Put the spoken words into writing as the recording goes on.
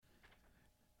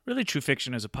Really True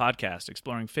Fiction is a podcast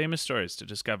exploring famous stories to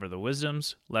discover the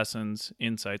wisdoms, lessons,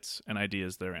 insights, and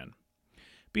ideas therein.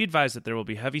 Be advised that there will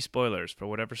be heavy spoilers for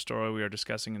whatever story we are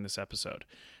discussing in this episode,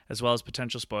 as well as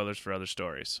potential spoilers for other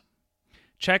stories.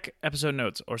 Check episode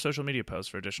notes or social media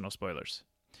posts for additional spoilers.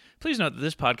 Please note that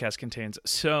this podcast contains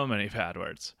so many bad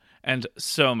words and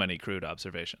so many crude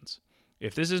observations.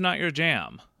 If this is not your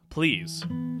jam, please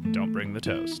don't bring the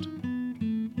toast.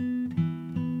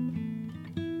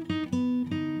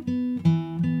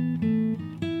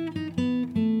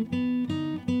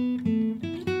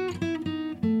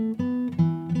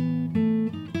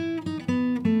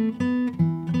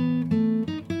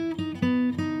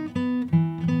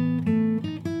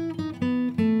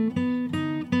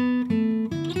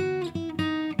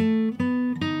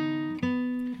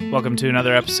 Welcome to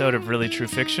another episode of Really True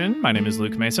Fiction. My name is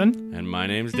Luke Mason. And my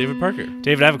name is David Parker.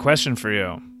 David, I have a question for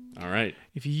you. All right.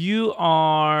 If you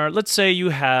are, let's say you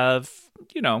have,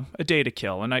 a day to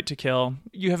kill, a night to kill.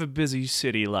 You have a busy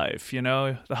city life,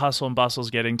 the hustle and bustle's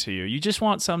getting to you. You just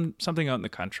want something out in the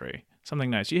country, something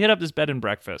nice. You hit up this bed and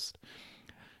breakfast.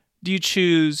 Do you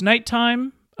choose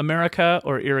nighttime, America,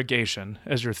 or irrigation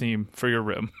as your theme for your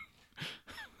room?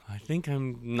 I think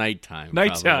I'm nighttime.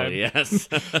 Nighttime, probably, yes.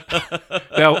 But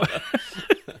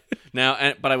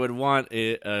I would want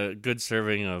a good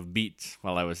serving of beets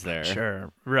while I was there.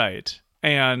 Sure, right.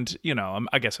 And,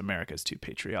 I guess America's too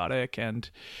patriotic, and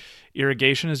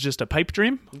irrigation is just a pipe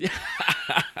dream?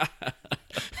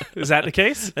 Is that the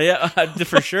case? Yeah,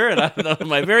 for sure. That was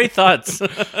my very thoughts.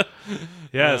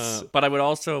 Yes. But I would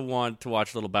also want to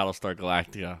watch a little Battlestar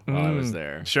Galactica while I was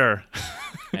there. Sure.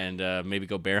 And maybe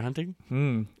go bear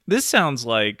hunting. This sounds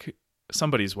like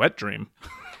somebody's wet dream.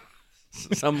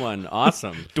 Someone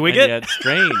awesome. Do we and get yet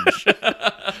strange?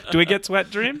 Do we get wet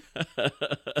dream?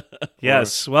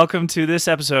 Yes. Welcome to this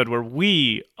episode where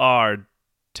we are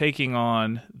taking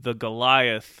on the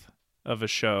Goliath of a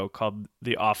show called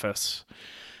The Office.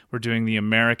 We're doing the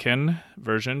American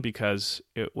version because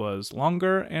it was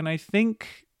longer, and I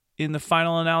think in the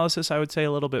final analysis, I would say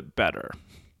a little bit better.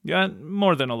 Yeah,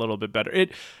 more than a little bit better.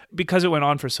 Because it went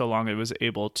on for so long, it was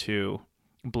able to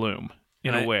bloom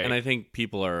in a way. And I think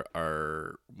people are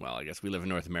well, I guess we live in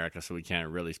North America, so we can't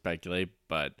really speculate,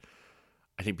 but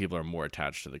I think people are more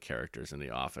attached to the characters in The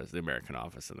Office, the American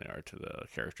Office, than they are to the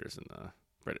characters in the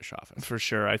British Office. For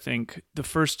sure. I think the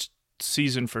first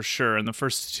season for sure, and the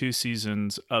first two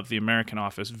seasons of the American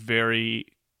Office very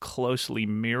closely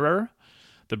mirror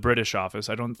the British Office.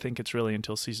 I don't think it's really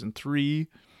until season 3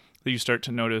 that you start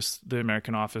to notice the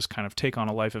American Office kind of take on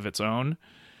a life of its own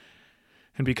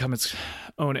and become its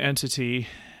own entity.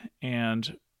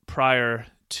 And prior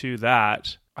to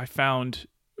that, I found,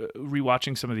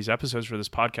 rewatching some of these episodes for this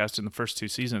podcast in the first 2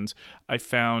 seasons, I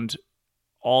found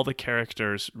all the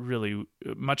characters really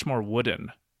much more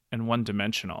wooden and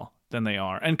one-dimensional than they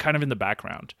are, and kind of in the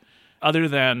background. Other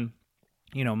than,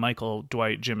 Michael,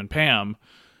 Dwight, Jim, and Pam,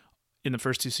 in the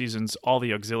first 2 seasons, all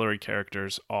the auxiliary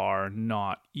characters are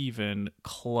not even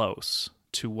close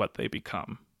to what they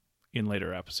become in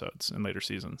later episodes and later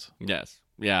seasons. Yes.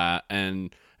 Yeah.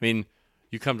 And I mean,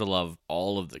 you come to love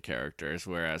all of the characters,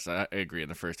 whereas I agree in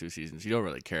the first 2 seasons, you don't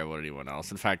really care about anyone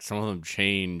else. In fact, some of them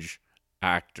change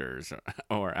actors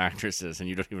or actresses and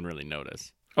you don't even really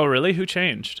notice. Oh, really? Who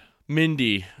changed?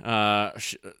 Mindy,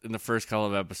 in the first couple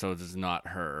of episodes, is not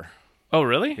her. Oh,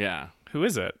 really? Yeah. Who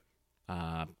is it?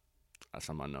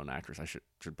 Some unknown actress. I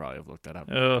should probably have looked that up.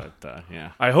 Oh. But,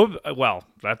 yeah. I hope, I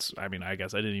guess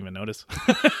I didn't even notice.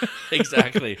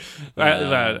 Exactly.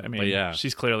 But yeah.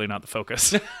 She's clearly not the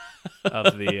focus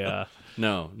of the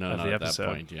No, of not the at episode. that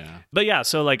point, yeah. But yeah,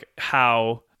 so like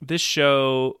how this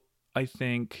show, I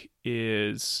think,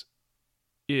 is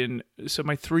so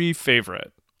my 3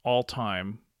 favorite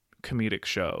all-time comedic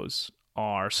shows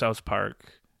are South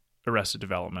Park, Arrested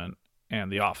Development,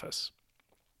 and The Office.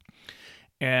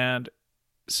 And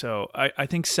so I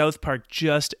think South Park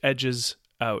just edges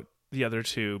out the other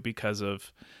 2 because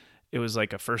of it was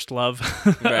like a first love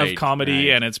of comedy,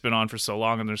 right. And it's been on for so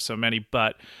long and there's so many.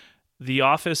 But The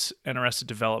Office and Arrested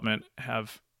Development I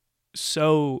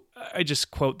just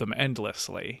quote them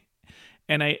endlessly.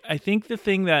 And I think the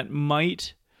thing that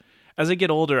might, as I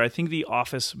get older, I think The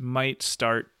Office might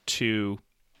start to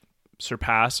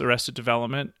surpass Arrested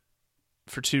Development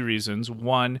for 2 reasons.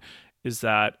 One is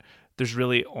that there's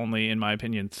really only, in my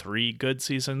opinion, 3 good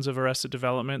seasons of Arrested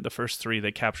Development. The first 3,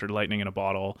 they captured lightning in a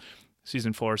bottle.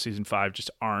 Season 4, season 5 just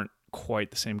aren't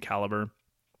quite the same caliber.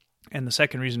 And the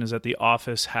second reason is that The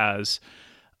Office has,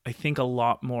 I think, a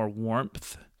lot more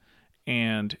warmth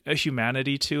and a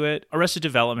humanity to it. Arrested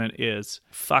Development is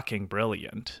fucking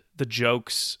brilliant. The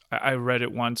jokes, I read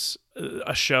it once,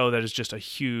 a show that is just a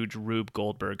huge Rube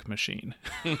Goldberg machine.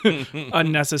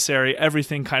 Unnecessary.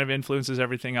 Everything kind of influences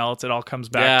everything else. It all comes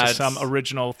back to some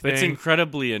original thing. It's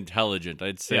incredibly intelligent.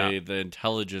 I'd say the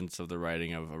intelligence of the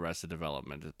writing of Arrested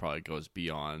Development probably goes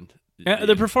beyond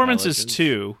the performances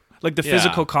too. Like the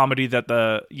physical comedy that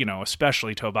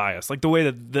especially Tobias, like the way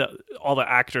that all the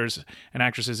actors and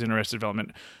actresses in Arrested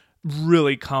Development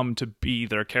really come to be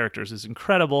their characters is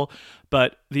incredible.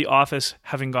 But The Office,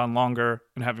 having gone longer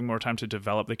and having more time to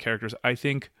develop the characters, I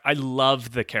think I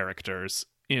love the characters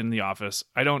in The Office.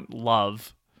 I don't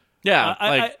love. Yeah,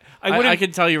 I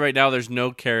can tell you right now, there's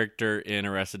no character in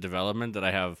Arrested Development that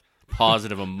I have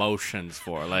positive emotions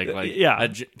for, like a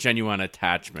genuine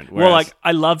attachment. Whereas, well, like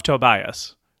I love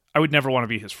Tobias. I would never want to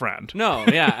be his friend. No,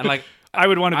 yeah, and like I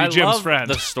would want to be Jim's love friend.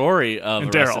 The story of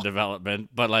Arrested Daryl. Development,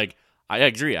 but like I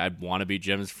agree, I'd want to be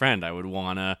Jim's friend.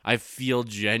 I feel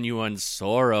genuine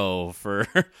sorrow for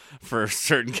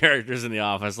certain characters in The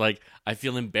Office. Like I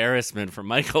feel embarrassment for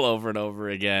Michael over and over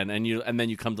again, and then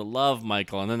you come to love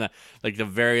Michael, and then the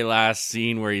very last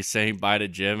scene where he's saying bye to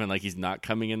Jim and like he's not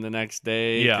coming in the next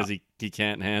day because he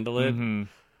can't handle it. Mm-hmm.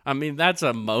 I mean, that's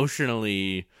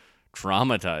emotionally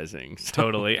traumatizing.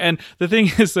 Totally. And the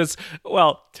thing is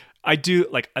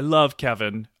I love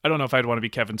Kevin. I don't know if I'd want to be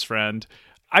Kevin's friend.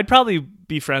 I'd probably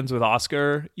be friends with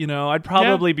Oscar, I'd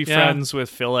probably be friends with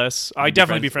Phyllis. I'd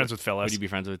definitely be friends with Phyllis. Would you be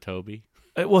friends with Toby?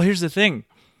 Well, here's the thing.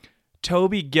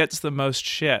 Toby gets the most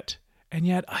shit, and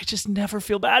yet I just never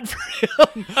feel bad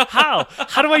for him. How?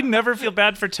 How do I never feel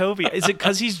bad for Toby? Is it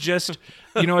because he's just,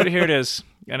 you know what, here it is,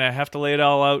 and I have to lay it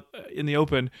all out in the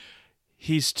open.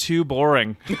 He's too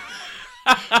boring.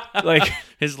 Like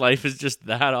his life is just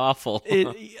that awful.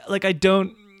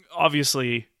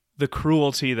 Obviously the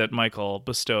cruelty that Michael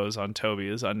bestows on Toby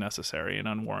is unnecessary and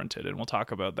unwarranted, and we'll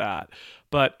talk about that.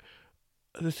 But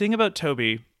the thing about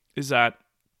Toby is that,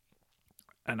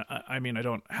 and I mean, I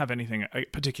don't have anything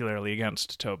particularly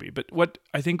against Toby, but what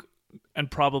I think, and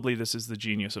probably this is the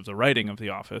genius of the writing of The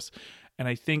Office, and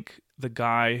I think the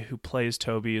guy who plays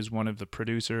Toby is one of the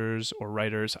producers or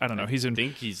writers. I don't know. He's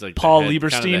like Paul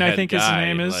Lieberstein, I think his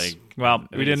name is.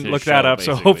 We didn't look that up,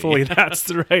 basically. So hopefully that's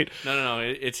the right. No,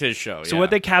 it's his show. So what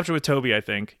they capture with Toby, I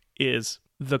think, is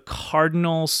the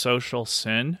cardinal social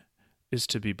sin is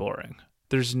to be boring.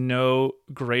 There's no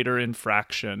greater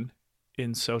infraction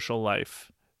in social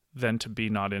life than to be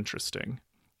not interesting.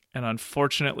 And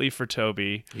unfortunately for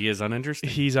Toby, he is uninteresting.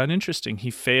 He's uninteresting. He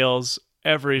fails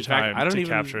every time to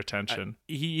capture attention.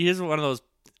 He is one of those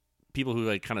people who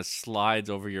like kind of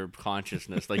slides over your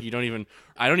consciousness. Like I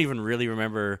don't even really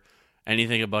remember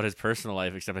anything about his personal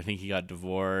life except I think he got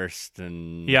divorced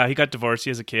and he got divorced.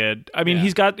 He has a kid. I mean,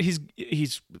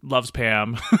 he's loves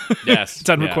Pam. Yes, it's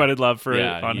unrequited love on his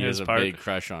part. He has a big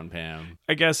crush on Pam.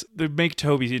 I guess they make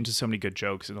Toby into so many good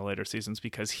jokes in the later seasons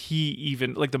because he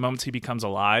even like the moments he becomes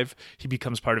alive, he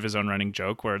becomes part of his own running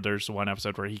joke. Where there's one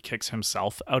episode where he kicks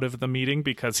himself out of the meeting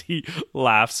because he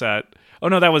laughs at. Oh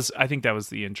no, I think that was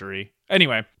the injury.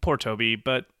 Anyway, poor Toby,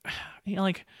 but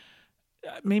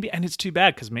maybe, and it's too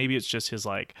bad because maybe it's just his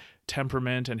like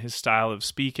temperament and his style of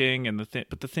speaking and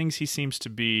but the things he seems to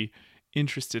be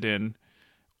interested in,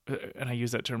 and I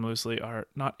use that term loosely, are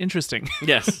not interesting.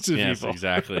 Yes, to yes, people.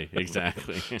 Exactly.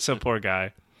 So poor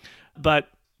guy. But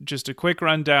just a quick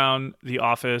rundown: The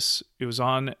Office. It was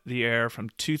on the air from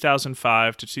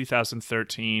 2005 to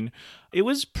 2013. It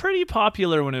was pretty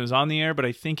popular when it was on the air, but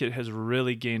I think it has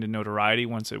really gained in notoriety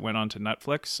once it went onto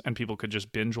Netflix and people could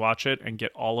just binge watch it and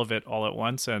get all of it all at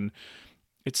once. And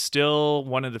it's still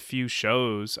one of the few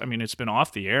shows. I mean, it's been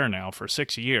off the air now for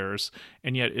 6 years,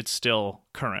 and yet it's still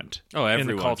current in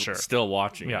the culture. Still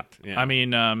watching it. Yeah. I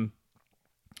mean,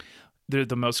 they're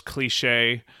the most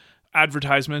cliche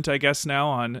advertisement, I guess, now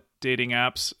on dating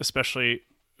apps, especially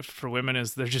for women,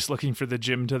 is they're just looking for the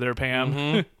Jim to their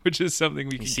Pam, which is something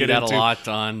we can see get that into a lot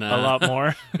on a lot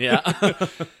more. Yeah.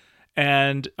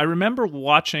 And I remember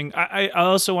watching. I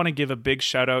also want to give a big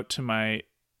shout out to my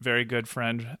very good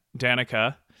friend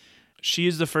Danica. She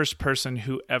is the first person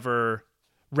who ever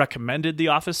recommended The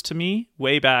Office to me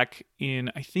way back in,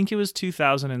 I think it was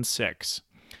 2006.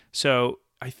 So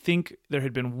I think there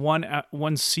had been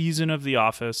one season of The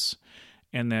Office,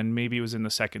 and then maybe it was in the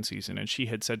second season, and she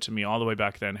had said to me all the way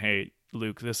back then, "Hey,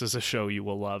 Luke, this is a show you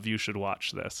will love. You should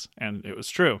watch this." And it was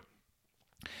true.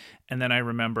 And then I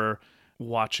remember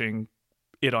watching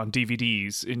it on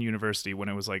DVDs in university when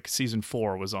it was like season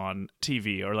 4 was on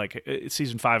TV, or like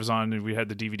season 5 was on, and we had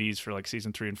the DVDs for like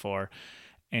season 3 and 4,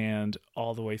 and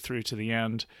all the way through to the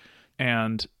end.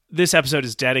 And this episode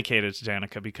is dedicated to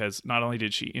Danica because not only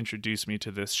did she introduce me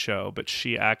to this show, but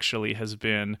she actually has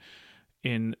been,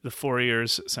 in the 4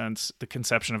 years since the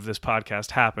conception of this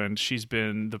podcast happened, she's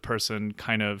been the person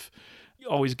kind of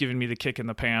always giving me the kick in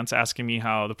the pants, asking me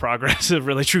how the progress of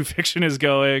Really True Fiction is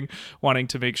going, wanting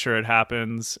to make sure it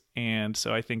happens. And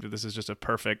so I think that this is just a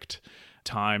perfect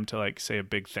time to like say a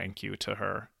big thank you to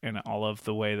her in all of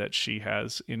the way that she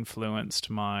has influenced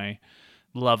my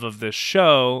love of this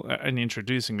show and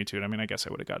introducing me to it. I mean, I guess I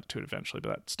would have got to it eventually, but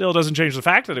that still doesn't change the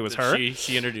fact that it was her.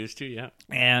 She introduced you, yeah.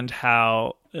 And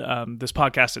how this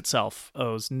podcast itself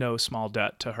owes no small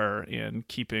debt to her in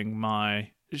keeping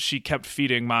she kept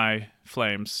feeding my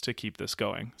flames to keep this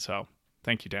going. So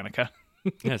thank you, Danica.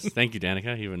 Yes, thank you,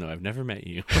 Danica, even though I've never met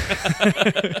you.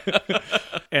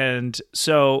 And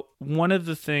so one of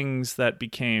the things that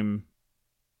became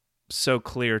so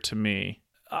clear to me,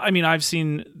 I mean, I've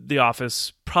seen The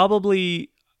Office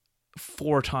probably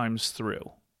 4 times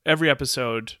through. Every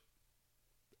episode,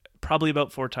 probably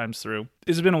about 4 times through.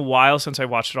 It's been a while since I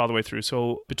watched it all the way through.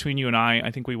 So between you and I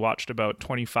think we watched about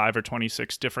 25 or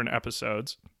 26 different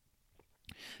episodes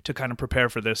to kind of prepare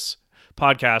for this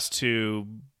podcast to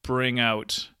bring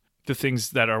out the things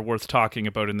that are worth talking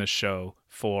about in this show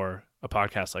for a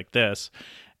podcast like this.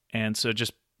 And so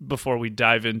just before we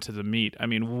dive into the meat, I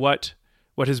mean, what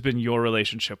has been your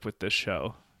relationship with this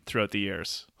show throughout the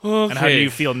years? Okay. And how do you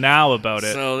feel now about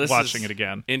it, So this watching is it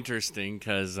again? Interesting,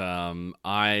 because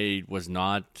I was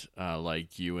not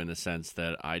like you in the sense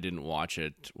that I didn't watch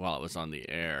it while it was on the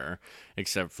air,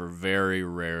 except for very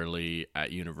rarely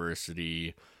at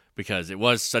university, because it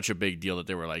was such a big deal that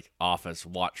there were like Office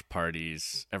watch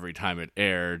parties every time it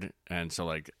aired, and so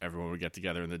like everyone would get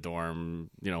together in the dorm,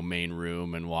 main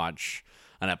room and watch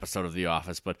an episode of The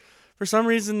Office. But for some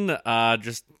reason,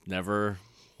 just never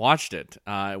watched it.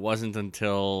 It wasn't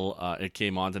until it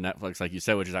came onto Netflix, like you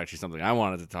said, which is actually something I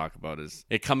wanted to talk about, is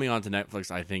it coming onto Netflix.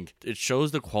 I think it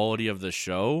shows the quality of the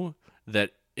show,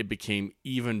 that it became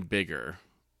even bigger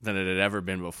than it had ever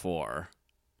been before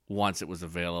once it was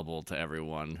available to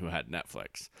everyone who had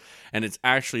Netflix. And it's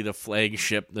actually the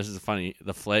flagship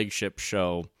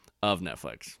show of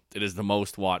Netflix. It is the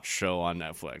most watched show on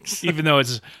Netflix. Even though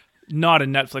it's not a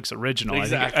Netflix original.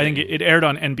 Exactly. I think it aired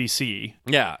on NBC.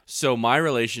 Yeah. So my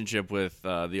relationship with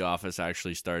The Office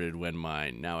actually started when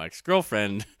my now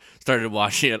ex-girlfriend started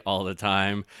watching it all the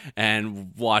time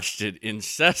and watched it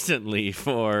incessantly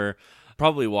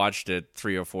probably watched it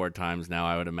 3 or 4 times now,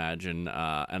 I would imagine.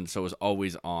 And so it was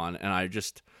always on. And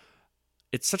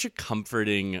it's such a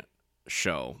comforting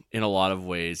show in a lot of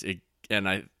ways.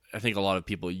 I think a lot of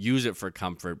people use it for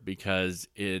comfort because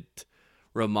it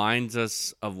reminds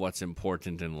us of what's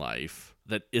important in life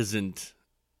that isn't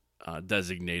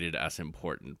designated as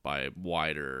important by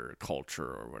wider culture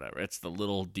or whatever. It's the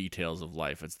little details of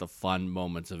life. It's the fun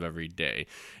moments of every day.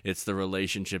 It's the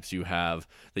relationships you have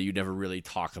that you never really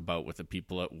talk about with the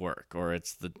people at work, or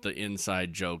it's the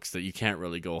inside jokes that you can't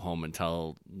really go home and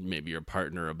tell maybe your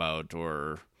partner about,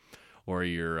 or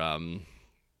your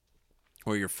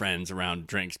friends around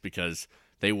drinks, because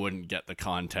they wouldn't get the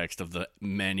context of the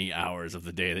many hours of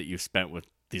the day that you've spent with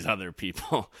these other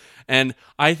people. And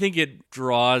I think it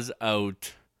draws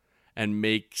out and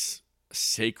makes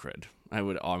sacred, I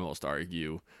would almost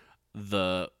argue,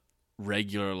 the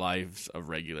regular lives of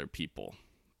regular people.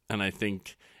 And I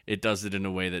think it does it in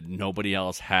a way that nobody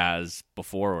else has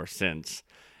before or since.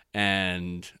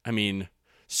 And I mean,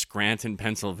 Scranton,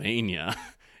 Pennsylvania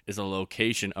is a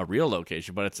real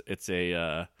location, but it's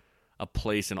a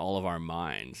place in all of our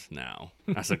minds now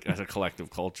as a collective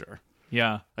culture.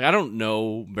 Yeah. Like, I don't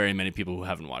know very many people who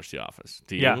haven't watched The Office.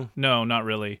 Do you? Yeah. No, not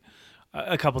really.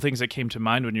 A couple things that came to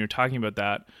mind when you were talking about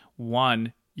that.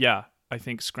 One, yeah, I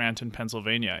think Scranton,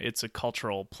 Pennsylvania, it's a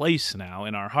cultural place now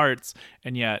in our hearts,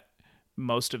 and yet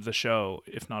most of the show,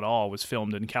 if not all, was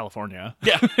filmed in California.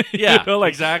 Yeah. Yeah.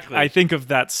 Exactly. I think of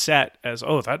that set as,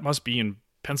 that must be in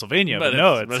Pennsylvania, but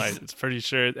no, it's pretty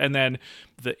sure. And then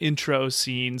the intro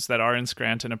scenes that are in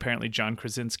Scranton, apparently John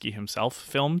Krasinski himself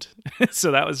filmed.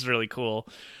 So that was really cool.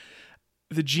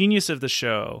 The genius of the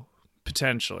show,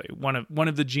 potentially, one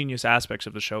of the genius aspects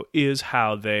of the show is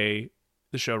how the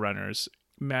showrunners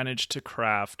managed to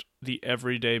craft the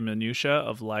everyday minutia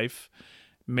of life,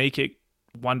 make it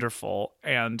wonderful,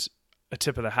 and a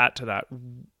tip of the hat to that,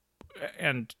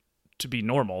 and to be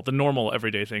normal, the normal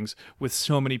everyday things with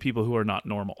so many people who are not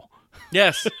normal.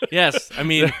 Yes. I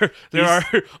mean, there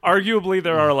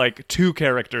are like 2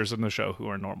 characters in the show who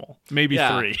are normal, maybe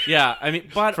 3. Yeah, I mean,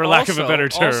 but for lack of a better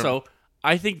term. Also,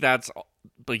 I think that's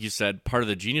like you said, part of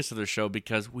the genius of the show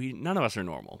because none of us are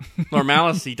normal.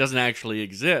 Normalcy doesn't actually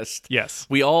exist. Yes.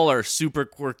 We all are super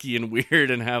quirky and weird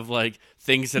and have like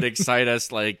things that excite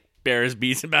us, like Bears,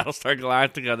 Beasts, and Battlestar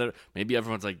Galactica. That maybe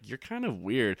everyone's like, you're kind of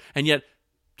weird, and yet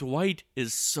Dwight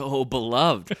is so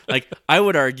beloved. Like, I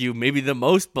would argue maybe the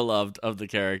most beloved of the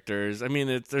characters. I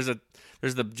mean, there's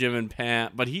the Jim and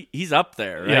Pam, but he's up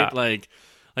there, right? Yeah. Like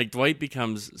Dwight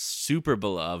becomes super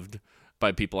beloved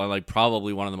by people. And like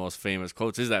probably one of the most famous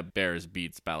quotes is that Bears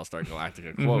Beats Battlestar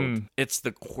Galactica quote. It's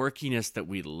the quirkiness that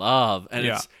we love,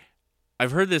 and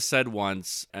I've heard this said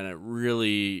once, and it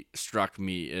really struck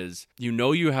me, is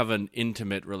you have an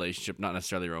intimate relationship, not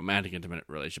necessarily a romantic intimate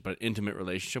relationship, but an intimate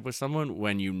relationship with someone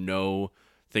when you know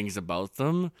things about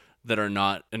them that are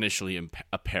not initially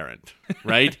apparent,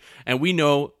 right? And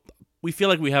we feel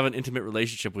like we have an intimate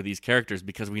relationship with these characters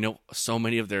because we know so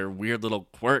many of their weird little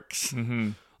quirks.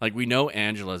 Like, we know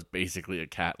Angela's basically a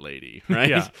cat lady, right?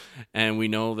 Yeah. And we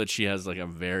know that she has like a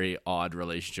very odd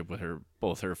relationship with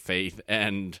both her faith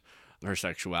and her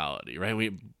sexuality,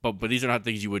 right? But these are not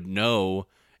things you would know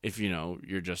if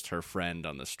you're just her friend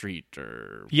on the street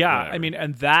or whatever. I mean,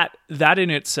 and that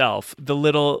in itself, the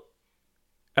little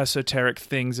esoteric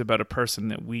things about a person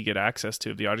that we get access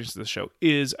to, the audience of the show,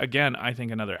 is again, I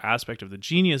think, another aspect of the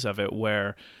genius of it,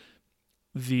 where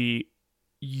the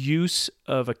use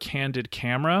of a candid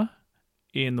camera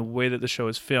in the way that the show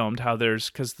is filmed, for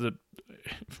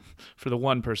the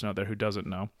one person out there who doesn't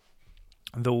know,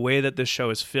 the way that this show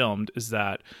is filmed is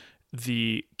that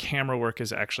the camera work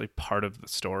is actually part of the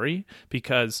story,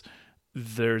 because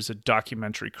there's a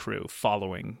documentary crew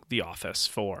following The Office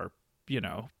for,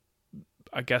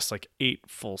 I guess like 8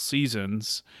 full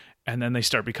seasons. And then they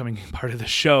start becoming part of the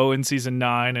show in season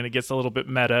 9, and it gets a little bit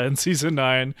meta in season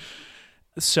 9.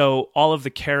 So all of the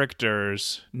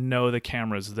characters know the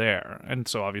camera's there. And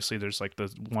so obviously there's like the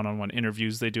one-on-one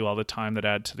interviews they do all the time that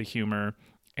add to the humor.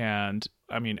 And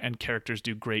characters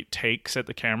do great takes at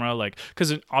the camera, like,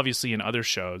 because obviously in other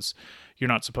shows you're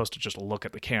not supposed to just look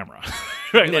at the camera,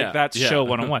 right? Like, that's show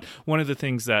 101. One of the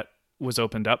things that was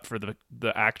opened up for the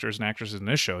actors and actresses in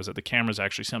this show is that the camera is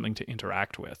actually something to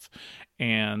interact with,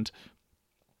 and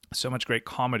so much great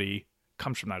comedy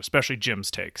comes from that, especially Jim's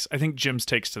takes. I think Jim's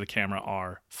takes to the camera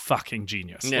are fucking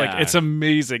genius. Like, it's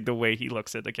amazing the way he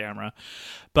looks at the camera,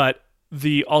 but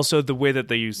also the way that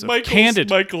they use the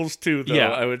Michael's too, though.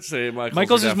 I would say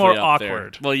Michael's is more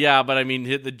awkward. Well, yeah, but I mean,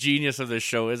 the genius of this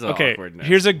show is awkwardness.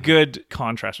 Here's a good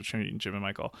contrast between Jim and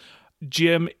Michael.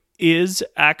 Jim is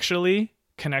actually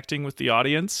connecting with the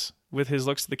audience with his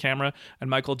looks at the camera, and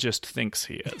Michael just thinks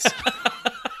he is.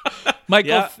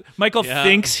 Michael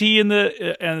thinks he and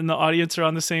the audience are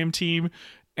on the same team,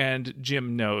 and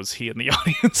Jim knows he and the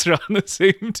audience are on the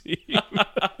same team.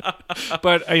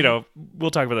 But,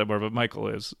 we'll talk about that more, but Michael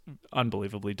is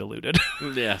unbelievably deluded.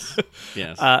 Yes.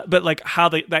 But like how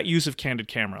that use of candid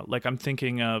camera, like I'm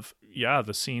thinking of,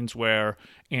 the scenes where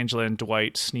Angela and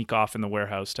Dwight sneak off in the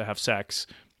warehouse to have sex.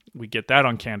 We get that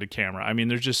on candid camera. I mean,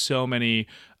 there's just so many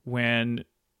when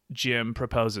Jim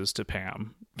proposes to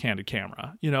Pam, candid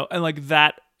camera, and like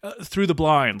that. Through the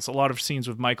blinds, a lot of scenes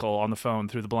with Michael on the phone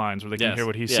through the blinds where they can hear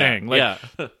what he's saying. Like,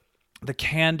 the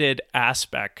candid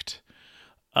aspect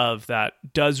of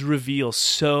that does reveal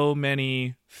so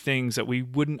many things that we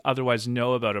wouldn't otherwise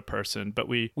know about a person, but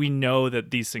we know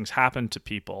that these things happen to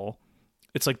people.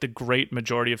 It's like the great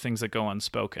majority of things that go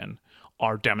unspoken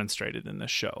are demonstrated in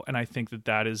this show. And I think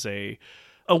that is a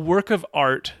work of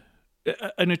art,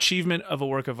 an achievement of a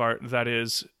work of art that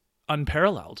is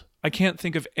unparalleled. I can't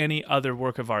think of any other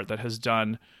work of art that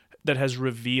has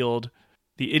revealed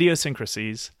the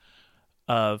idiosyncrasies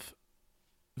of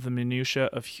the minutiae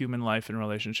of human life and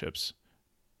relationships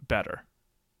better.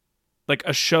 Like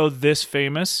a show this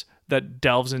famous that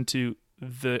delves into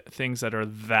the things that are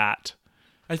that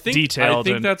detailed.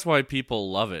 I think that's why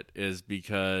people love it, is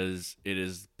because it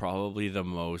is probably the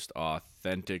most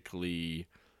authentically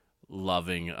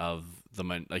loving of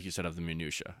like you said, of the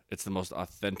minutia. It's the most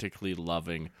authentically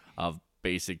loving of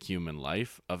basic human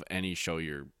life of any show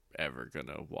you're ever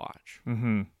gonna watch.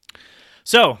 Mm-hmm.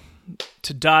 So,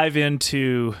 to dive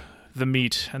into the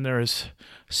meat, and there is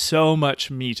so much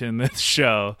meat in this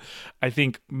show, I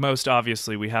think most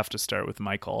obviously we have to start with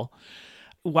Michael.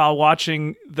 While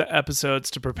watching the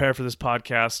episodes to prepare for this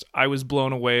podcast, I was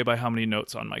blown away by how many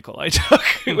notes on Michael I took.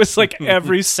 It was like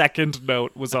every second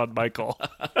note was on Michael.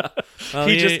 Well,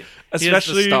 he is the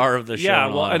star of the show. Yeah,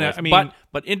 well, and I mean,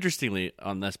 but interestingly,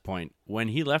 on this point, when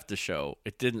he left the show,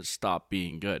 it didn't stop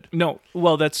being good. No,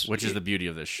 well, which is the beauty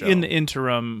of this show. In the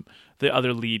interim, the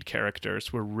other lead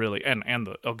characters were really, and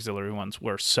the auxiliary ones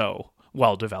were so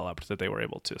well developed that they were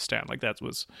able to stand. Like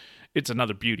it's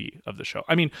another beauty of the show.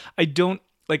 I mean, I don't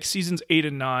like seasons 8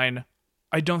 and 9.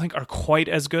 I don't think are quite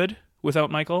as good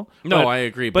without Michael. No, I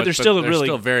agree. But they're still really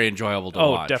still very enjoyable to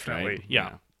watch. Oh, definitely, right?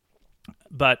 yeah.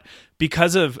 But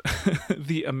because of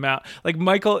the amount, like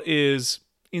Michael is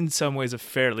in some ways a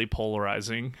fairly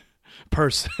polarizing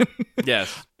person.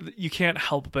 Yes. You can't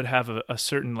help but have a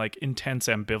certain like intense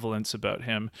ambivalence about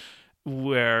him,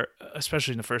 where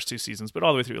especially in the first 2 seasons, but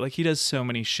all the way through, like he does so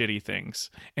many shitty things,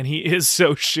 and he is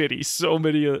so shitty so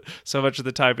much of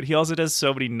the time. But he also does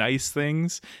so many nice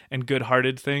things and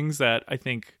good-hearted things that I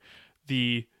think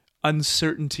the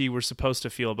uncertainty we're supposed to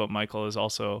feel about Michael is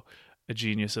also a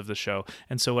genius of the show.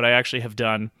 And so what I actually have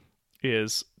done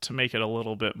is, to make it a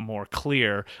little bit more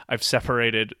clear, I've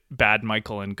separated bad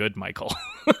Michael and good Michael.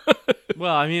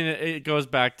 Well, I mean, it goes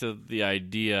back to the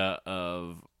idea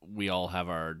of we all have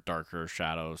our darker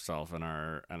shadow self, and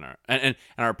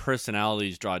our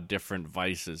personalities draw different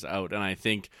vices out. And I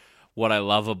think what I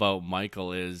love about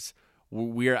Michael is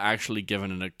we're actually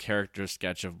given a character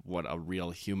sketch of what a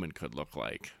real human could look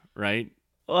like, right?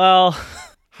 Well,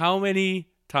 how many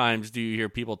times do you hear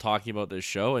people talking about this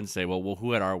show and say, well,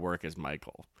 who at our work is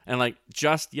Michael? And like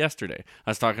just yesterday, I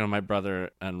was talking to my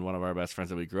brother and one of our best friends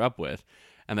that we grew up with,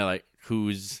 and they're like,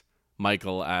 who's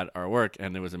Michael at our work?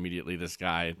 And there was immediately this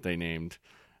guy they named.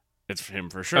 It's him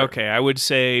for sure. Okay, I would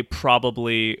say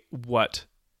probably what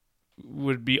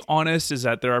would be honest is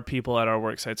that there are people at our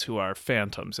work sites who are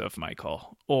phantoms of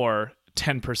Michael, or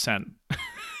 10%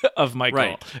 of Michael,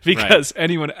 right, because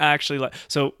anyone actually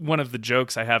so one of the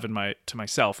jokes I have to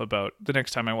myself about the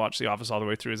next time I watch The Office all the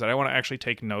way through is that I want to actually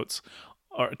take notes,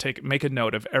 or make a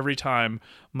note of every time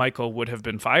Michael would have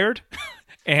been fired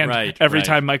and every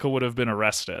time Michael would have been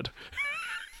arrested.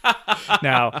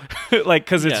 Now, like,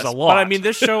 because it's a lot. But I mean,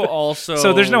 this show also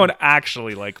so there's no one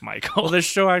actually like Michael. Well, this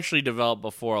show actually developed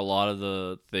before a lot of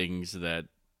the things that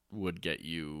would get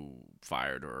you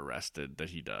fired or arrested that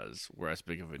he does. Whereas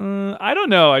big of a I don't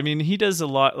know. I mean, he does a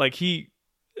lot. Like he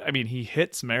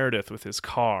hits Meredith with his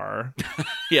car.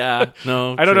 Yeah,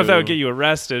 no, I don't know if that would get you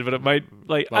arrested, but it might.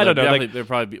 Like, well, I don't know. Like, there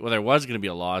probably there was going to be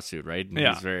a lawsuit, right? And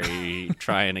yeah. He's very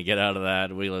trying to get out of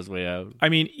that, wheel his way out. I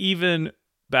mean, even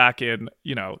back in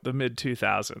the mid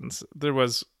 2000s, there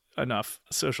was enough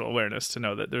social awareness to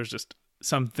know that there's just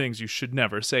some things you should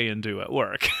never say and do at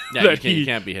work. Yeah, that you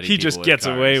can't be hitting. He people just with gets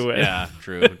cars. away with. Yeah,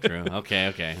 true.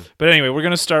 Okay. But anyway, we're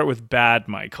gonna start with bad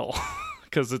Michael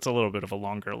because it's a little bit of a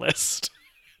longer list.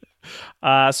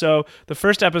 So the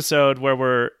first episode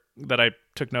that I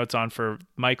took notes on for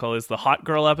Michael is the Hot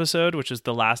Girl episode, which is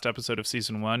the last episode of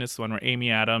season 1. It's the one where Amy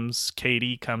Adams,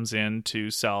 Katie, comes in to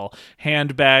sell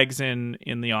handbags in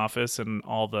the office, and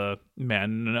all the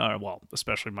men,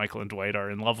 especially Michael and Dwight, are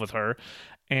in love with her.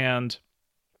 And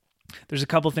there's a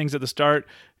couple things at the start.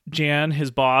 Jan,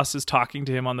 his boss, is talking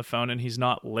to him on the phone, and he's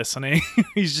not listening.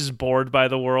 He's just bored by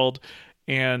the world,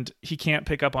 and he can't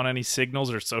pick up on any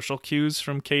signals or social cues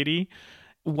from Katie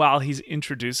while he's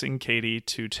introducing Katie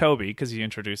to Toby, because he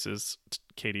introduces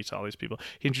Katie to all these people.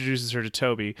 He introduces her to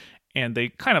Toby, and they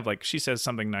kind of she says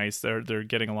something nice. They're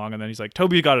getting along, and then he's like,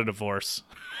 Toby got a divorce.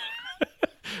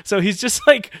 So he's just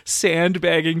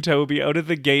sandbagging Toby out of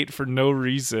the gate for no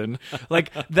reason.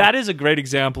 That is a great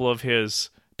example of his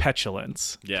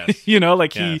petulance. Yes.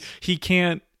 Yes. He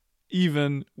can't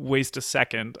even waste a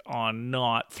second on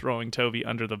not throwing Toby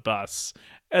under the bus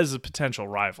as a potential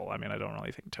rival. I mean, I don't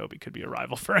really think Toby could be a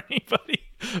rival for anybody,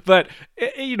 but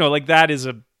that is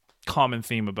a common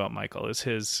theme about Michael, is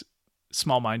his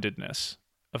small-mindedness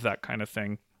of that kind of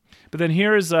thing. But then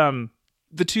here is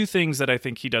the two things that I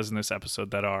think he does in this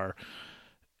episode that are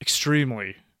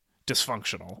extremely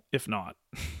dysfunctional, if not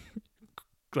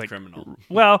criminal.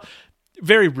 Well,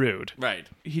 very rude. Right.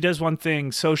 He does one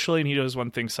thing socially and he does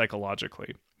one thing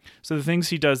psychologically. So the things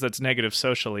he does that's negative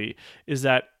socially is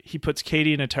that he puts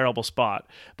Katie in a terrible spot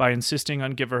by insisting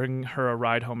on giving her a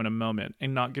ride home in a moment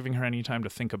and not giving her any time to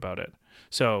think about it.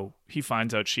 So he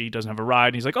finds out she doesn't have a ride,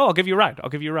 and he's like, oh, I'll give you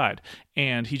a ride.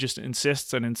 And he just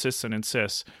insists and insists and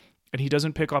insists. And he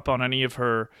doesn't pick up on any of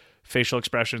her facial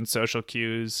expressions, social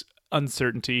cues,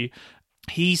 uncertainty.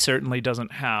 He certainly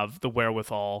doesn't have the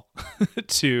wherewithal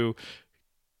to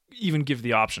even give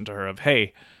the option to her of,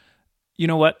 hey, you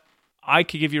know what? I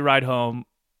could give you a ride home,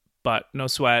 but no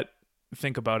sweat.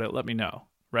 Think about it. Let me know.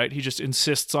 Right? He just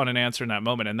insists on an answer in that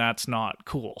moment, and that's not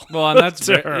cool. Well, and that's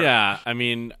yeah. I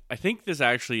mean, I think this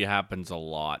actually happens a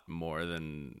lot more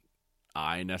than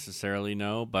I necessarily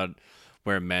know, but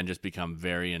where men just become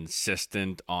very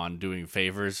insistent on doing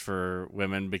favors for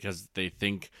women because they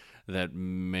think that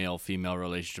male-female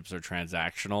relationships are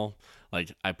transactional.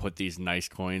 Like, I put these nice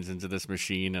coins into this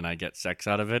machine and I get sex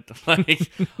out of it.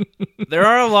 Like, there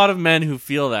are a lot of men who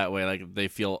feel that way. Like, they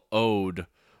feel owed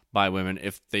by women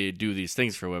if they do these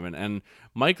things for women. And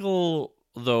Michael,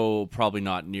 though probably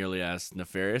not nearly as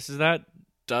nefarious as that,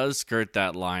 does skirt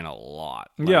that line a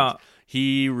lot. Like, Yeah.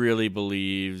 He really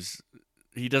believes,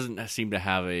 he doesn't seem to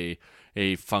have a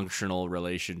functional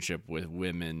relationship with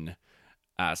women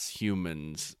as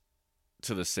humans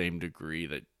to the same degree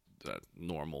that a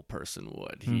normal person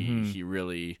would. He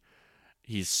really,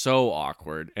 he's so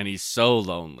awkward and he's so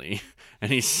lonely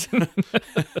and he's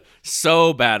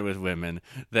so bad with women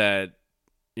that,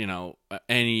 you know,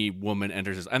 any woman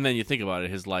enters his, and then you think about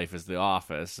it, his life is the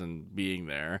office and being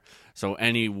there. So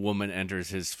any woman enters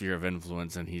his sphere of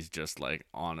influence and he's just like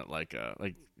on it, like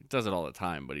does it all the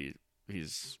time, but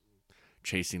he's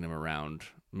chasing them around,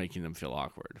 making them feel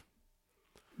awkward.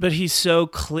 But he's so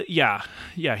clear. Yeah.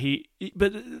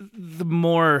 But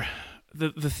the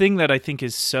thing that I think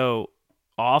is so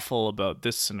awful about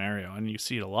this scenario, and you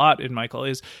see it a lot in Michael,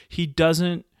 is he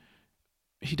doesn't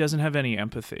have any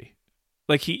empathy.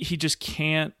 Like he just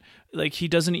can't. Like he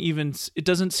doesn't even. It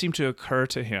doesn't seem to occur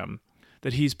to him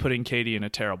that he's putting Katie in a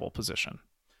terrible position.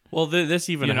 Well, this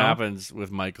even happens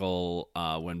with Michael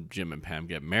when Jim and Pam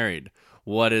get married.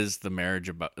 What is the marriage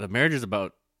about? The marriage is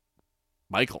about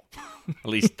Michael. At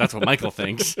least that's what Michael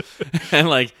thinks. And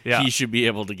like, he should be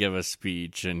able to give a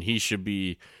speech and he should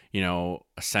be, you know,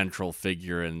 a central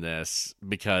figure in this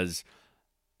because,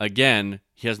 again,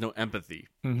 he has no empathy.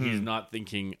 Mm-hmm. He's not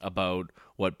thinking about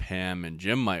what Pam and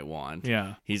Jim might want.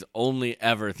 Yeah. He's only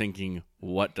ever thinking,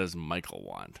 what does Michael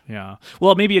want? Yeah.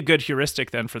 Well, maybe a good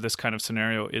heuristic then for this kind of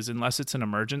scenario is, unless it's an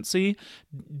emergency,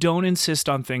 don't insist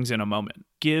on things in a moment.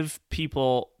 Give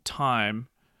people time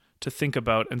to think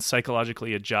about and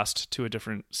psychologically adjust to a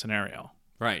different scenario.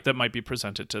 Right. That might be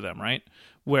presented to them, right?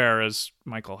 Whereas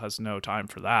Michael has no time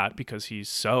for that because he's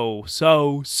so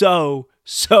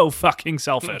fucking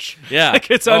selfish. Yeah. Like,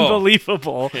 it's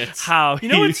unbelievable how You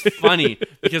know, it's funny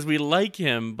because we like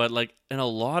him, but like in a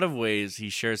lot of ways he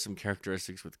shares some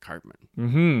characteristics with Cartman.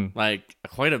 Mm-hmm. Like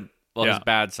his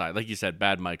bad side. Like you said,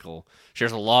 bad Michael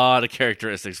shares a lot of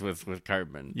characteristics with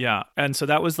Cartman. Yeah. And so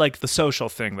that was like the social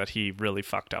thing that he really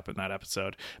fucked up in that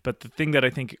episode. But the thing that I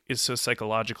think is so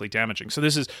psychologically damaging. So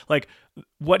this is like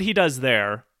what he does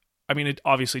there. I mean, it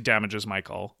obviously damages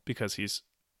Michael because he's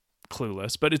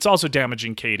clueless, but it's also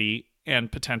damaging Katie and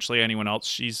potentially anyone else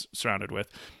she's surrounded with.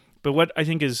 But what I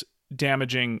think is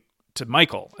damaging to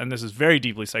Michael, and this is very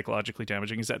deeply psychologically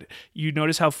damaging, is that you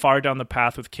notice how far down the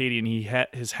path with Katie and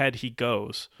his head he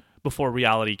goes before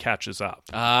reality catches up.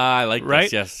 I like right?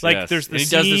 this. Yes, like yes. There's the he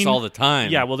scene, does this all the time.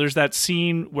 Yeah, well, there's that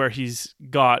scene where he's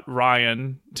got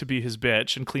Ryan to be his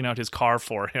bitch and clean out his car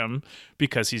for him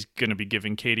because he's going to be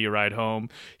giving Katie a ride home.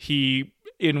 He,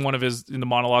 in the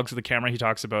monologues of the camera, he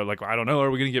talks about like, I don't know, are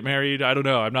we going to get married? I don't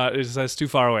know. I'm not. It's too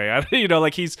far away.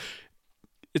 Like it's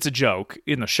a joke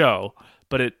in the show,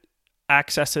 but it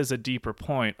accesses a deeper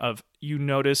point of, you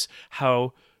notice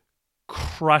how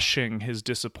crushing his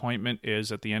disappointment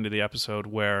is at the end of the episode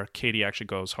where Katie actually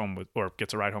goes home with, or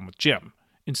gets a ride home with Jim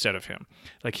instead of him.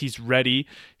 Like, he's ready,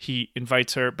 he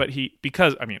invites her, but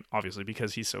obviously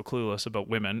because he's so clueless about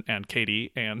women and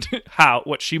Katie and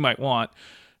what she might want,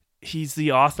 he's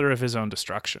the author of his own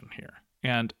destruction here.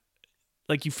 And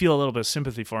like, you feel a little bit of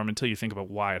sympathy for him until you think about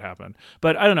why it happened.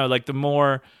 But I don't know, like, the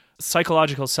more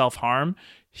psychological self-harm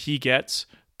he gets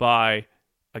by,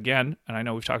 again, and I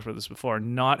know we've talked about this before,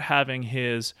 not having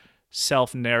his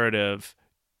self-narrative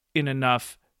in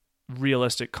enough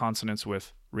realistic consonance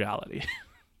with reality.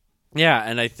 Yeah,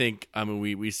 and I think,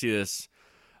 we see this.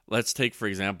 Let's take, for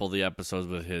example, the episodes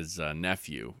with his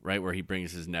nephew, right, where he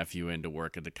brings his nephew in to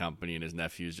work at the company, and his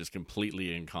nephew is just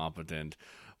completely incompetent,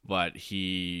 but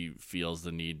he feels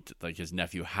the need, like, his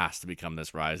nephew has to become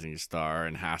this rising star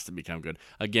and has to become good.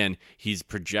 Again, he's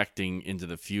projecting into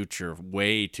the future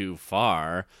way too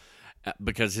far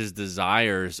because his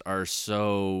desires are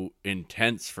so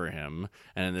intense for him,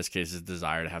 and in this case, his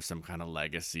desire to have some kind of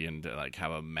legacy and to, like,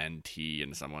 have a mentee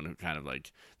and someone who kind of,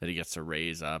 like, that he gets to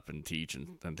raise up and teach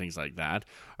and things like that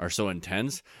are so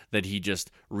intense that he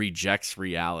just rejects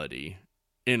reality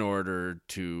in order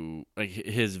to, like,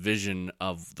 his vision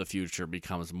of the future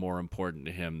becomes more important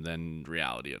to him than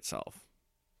reality itself.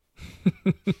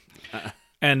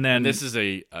 And this is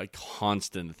a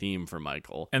constant theme for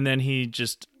Michael. And then he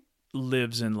just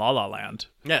lives in La La Land.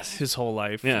 Yes. His whole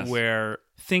life. Yes. Where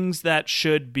things that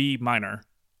should be minor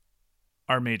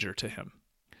are major to him.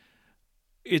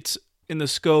 It's in the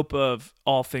scope of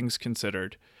all things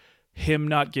considered. Him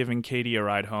not giving Katie a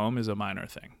ride home is a minor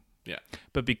thing. Yeah.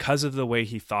 But because of the way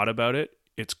he thought about it,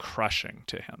 it's crushing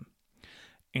to him.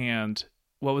 And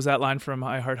what was that line from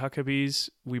I Heart Huckabees?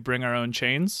 We bring our own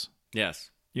chains,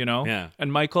 Yes. you know? Yeah.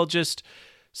 And Michael just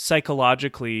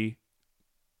psychologically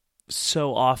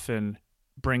so often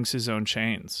brings his own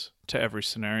chains to every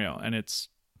scenario. And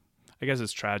I guess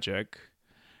it's tragic.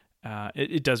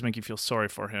 It does make you feel sorry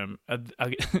for him.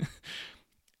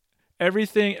 Every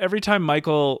time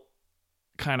Michael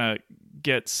kind of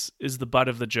is the butt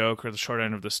of the joke or the short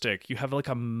end of the stick, you have like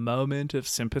a moment of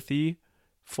sympathy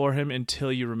for him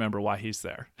until you remember why he's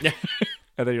there. Yeah.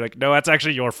 And then you're like, no, that's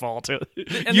actually your fault.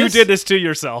 You did this to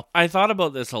yourself. I thought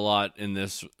about this a lot in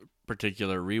this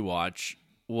particular rewatch.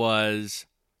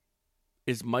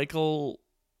 Is Michael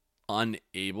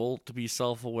unable to be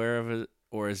self-aware of it,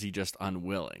 or is he just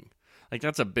unwilling? Like,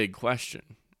 that's a big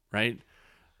question, right?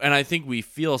 And I think we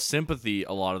feel sympathy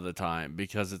a lot of the time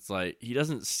because it's like he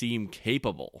doesn't seem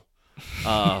capable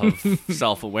of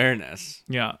self-awareness.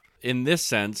 Yeah. In this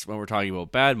sense, when we're talking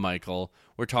about bad Michael,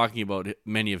 we're talking about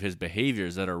many of his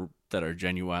behaviors that are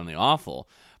genuinely awful.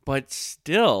 But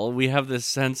still, we have this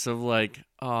sense of like,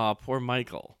 poor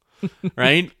Michael,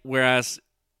 right? Whereas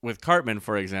with Cartman,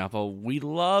 for example, we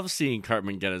love seeing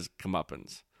Cartman get his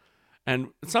comeuppance. And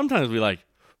sometimes we like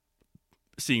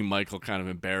seeing Michael kind of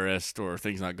embarrassed or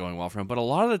things not going well for him. But a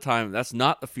lot of the time, that's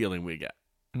not the feeling we get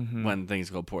when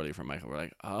things go poorly for Michael. We're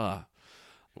like,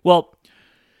 Well,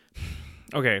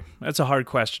 okay, that's a hard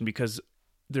question because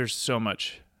there's so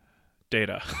much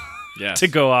data yes. to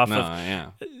go off No, of.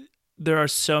 Yeah. There are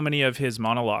so many of his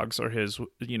monologues or his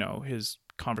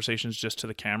conversations just to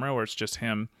the camera where it's just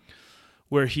him,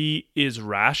 where he is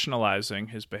rationalizing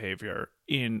his behavior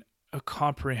in a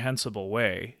comprehensible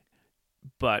way,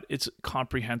 but it's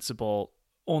comprehensible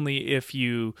only if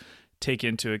you take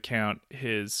into account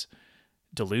his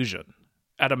delusion.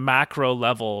 At a macro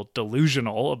level,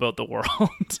 delusional about the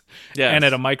world, Yes. and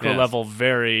at a micro Yes. level,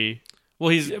 very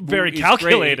He's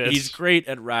calculated. He's great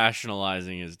at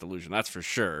rationalizing his delusion, that's for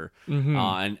sure.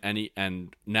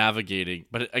 And navigating.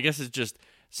 But I guess it's just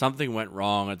something went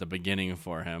wrong at the beginning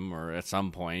for him, or at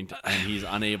some point, and he's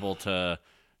unable to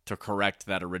correct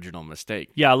that original mistake.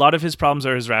 Yeah, a lot of his problems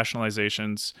are his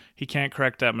rationalizations. He can't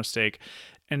correct that mistake,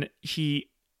 and he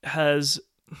has.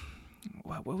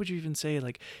 What would you even say?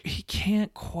 Like, he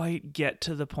can't quite get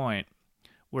to the point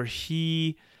where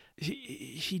he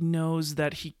knows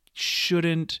that he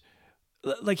shouldn't,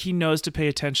 like, he knows to pay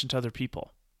attention to other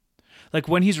people. Like,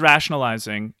 when he's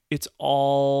rationalizing, it's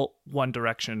all one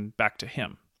direction back to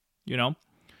him, you know?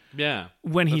 Yeah.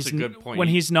 When that's a good point. when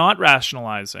he's not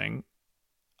rationalizing,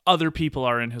 other people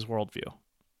are in his worldview.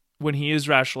 When he is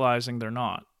rationalizing, they're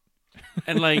not.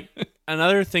 And like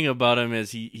another thing about him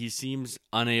is he seems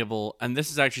unable, and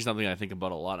this is actually something I think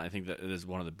about a lot. And I think that it is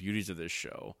one of the beauties of this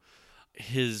show.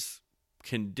 His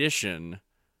condition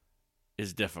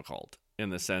is difficult in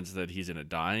the sense that he's in a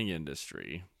dying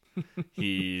industry.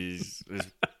 He's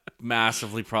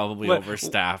massively probably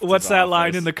overstaffed. What's that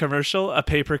line in the commercial? A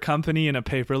paper company in a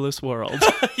paperless world.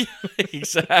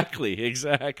 Exactly.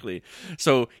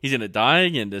 So he's in a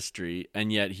dying industry,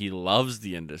 and yet he loves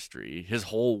the industry. His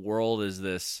whole world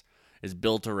is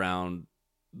built around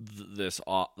the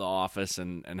office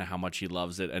and how much he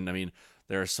loves it. And I mean,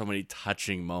 there are so many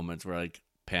touching moments where like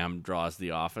Pam draws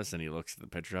the office and he looks at the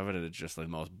picture of it, and it's just like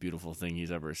the most beautiful thing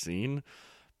he's ever seen.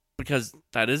 Because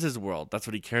that is his world. That's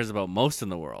what he cares about most in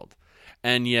the world.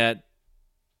 And yet,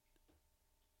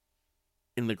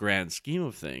 in the grand scheme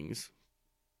of things,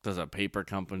 does a paper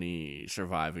company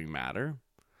surviving matter?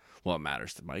 Well, it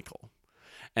matters to Michael.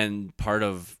 And part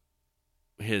of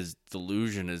his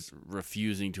delusion is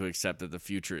refusing to accept that the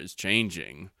future is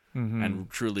changing and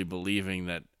truly believing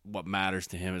that what matters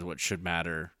to him is what should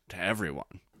matter to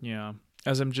everyone. Yeah.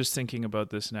 As I'm just thinking about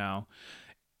this now,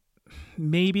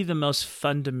 maybe the most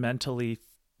fundamentally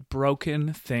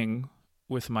broken thing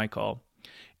with Michael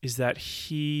is that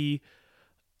he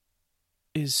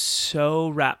is so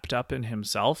wrapped up in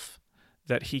himself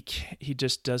that he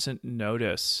just doesn't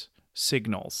notice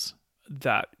signals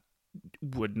that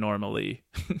would normally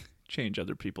change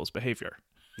other people's behavior.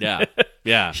 Yeah.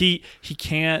 Yeah. He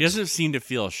can't. He doesn't seem to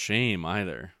feel shame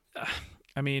either.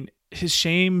 I mean, his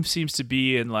shame seems to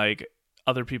be in like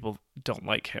other people don't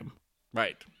like him.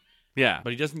 Right. Yeah,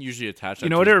 but he doesn't usually attach that You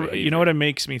know to his what? behavior. You know what it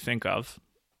makes me think of?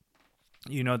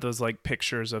 You know those like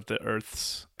pictures of the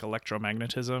Earth's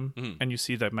electromagnetism, and you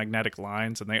see the magnetic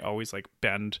lines, and they always like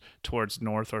bend towards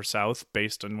north or south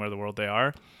based on where the world they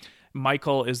are.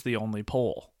 Michael is the only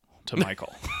pole to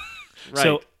Michael. Right.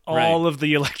 So all of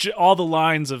the all the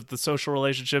lines of the social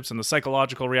relationships and the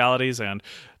psychological realities and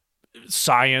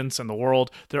science and the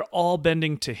world, they're all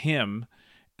bending to him.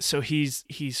 so he's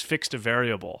fixed a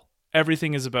variable.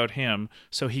 Everything is about him,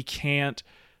 so he can't,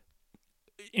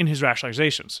 in his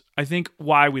rationalizations. I think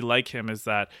why we like him is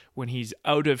that when he's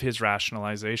out of his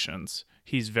rationalizations,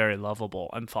 he's very lovable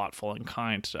and thoughtful and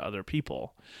kind to other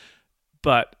people.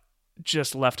 But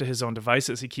just left to his own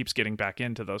devices, he keeps getting back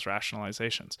into those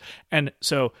rationalizations. And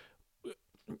so,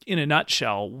 in a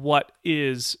nutshell, what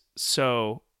is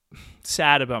so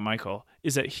sad about Michael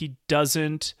is that he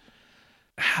doesn't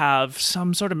have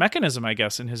some sort of mechanism, I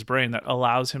guess, in his brain that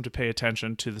allows him to pay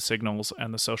attention to the signals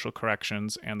and the social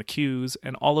corrections and the cues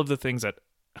and all of the things that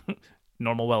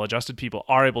normal, well-adjusted people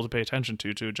are able to pay attention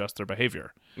to adjust their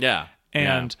behavior. Yeah.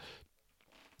 And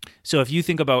so if you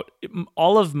think about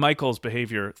all of Michael's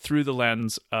behavior through the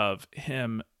lens of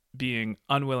him being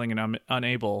unwilling and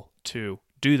unable to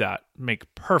do that,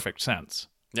 make perfect sense.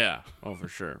 Yeah. Oh, for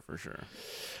sure. For sure.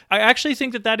 I actually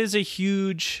think that is a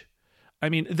huge... I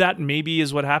mean, that maybe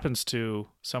is what happens to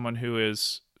someone who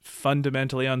is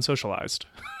fundamentally unsocialized.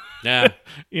 Yeah.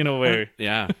 In a way.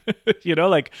 Yeah.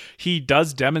 Like he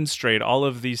does demonstrate all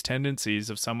of these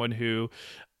tendencies of someone who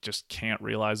just can't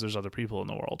realize there's other people in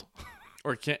the world.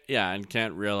 Or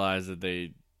can't realize that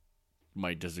they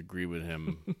might disagree with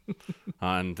him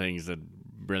on things that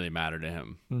really matter to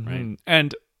him, right?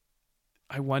 And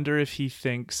I wonder if he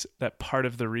thinks that part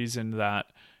of the reason that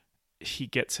he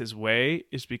gets his way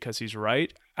is because he's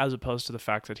right, as opposed to the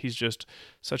fact that he's just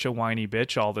such a whiny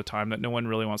bitch all the time that no one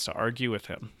really wants to argue with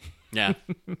him. Yeah,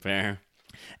 fair.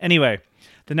 Anyway,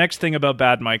 the next thing about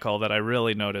Bad Michael that I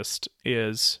really noticed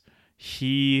is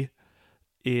he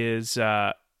is...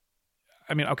 so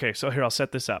here, I'll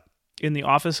set this up. In the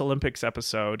Office Olympics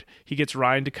episode, he gets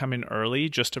Ryan to come in early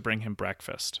just to bring him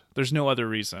breakfast. There's no other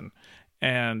reason.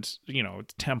 And,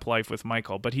 it's temp life with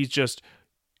Michael, but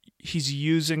he's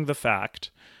using the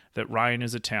fact that Ryan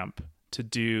is a temp to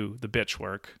do the bitch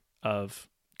work of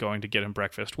going to get him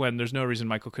breakfast when there's no reason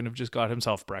Michael couldn't have just got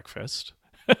himself breakfast.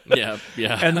 Yeah.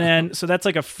 And then, so that's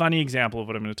like a funny example of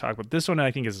what I'm going to talk about. This one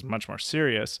I think is much more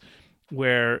serious,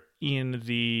 where in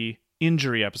the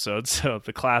injury episode, so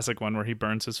the classic one where he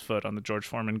burns his foot on the George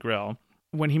Foreman grill,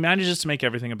 when he manages to make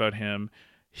everything about him,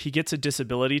 he gets a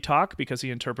disability talk because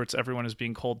he interprets everyone as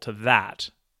being cold to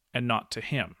that and not to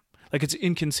him. Like, it's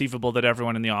inconceivable that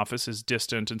everyone in the office is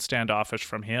distant and standoffish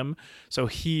from him. So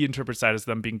he interprets that as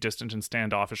them being distant and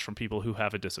standoffish from people who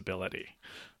have a disability.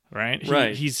 Right?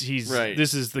 He's right.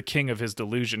 This is the king of his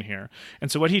delusion here.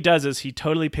 And so what he does is he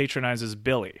totally patronizes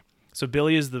Billy. So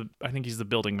Billy is I think he's the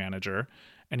building manager,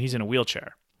 and he's in a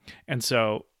wheelchair. And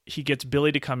so he gets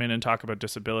Billy to come in and talk about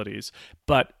disabilities,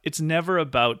 but it's never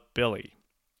about Billy.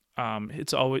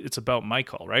 It's about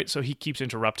Michael, right? So he keeps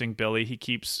interrupting Billy. He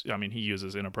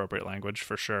uses inappropriate language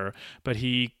for sure, but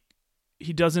he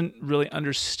doesn't really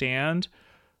understand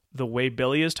the way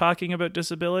Billy is talking about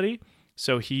disability.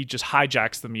 So he just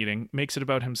hijacks the meeting, makes it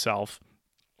about himself.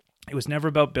 It was never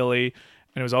about Billy,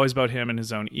 and it was always about him and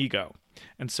his own ego.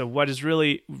 And so what is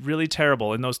really, really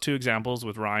terrible in those two examples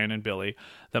with Ryan and Billy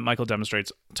that Michael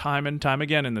demonstrates time and time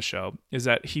again in the show is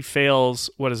that he fails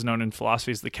what is known in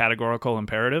philosophy as the categorical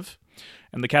imperative.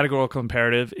 And the categorical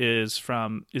imperative is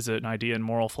an idea in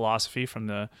moral philosophy from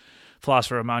the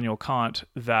philosopher Immanuel Kant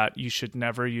that you should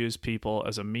never use people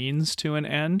as a means to an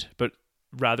end, but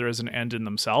rather as an end in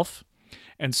themselves.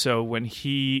 And so when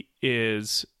he's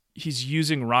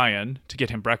using Ryan to get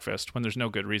him breakfast when there's no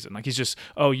good reason. Like, he's just,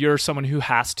 oh, you're someone who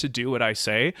has to do what I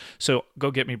say, so go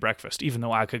get me breakfast, even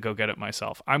though I could go get it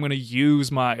myself. I'm going to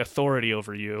use my authority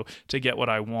over you to get what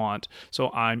I want.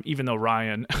 So even though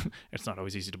Ryan, it's not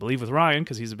always easy to believe with Ryan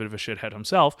because he's a bit of a shithead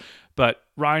himself, but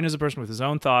Ryan is a person with his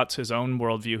own thoughts, his own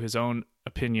worldview, his own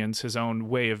opinions, his own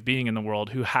way of being in the world,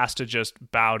 who has to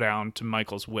just bow down to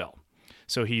Michael's will.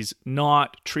 So he's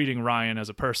not treating Ryan as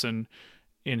a person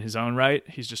in his own right.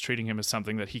 He's just treating him as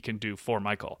something that he can do for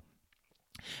Michael.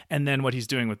 And then what he's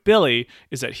doing with Billy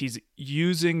is that he's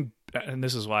using, and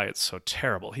this is why it's so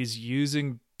terrible, he's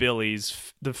using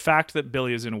the fact that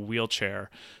Billy is in a wheelchair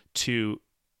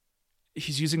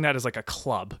he's using that as like a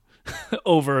club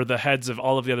over the heads of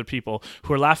all of the other people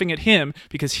who are laughing at him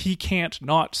because he can't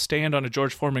not stand on a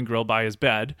George Foreman grill by his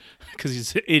bed because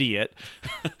he's an idiot.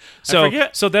 So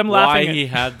them laughing why he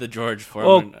had the George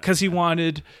Foreman. Oh, because he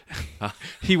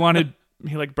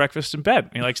liked breakfast in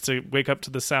bed. He likes to wake up to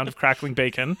the sound of crackling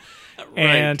bacon,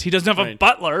 and he doesn't have a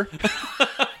butler,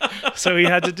 so he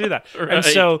had to do that.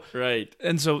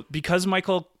 And so because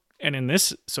Michael, and in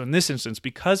this instance,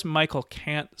 because Michael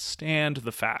can't stand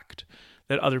the fact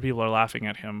that other people are laughing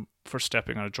at him for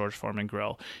stepping on a George Foreman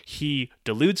grill, he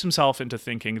deludes himself into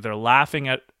thinking they're laughing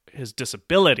at his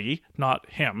disability, not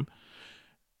him.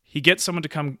 he gets someone to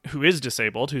come who is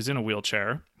disabled, who's in a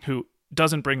wheelchair, who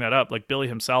doesn't bring that up. Like Billy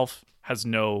himself has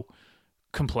no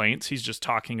complaints. He's just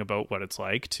talking about what it's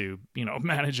like to,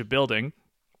 manage a building.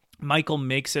 Michael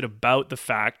makes it about the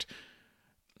fact.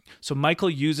 So Michael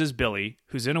uses Billy,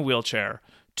 who's in a wheelchair,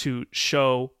 to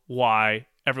show why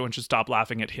everyone should stop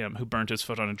laughing at him who burnt his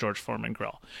foot on a George Foreman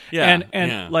grill. Yeah.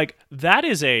 And like that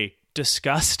is a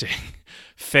disgusting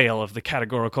fail of the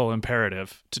categorical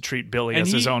imperative to treat Billy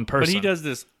as his own person. But he does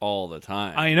this all the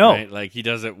time. I know. Right? Like he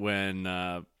does it when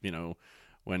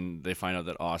when they find out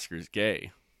that Oscar's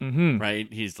gay. Mm-hmm. Right?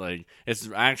 He's like, it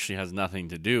actually has nothing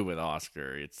to do with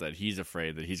Oscar. It's that he's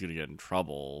afraid that he's going to get in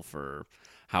trouble for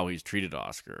how he's treated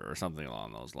Oscar or something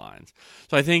along those lines.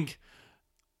 So I think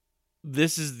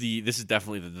this is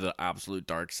definitely the absolute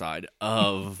dark side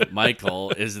of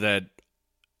Michael is that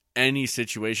any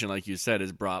situation, like you said,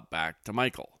 is brought back to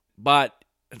Michael. But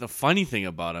the funny thing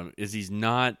about him is he's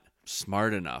not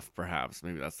smart enough, perhaps,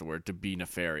 maybe that's the word, to be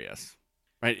nefarious.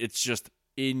 Right? It's just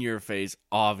in your face,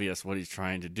 obvious what he's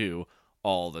trying to do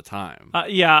all the time.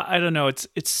 Yeah, I don't know. It's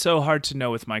so hard to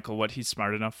know with Michael what he's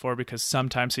smart enough for, because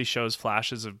sometimes he shows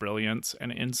flashes of brilliance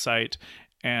and insight,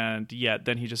 and yet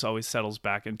then he just always settles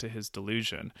back into his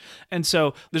delusion. And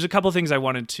so there's a couple of things I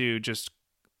wanted to just,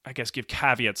 I guess, give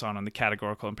caveats on the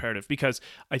categorical imperative, because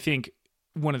I think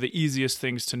one of the easiest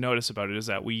things to notice about it is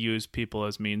that we use people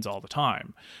as means all the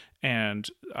time. And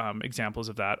examples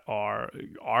of that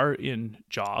are in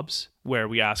jobs where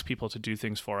we ask people to do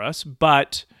things for us,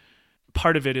 but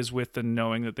part of it is with the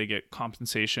knowing that they get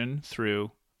compensation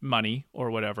through money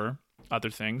or whatever, other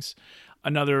things.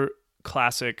 Another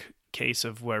classic case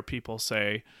of where people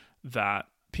say that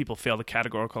people fail the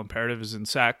categorical imperative is in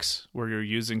sex, where you're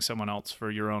using someone else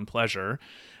for your own pleasure.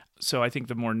 So I think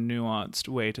the more nuanced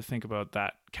way to think about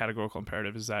that categorical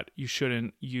imperative is that you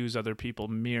shouldn't use other people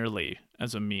merely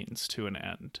as a means to an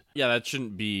end. Yeah, that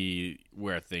shouldn't be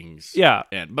where things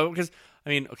end. But because, I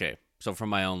mean, okay, so from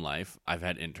my own life, I've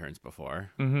had interns before,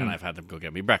 and I've had them go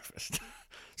get me breakfast.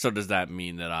 So does that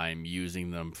mean that I'm using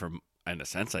them for, in a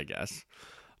sense, I guess?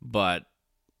 But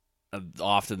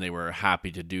often they were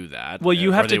happy to do that. Well,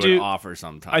 you have to do offer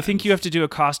sometimes. I think you have to do a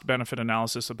cost-benefit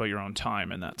analysis about your own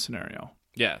time in that scenario.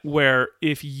 Yeah. Where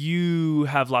if you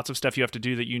have lots of stuff you have to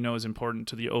do that you know is important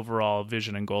to the overall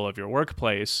vision and goal of your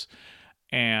workplace,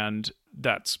 and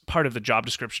that's part of the job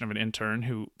description of an intern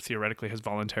who theoretically has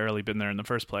voluntarily been there in the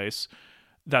first place,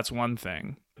 that's one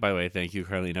thing. By the way, thank you,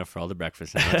 Carlina, for all the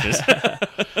breakfast sandwiches.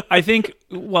 I think,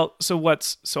 so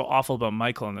what's so awful about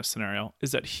Michael in this scenario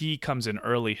is that he comes in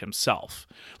early himself.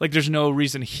 Like, there's no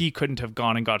reason he couldn't have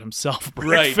gone and got himself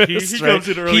breakfast. Right, he comes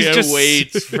in early and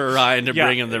waits for Ryan to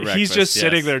bring him the breakfast. He's just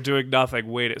sitting there doing nothing,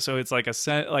 waiting. So it's like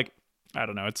I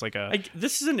don't know. It's like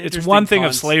this is an interesting. It's one thing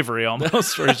of slavery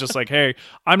almost, where he's just like, "Hey,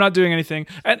 I'm not doing anything."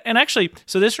 And actually,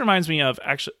 so this reminds me of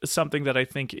something that I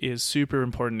think is super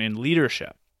important in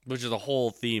leadership, which is a whole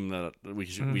theme that we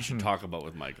should talk about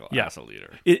with Michael as a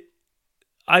leader.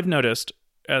 I've noticed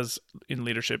as in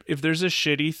leadership, if there's a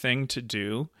shitty thing to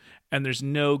do and there's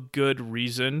no good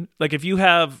reason, like if you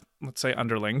have, let's say,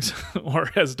 underlings, or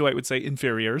as Dwight would say,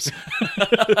 inferiors,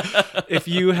 if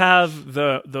you have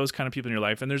those kind of people in your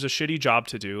life and there's a shitty job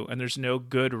to do and there's no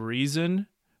good reason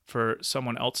for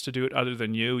someone else to do it other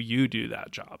than you do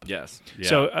that job. Yes. Yeah.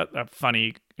 So a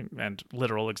funny and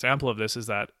literal example of this is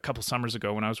that a couple summers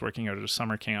ago when I was working out at a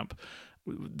summer camp,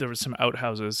 there was some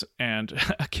outhouses and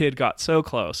a kid got so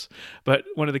close, but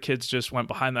one of the kids just went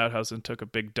behind the outhouse and took a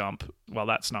big dump. Well,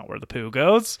 that's not where the poo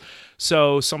goes.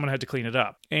 So someone had to clean it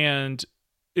up. And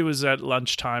it was at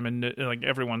lunchtime and like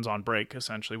everyone's on break.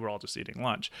 Essentially, we're all just eating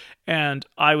lunch. And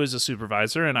I was a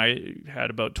supervisor and I had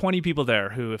about 20 people there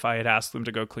who, if I had asked them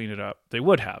to go clean it up, they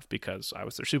would have, because I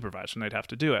was their supervisor and they'd have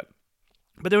to do it.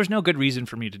 But there was no good reason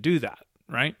for me to do that.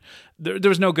 Right? There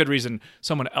was no good reason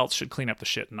someone else should clean up the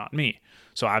shit, not me.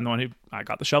 So I'm the one I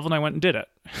got the shovel and I went and did it.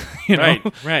 You know?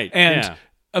 Right. And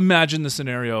imagine the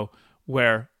scenario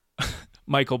where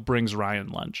Michael brings Ryan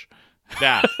lunch.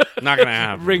 Yeah, not gonna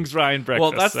happen. Brings Ryan breakfast.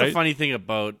 Well, that's right? the funny thing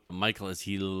about Michael is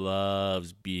he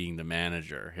loves being the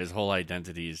manager. His whole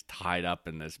identity is tied up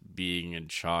in this being in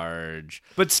charge,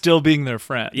 but still being their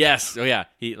friend. Yes. Oh yeah.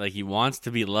 He wants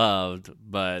to be loved,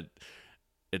 but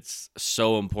it's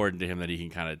so important to him that he can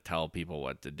kind of tell people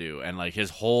what to do. And like his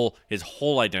whole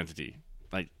identity,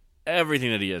 like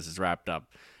everything that he is wrapped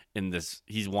up in this.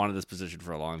 He's wanted this position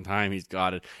for a long time. He's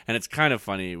got it. And it's kind of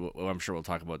funny. I'm sure we'll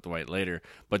talk about Dwight later,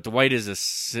 but Dwight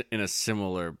is in a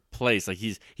similar place. Like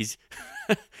he's he's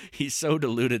so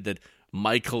deluded that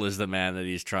Michael is the man that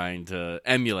he's trying to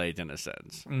emulate in a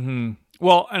sense. Mm-hmm.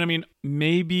 Well, and I mean,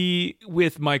 maybe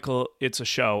with Michael, it's a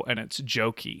show and it's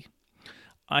jokey.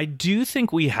 I do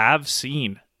think we have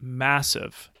seen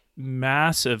massively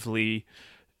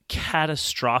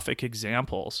catastrophic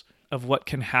examples of what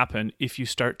can happen if you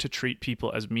start to treat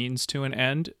people as means to an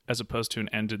end as opposed to an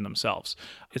end in themselves.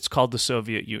 It's called the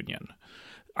Soviet Union.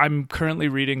 I'm currently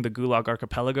reading The Gulag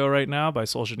Archipelago right now by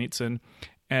Solzhenitsyn,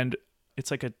 and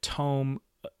it's like a tome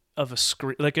of a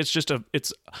scream. Like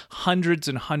it's hundreds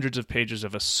and hundreds of pages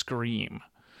of a scream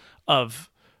of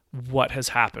what has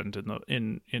happened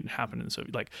in the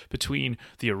Soviet, like between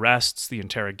the arrests, the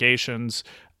interrogations,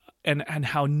 and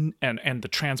how and the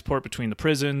transport between the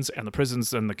prisons and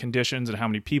the conditions and how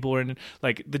many people are in.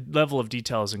 Like the level of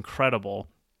detail is incredible,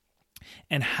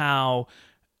 and how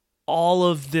all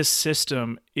of this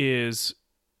system is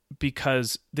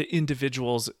because the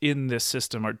individuals in this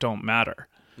system don't matter.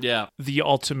 Yeah. The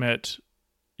ultimate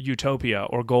utopia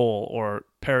or goal or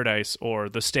paradise or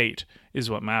the state is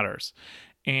what matters.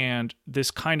 And this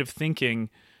kind of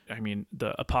thinking, I mean,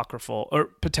 the apocryphal or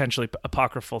potentially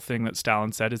apocryphal thing that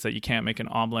Stalin said is that you can't make an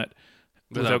omelet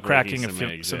without cracking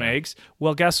some eggs.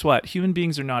 Well, guess what? Human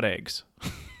beings are not eggs.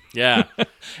 Yeah.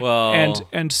 Well,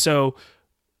 and so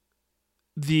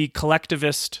the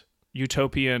collectivist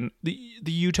utopian, the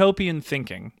utopian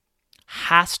thinking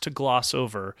has to gloss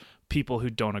over people who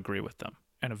don't agree with them.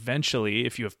 And eventually,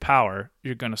 if you have power,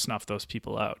 you're going to snuff those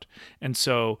people out. And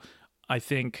so I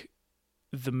think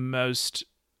the most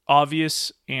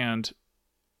obvious and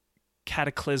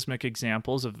cataclysmic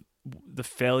examples of the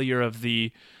failure of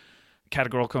the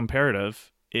categorical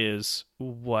imperative is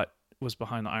what was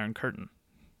behind the Iron Curtain.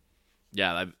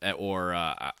 Yeah, or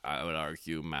I would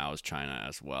argue Mao's China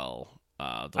as well.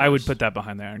 I would put that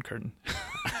behind the Iron Curtain.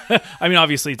 I mean,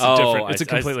 obviously, it's a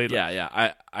completely...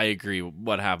 I agree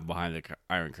what happened behind the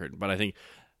Iron Curtain, but I think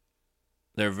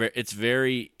it's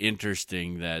very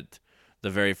interesting that the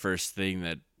very first thing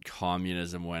that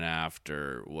communism went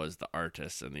after was the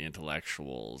artists and the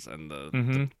intellectuals and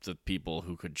the people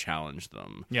who could challenge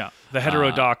them. Yeah, the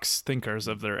heterodox thinkers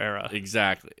of their era.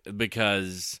 Exactly,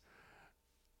 because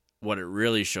what it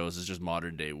really shows is just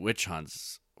modern day witch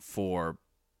hunts for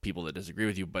people that disagree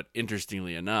with you. But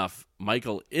interestingly enough,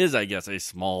 Michael is, I guess, a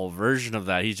small version of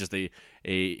that. He's just a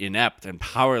inept and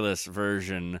powerless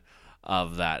version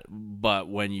of that. But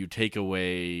when you take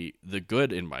away the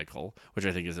good in Michael, which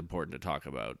I think is important to talk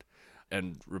about,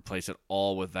 and replace it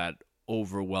all with that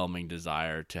overwhelming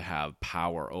desire to have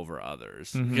power over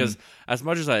others. Because as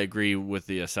much as I agree with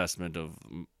the assessment of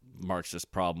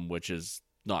Marxist problem, which is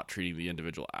not treating the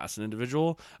individual as an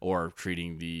individual or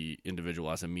treating the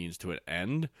individual as a means to an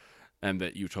end, and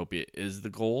that utopia is the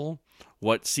goal,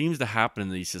 what seems to happen in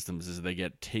these systems is they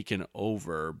get taken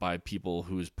over by people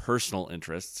whose personal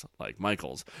interests, like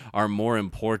Michael's, are more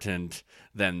important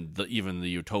than even the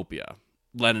utopia.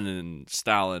 Lenin and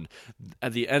Stalin,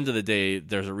 at the end of the day,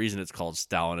 there's a reason it's called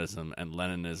Stalinism and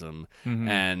Leninism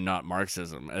and not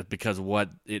Marxism, because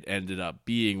what it ended up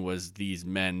being was these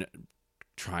men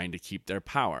trying to keep their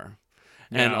power.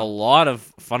 Yeah. And a lot of,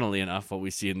 funnily enough, what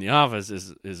we see in The Office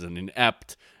is an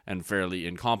inept and fairly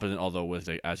incompetent, although with,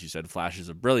 as you said, flashes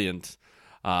of brilliance,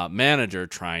 manager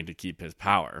trying to keep his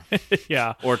power.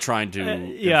 Yeah. Or trying to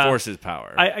enforce his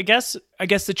power. I guess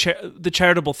the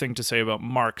charitable thing to say about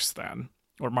Marx then,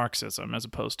 or Marxism as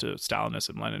opposed to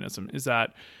Stalinism, Leninism, is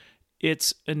that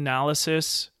its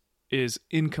analysis is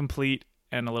incomplete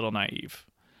and a little naive.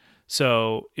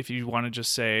 So if you want to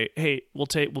just say, hey, we'll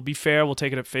be fair, we'll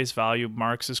take it at face value,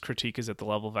 Marx's critique is at the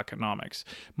level of economics.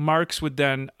 Marx would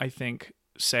then, I think,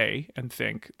 say and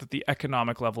think that the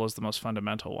economic level is the most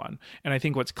fundamental one. And I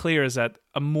think what's clear is that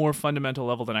a more fundamental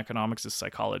level than economics is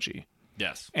psychology.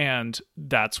 Yes. And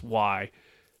that's why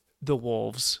the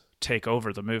wolves take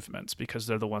over the movements, because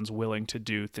they're the ones willing to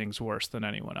do things worse than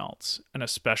anyone else, and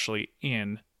especially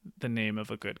in the name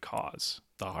of a good cause.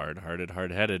 The hard-hearted,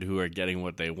 hard-headed who are getting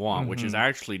what they want, which is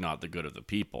actually not the good of the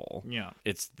people. Yeah.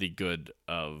 It's the good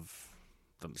of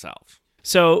themselves.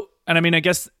 So, and I mean, I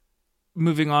guess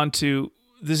moving on to,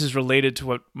 this is related to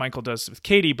what Michael does with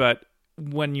Katie, but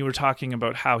when you were talking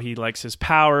about how he likes his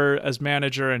power as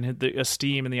manager and the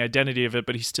esteem and the identity of it,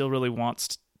 but he still really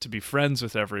wants to be friends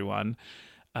with everyone.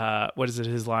 What is it,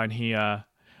 his line?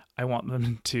 I want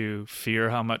them to fear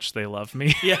how much they love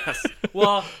me. Yes.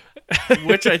 Well,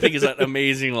 which I think is an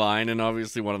amazing line and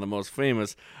obviously one of the most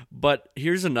famous. But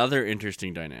here's another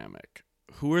interesting dynamic.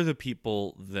 Who are the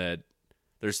people that...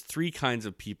 There's three kinds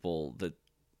of people that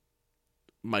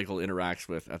Michael interacts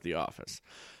with at the office.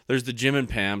 There's the Jim and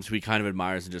Pams who he kind of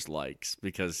admires and just likes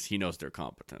because he knows they're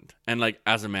competent. And like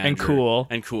as a manager...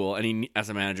 And cool. And he, as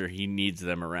a manager, he needs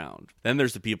them around. Then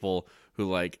there's the people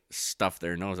who like stuff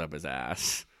their nose up his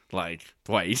ass. Like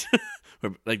Dwight.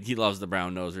 Like he loves the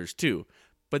brown nosers too.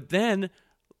 But then,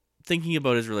 thinking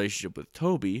about his relationship with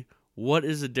Toby, what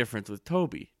is the difference with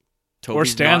Toby? Or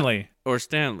Stanley. Or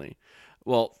Stanley.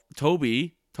 Well,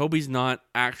 Toby's not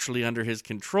actually under his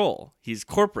control. He's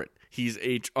corporate. He's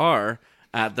HR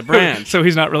at the branch. So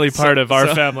he's not really part of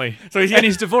our family. And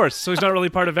he's divorced, so he's not really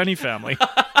part of any family.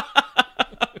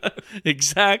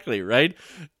 Exactly, right?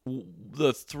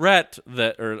 The threat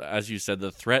as you said,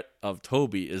 the threat of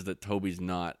Toby is that Toby's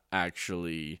not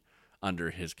actually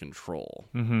under his control.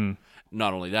 Mm-hmm.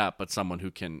 Not only that, but someone who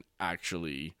can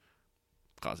actually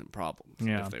cause him problems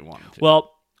if they wanted to.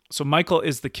 Well, so Michael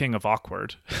is the king of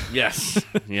awkward. Yes,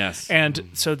 yes. And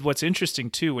so what's interesting,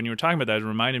 too, when you were talking about that, it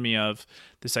reminded me of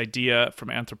this idea from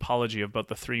anthropology about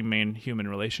the three main human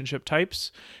relationship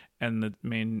types. And the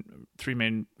three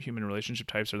main human relationship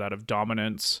types are that of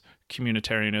dominance,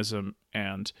 communitarianism,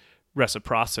 and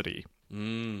reciprocity.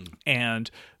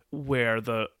 And where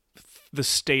the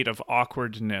state of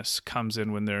awkwardness comes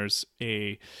in when there's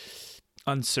a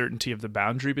uncertainty of the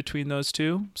boundary between those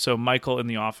two. So Michael in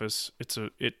the office,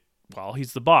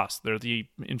 he's the boss. They're the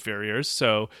inferiors.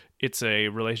 So it's a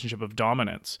relationship of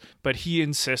dominance. But he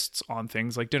insists on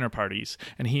things like dinner parties,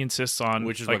 and he insists on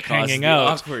hanging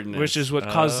out, which is what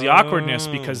causes the awkwardness,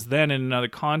 because then in another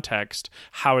context,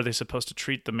 how are they supposed to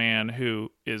treat the man who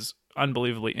is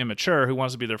unbelievably immature, who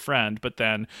wants to be their friend, but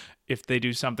then if they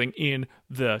do something in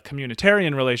the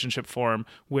communitarian relationship form,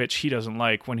 which he doesn't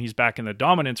like, when he's back in the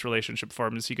dominance relationship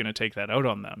form, is he going to take that out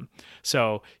on them?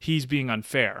 So he's being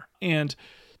unfair. And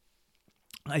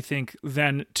I think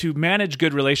then to manage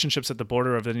good relationships at the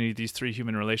border of any of these three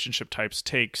human relationship types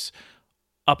takes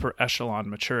upper echelon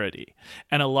maturity.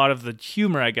 And a lot of the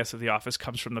humor, I guess, of The Office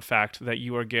comes from the fact that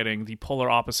you are getting the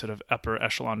polar opposite of upper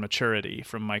echelon maturity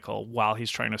from Michael while he's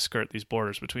trying to skirt these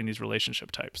borders between these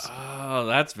relationship types. Oh,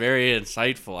 that's very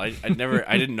insightful.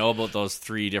 I didn't know about those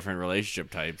three different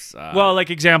relationship types. Well, like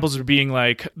examples are being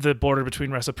like the border between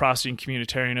reciprocity and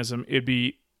communitarianism. It'd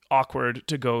be awkward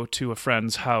to go to a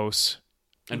friend's house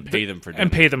and pay them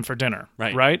for dinner.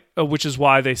 Right? Which is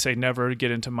why they say never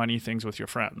get into money things with your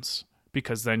friends,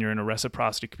 because then you're in a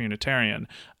reciprocity communitarian.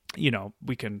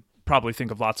 We can probably think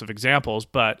of lots of examples,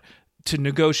 but to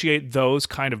negotiate those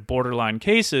kind of borderline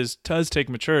cases does take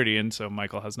maturity, and so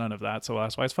Michael has none of that, so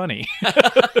that's why it's funny.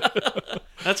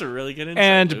 That's a really good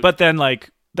insight. But then,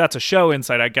 that's a show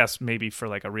insight, I guess. Maybe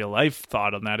for a real life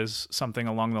thought on that is something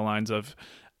along the lines of,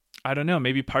 I don't know,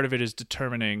 maybe part of it is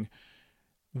determining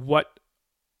what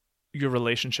your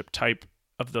relationship type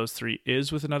of those three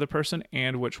is with another person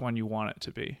and which one you want it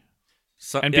to be.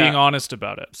 Being honest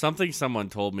about it. Something someone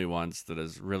told me once that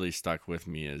has really stuck with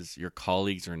me is your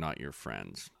colleagues are not your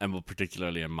friends. And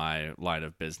particularly in my line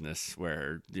of business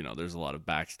where, there's a lot of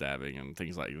backstabbing and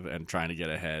things like that and trying to get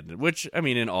ahead, which,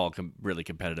 in all really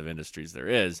competitive industries there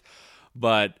is.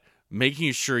 But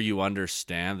making sure you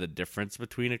understand the difference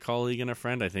between a colleague and a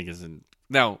friend, I think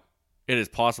now, it is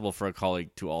possible for a colleague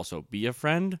to also be a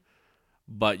friend,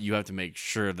 but you have to make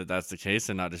sure that that's the case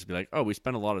and not just be like, oh, we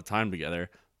spend a lot of time together,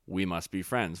 we must be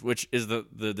friends, which is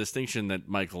the distinction that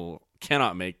Michael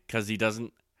cannot make because he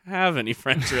doesn't have any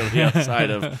friends really outside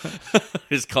of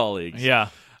his colleagues. Yeah.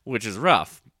 Which is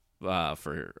rough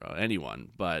for anyone,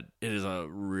 but it is a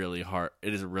really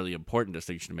important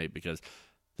distinction to make, because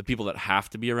the people that have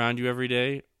to be around you every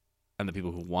day and the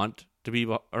people who want to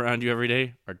be around you every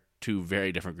day are two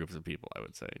very different groups of people, I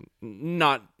would say.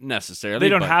 Not necessarily. They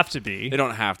don't have to be. They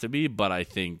don't have to be, but I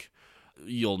think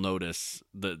you'll notice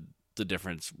the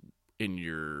difference in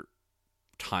your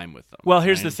time with them. Well,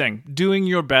 here's the thing. Doing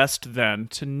your best then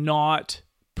to not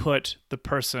put the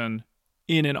person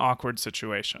in an awkward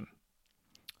situation.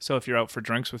 So if you're out for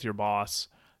drinks with your boss,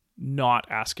 not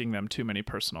asking them too many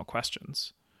personal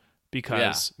questions.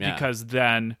 Because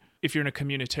then if you're in a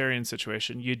communitarian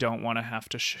situation, you don't want to have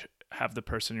to have the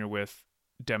person you're with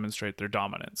demonstrate their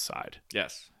dominance side.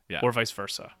 Yes. Yeah. Or vice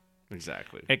versa.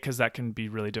 Exactly. Because that can be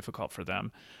really difficult for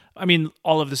them.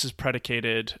 All of this is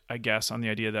predicated, I guess, on the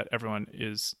idea that everyone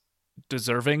is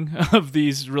deserving of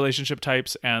these relationship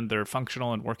types and they're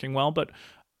functional and working well. But,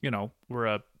 we're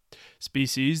a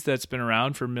species that's been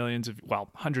around for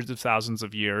hundreds of thousands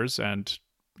of years, and,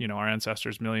 our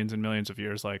ancestors millions and millions of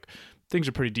years. Things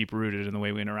are pretty deep rooted in the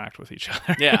way we interact with each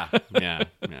other. Yeah.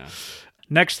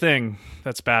 Next thing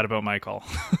that's bad about Michael.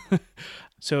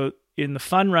 So in the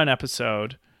Fun Run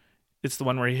episode, it's the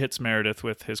one where he hits Meredith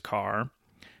with his car.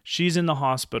 She's in the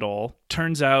hospital.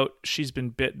 Turns out she's been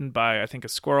bitten by, I think, a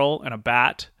squirrel and a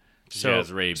bat. She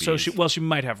has rabies. So she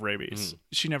might have rabies.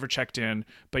 She never checked in,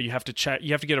 but you have to check.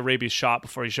 You have to get a rabies shot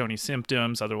before you show any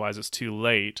symptoms. Otherwise, it's too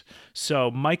late.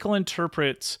 So Michael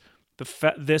interprets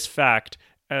this fact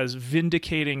as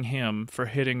vindicating him for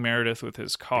hitting Meredith with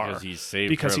his car Because he saved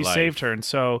because her he life. saved her, and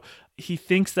so he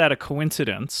thinks that a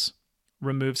coincidence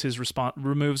removes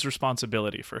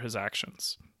responsibility for his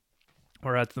actions,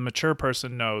 whereas the mature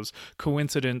person knows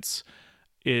coincidence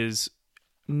is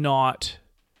not,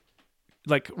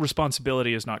 like,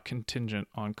 responsibility is not contingent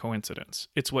on coincidence.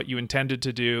 It's what you intended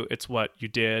to do. It's what you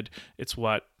did. It's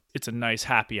a nice,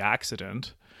 happy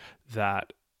accident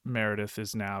that Meredith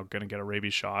is now going to get a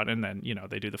rabies shot. And then,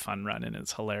 they do the fun run and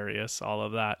it's hilarious, all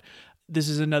of that. This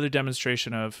is another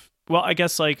demonstration of, well, I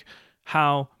guess, like,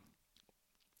 how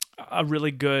a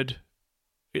really good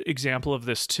example of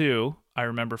this too, I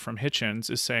remember from Hitchens,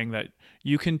 is saying that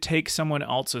you can take someone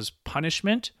else's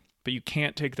punishment, but you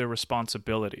can't take their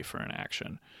responsibility for an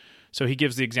action. So he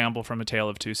gives the example from A Tale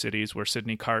of Two Cities where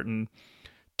Sidney Carton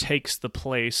takes the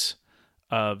place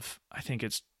of, I think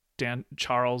it's Dan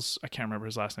Charles, I can't remember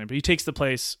his last name, but he takes the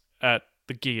place at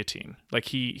the guillotine. Like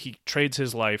he trades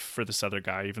his life for this other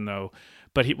guy, even though,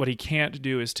 but what he can't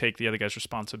do is take the other guy's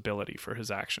responsibility for his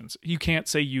actions. You can't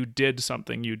say you did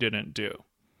something you didn't do.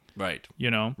 Right.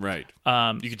 Right.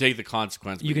 You can take the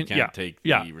consequence, but you can't take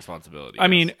the responsibility. I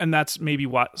mean, and that's maybe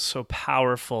what's so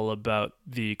powerful about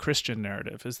the Christian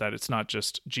narrative, is that it's not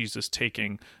just Jesus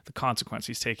taking the consequence,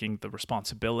 he's taking the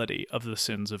responsibility of the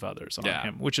sins of others on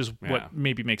him, which is what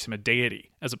maybe makes him a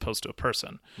deity as opposed to a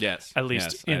person. Yes. At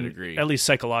least I'd agree. At least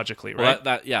psychologically, right?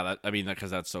 Well,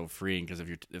 because that's so freeing, because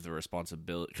if the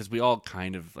responsibility, because we all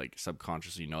kind of, like,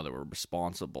 subconsciously know that we're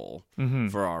responsible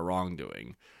for our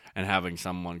wrongdoing. And having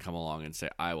someone come along and say,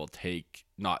 I will take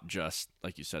not just,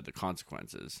 like you said, the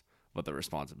consequences, but the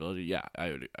responsibility. Yeah,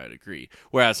 I'd agree.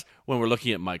 Whereas when we're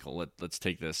looking at Michael, let's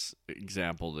take this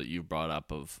example that you brought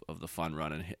up of the fun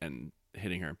run and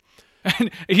hitting her. And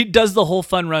he does the whole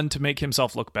fun run to make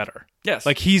himself look better. Yes.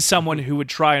 Like, he's someone who would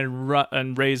try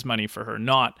and raise money for her,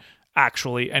 not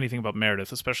actually anything about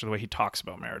Meredith, especially the way he talks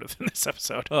about Meredith in this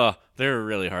episode. Oh, they're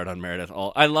really hard on Meredith.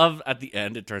 I love at the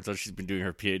end, it turns out she's been doing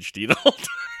her PhD the whole time.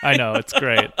 I know, it's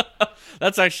great.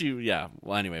 That's actually, yeah.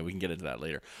 Well, anyway, we can get into that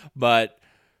later. But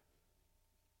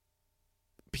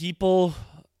people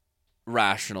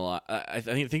rationalize. I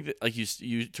think that, like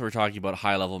you were talking about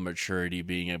high level maturity,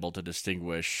 being able to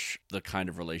distinguish the kind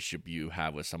of relationship you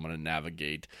have with someone and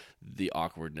navigate the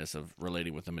awkwardness of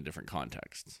relating with them in different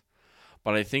contexts.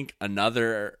 But I think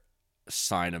another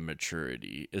sign of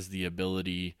maturity is the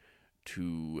ability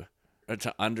to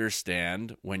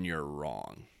understand when you're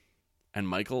wrong. And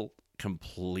Michael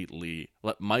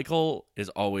is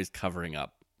always covering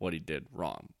up what he did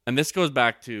wrong. And this goes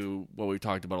back to what we've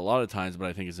talked about a lot of times, but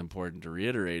I think is important to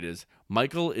reiterate, is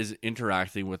Michael is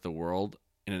interacting with the world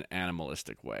in an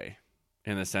animalistic way,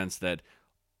 in the sense that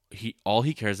all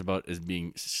he cares about is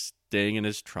staying in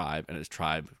his tribe and his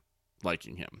tribe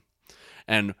liking him.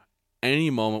 And any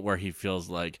moment where he feels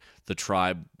like the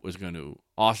tribe was going to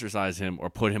ostracize him or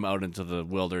put him out into the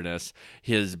wilderness,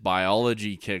 his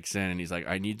biology kicks in and he's like,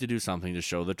 I need to do something to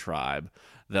show the tribe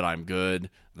that I'm good,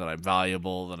 that I'm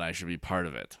valuable, that I should be part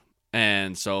of it.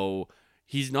 And so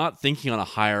he's not thinking on a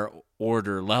higher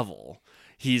order level.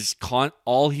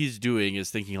 All he's doing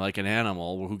is thinking like an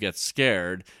animal who gets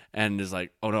scared and is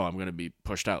like, oh no, I'm going to be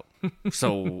pushed out.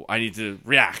 So I need to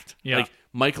react. Yeah. Like,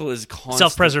 Michael is constant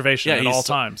self-preservation at all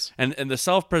times. And the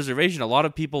self-preservation, a lot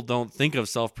of people don't think of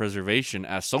self-preservation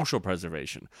as social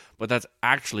preservation, but that's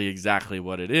actually exactly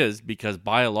what it is, because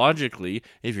biologically,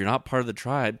 if you're not part of the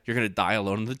tribe, you're going to die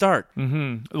alone in the dark.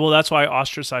 Mm-hmm. Well, that's why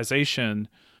ostracization,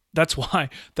 that's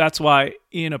why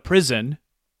in a prison,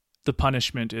 the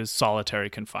punishment is solitary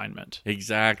confinement.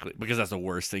 Exactly, because that's the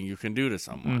worst thing you can do to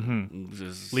someone. Mm-hmm.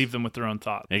 Just leave them with their own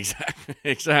thoughts.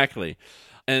 Exactly.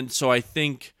 And so I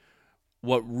think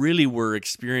what really we're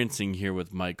experiencing here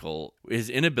with Michael is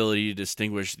inability to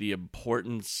distinguish the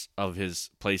importance of his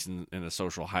place in the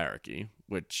social hierarchy,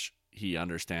 which he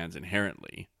understands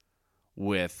inherently,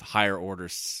 with higher order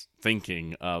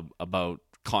thinking about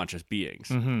conscious beings.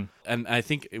 Mm-hmm. And I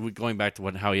think going back to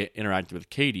how he interacted with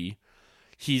Katie,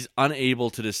 he's unable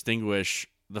to distinguish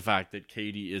the fact that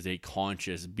Katie is a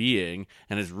conscious being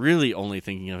and is really only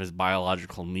thinking of his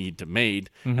biological need to mate.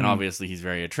 Mm-hmm. And obviously he's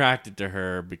very attracted to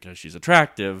her because she's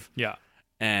attractive. Yeah.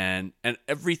 And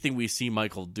everything we see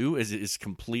Michael do is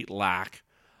complete lack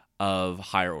of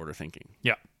higher order thinking.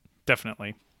 Yeah,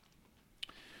 definitely.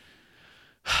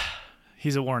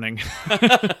 He's a warning.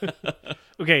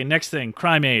 Okay, next thing,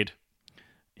 Crime Aid.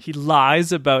 He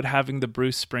lies about having the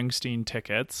Bruce Springsteen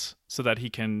tickets so that he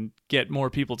can get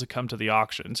more people to come to the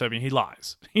auction. So, I mean, he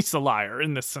lies. He's the liar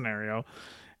in this scenario.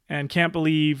 And he can't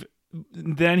believe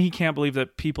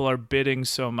that people are bidding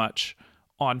so much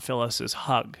on Phyllis's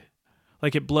hug.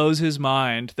 Like, it blows his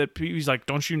mind that he's like,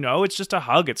 don't you know? It's just a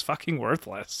hug. It's fucking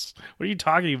worthless. What are you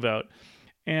talking about?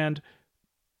 And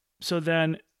so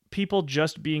then people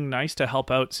just being nice to help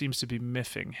out seems to be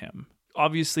miffing him.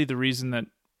 Obviously, the reason that,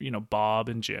 Bob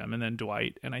and Jim and then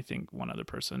Dwight and I think one other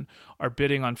person are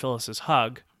bidding on Phyllis's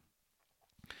hug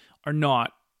are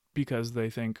not because they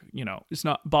think, it's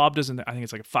not, Bob doesn't, I think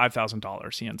it's like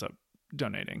 $5,000 he ends up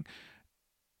donating.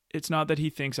 It's not that he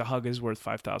thinks a hug is worth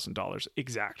 $5,000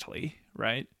 exactly,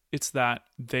 right? It's that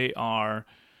they are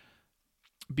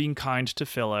being kind to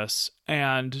Phyllis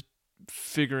and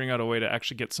figuring out a way to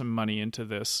actually get some money into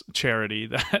this charity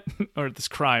or this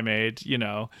crime aid,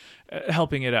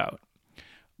 helping it out.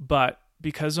 But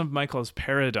because of Michael's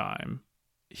paradigm,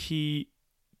 he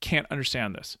can't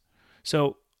understand this.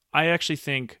 So I actually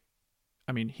think,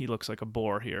 he looks like a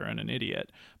bore here and an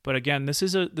idiot. But again, this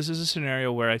is a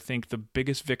scenario where I think the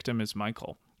biggest victim is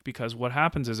Michael, because what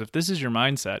happens is if this is your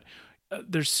mindset,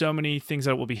 there's so many things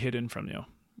that will be hidden from you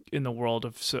in the world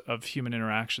of human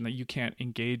interaction that you can't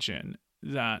engage in.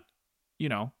 That,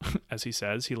 as he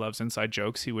says, he loves inside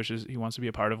jokes. He wants to be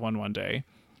a part of one day.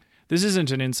 This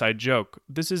isn't an inside joke.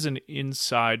 This is an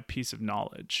inside piece of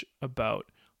knowledge about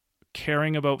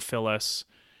caring about Phyllis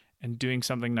and doing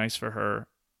something nice for her.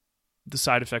 The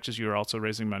side effect is you're also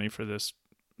raising money for this,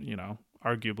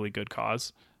 arguably good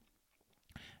cause.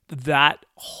 That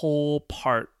whole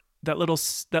part, that little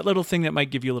thing that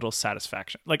might give you a little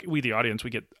satisfaction. Like we, the audience, we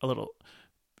get a little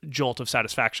jolt of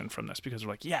satisfaction from this because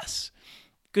we're like, yes,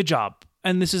 good job.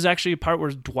 And this is actually a part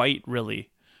where Dwight really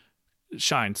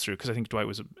shines through, because I think Dwight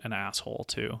was an asshole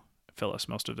to Phyllis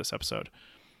most of this episode.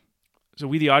 So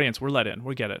we, the audience, we're let in,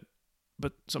 we get it.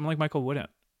 But someone like Michael wouldn't.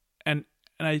 And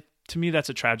to me, that's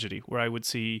a tragedy where I would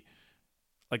see,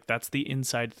 like, that's the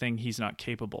inside thing he's not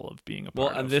capable of being a part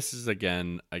of. Well, and this is,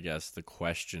 again, I guess, the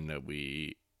question that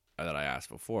I asked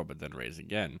before, but then raise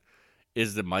again.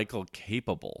 Is the Michael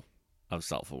capable of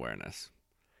self-awareness?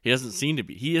 He doesn't seem to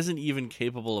be. He isn't even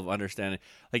capable of understanding.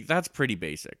 Like, that's pretty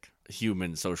basic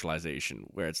human socialization,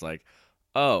 where it's like,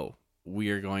 oh, we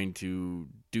are going to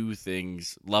do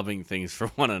things, loving things for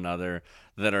one another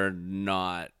that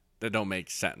don't make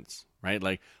sense, right?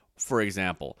 Like, for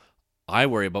example, I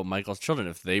worry about Michael's children.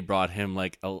 If they brought him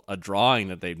like a drawing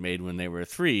that they'd made when they were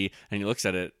 3 and he looks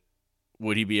at it,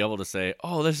 would he be able to say,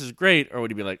 oh, this is great? Or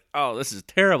would he be like, oh, this is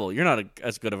terrible. You're not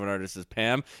as good of an artist as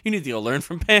Pam. You need to go learn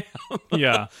from Pam.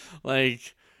 Yeah.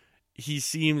 Like, he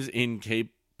seems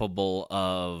incapable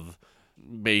of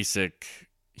basic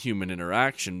human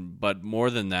interaction, but more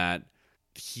than that,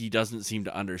 he doesn't seem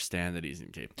to understand that he's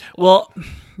incapable. Well,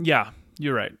 yeah,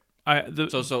 you're right.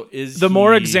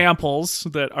 More examples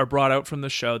that are brought out from the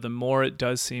show, the more it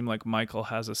does seem like Michael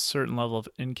has a certain level of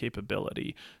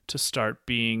incapability to start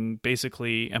being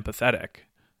basically empathetic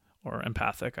or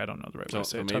empathic. I don't know the right way to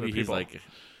say it. So maybe he's like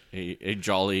a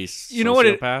jolly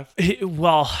sociopath? You know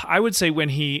what? I would say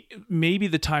maybe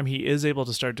the time he is able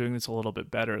to start doing this a little bit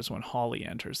better is when Holly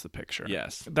enters the picture.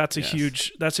 Yes. That's a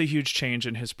huge change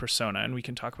in his persona, and we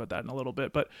can talk about that in a little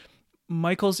bit. But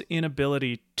Michael's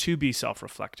inability to be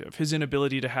self-reflective, his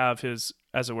inability to have his,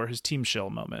 as it were, his team shill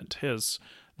moment, his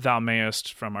thou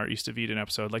mayest from our East of Eden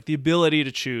episode, like the ability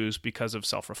to choose because of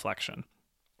self-reflection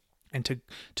and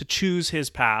to choose his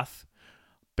path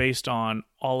based on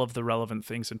all of the relevant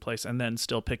things in place and then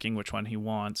still picking which one he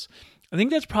wants. I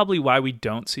think that's probably why we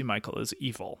don't see Michael as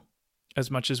evil as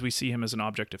much as we see him as an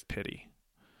object of pity.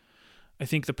 I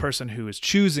think the person who is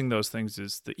choosing those things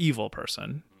is the evil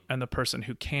person, and the person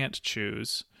who can't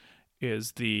choose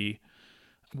is the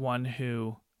one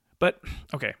who... But,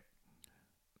 okay,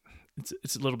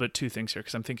 it's a little bit two things here,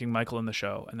 because I'm thinking Michael in the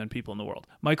show and then people in the world.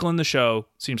 Michael in the show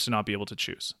seems to not be able to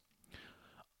choose.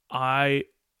 I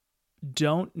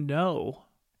don't know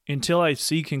until I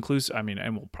see conclusive...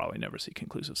 and we'll probably never see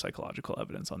conclusive psychological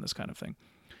evidence on this kind of thing.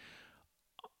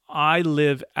 I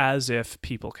live as if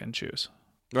people can choose.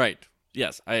 Right.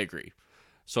 Yes, I agree.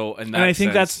 So, and I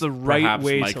think that's the right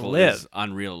way Michael to live. Is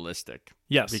unrealistic.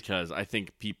 Yes, because I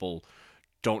think people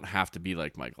don't have to be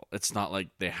like Michael. It's not like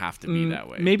they have to be that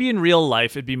way. Maybe in real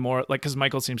life it'd be more like, because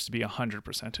Michael seems to be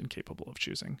 100% incapable of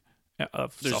choosing.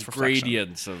 There's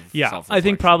gradients of self-reflection. I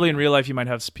think probably in real life you might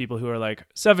have people who are like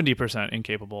 70%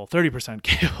 incapable, 30%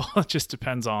 capable. It just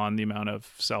depends on the amount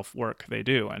of self-work they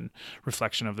do and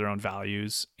reflection of their own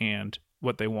values and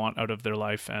what they want out of their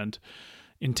life and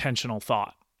intentional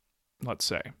thought, let's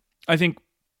say. I think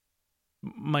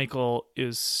Michael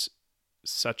is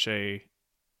such a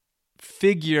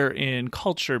figure in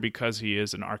culture because he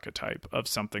is an archetype of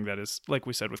something that is, like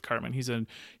we said with Cartman,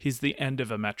 he's the end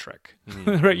of a metric,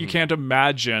 right? You can't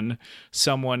imagine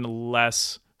someone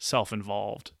less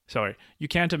self-involved. Sorry, you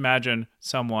can't imagine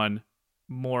someone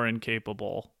more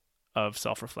incapable of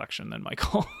self-reflection than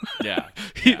Michael. Yeah.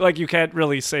 Like, you can't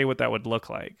really say what that would look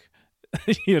like.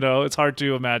 It's hard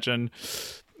to imagine.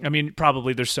 I mean,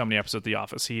 probably there's so many episodes of The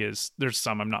Office. There's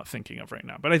some I'm not thinking of right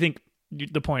now, but I think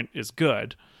the point is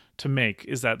good to make,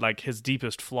 is that like his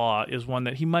deepest flaw is one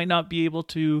that he might not be able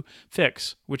to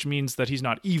fix, which means that he's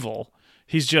not evil.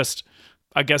 He's just,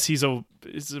 I guess he's a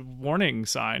warning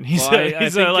sign. He's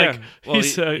a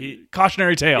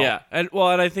cautionary tale. Yeah. And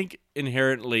I think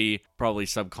inherently, probably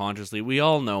subconsciously, we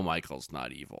all know Michael's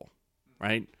not evil,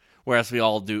 right? Whereas we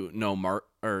all do know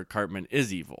Cartman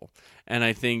is evil. And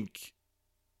I think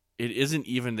it isn't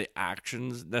even the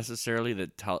actions necessarily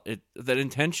that tell it, that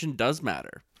intention does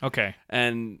matter. Okay.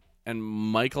 And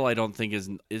Michael, I don't think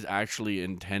is actually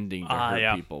intending to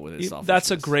hurt people with his selfishness.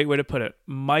 That's a great way to put it.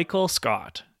 Michael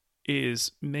Scott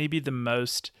is maybe the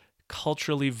most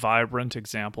culturally vibrant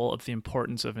example of the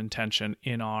importance of intention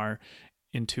in our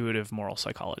intuitive moral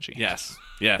psychology. Yes,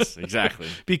 exactly.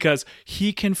 Because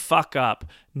he can fuck up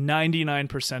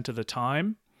 99% of the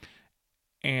time,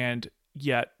 and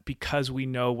yet because we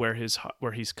know where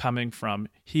he's coming from,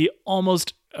 he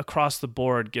almost across the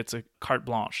board gets a carte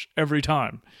blanche every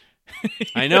time.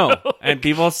 I know. And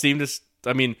people seem to,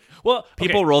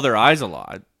 people roll their eyes a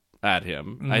lot at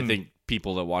him. Mm-hmm. I think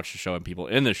people that watch the show and people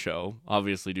in the show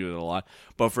obviously do it a lot.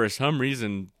 But for some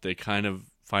reason, they kind of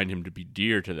find him to be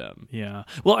dear to them. Yeah.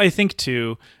 Well, I think,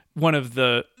 too, one of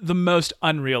the most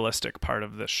unrealistic part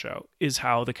of this show is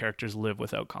how the characters live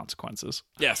without consequences.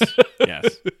 Yes.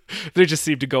 Yes. They just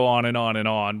seem to go on and on and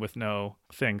on with no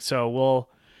thing. So,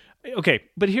 okay.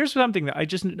 But here's something that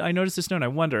I noticed this note and I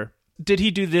wonder, did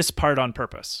he do this part on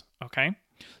purpose? Okay.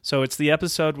 So it's the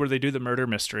episode where they do the murder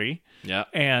mystery. Yeah.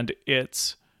 And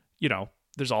it's,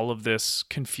 there's all of this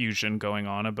confusion going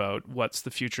on about what's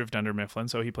the future of Dunder Mifflin.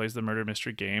 So he plays the murder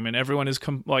mystery game, and everyone is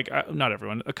not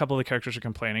everyone. A couple of the characters are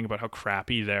complaining about how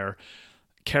crappy their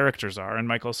characters are, and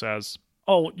Michael says,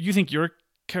 "Oh, you think your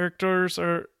characters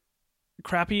are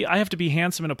crappy? I have to be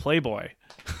handsome and a playboy."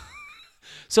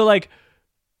 So,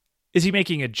 is he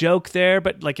making a joke there?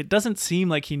 But it doesn't seem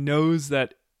like he knows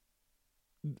that.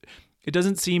 It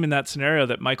doesn't seem in that scenario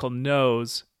that Michael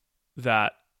knows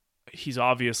that he's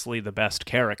obviously the best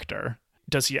character.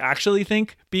 Does he actually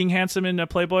think being handsome and a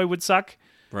playboy would suck?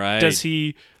 Right. Does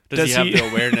he have the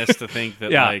awareness to think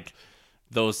that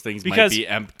those things might be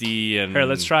empty? And here,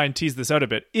 let's try and tease this out a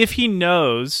bit. If he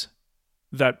knows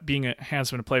that being a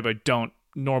handsome and a playboy don't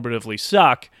normatively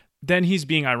suck, then he's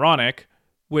being ironic,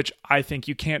 which I think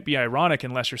you can't be ironic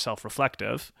unless you're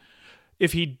self-reflective.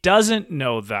 If he doesn't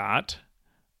know that,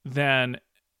 then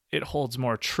it holds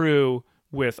more true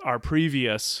with our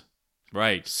previous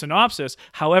synopsis.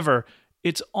 However,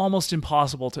 it's almost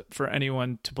impossible for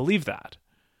anyone to believe that.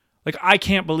 I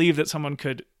can't believe that someone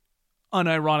could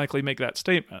unironically make that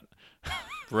statement.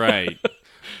 Right.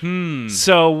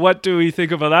 So what do we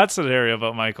think about that scenario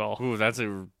about Michael? Ooh, that's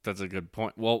a good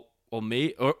point. Well,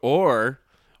 we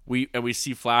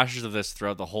see flashes of this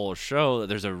throughout the whole show, that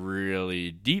there's a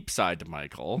really deep side to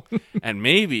Michael. And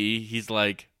maybe he's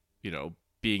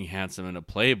being handsome and a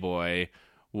playboy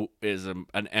is an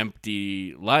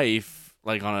empty life,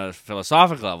 on a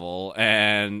philosophic level.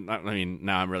 And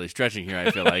now I'm really stretching here,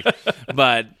 I feel like,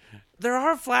 but there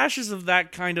are flashes of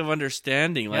that kind of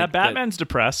understanding. Batman's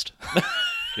depressed.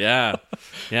 Yeah.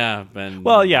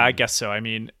 Well, yeah, I guess so.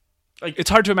 It's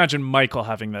hard to imagine Michael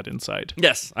having that insight.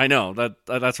 Yes, I know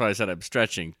that's why I said I'm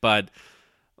stretching, but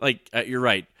you're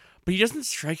right. But he doesn't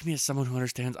strike me as someone who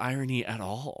understands irony at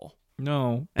all.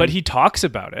 No, but he talks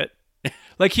about it.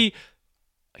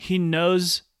 He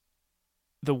knows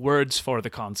the words for the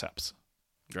concepts.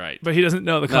 Right. But he doesn't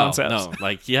know the concepts.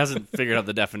 No, he hasn't figured out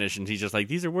the definitions. He's just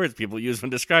these are words people use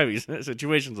when describing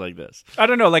situations like this. I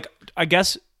don't know. I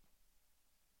guess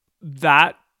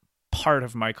that part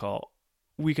of Michael,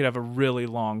 we could have a really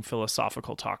long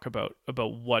philosophical talk about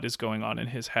what is going on in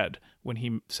his head when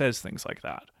he says things like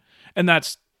that. And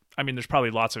that's, there's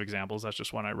probably lots of examples. That's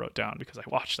just one I wrote down because I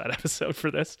watched that episode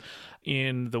for this.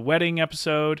 In the wedding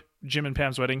episode, Jim and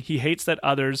Pam's wedding, he hates that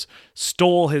others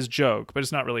stole his joke, but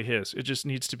it's not really his. It just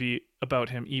needs to be about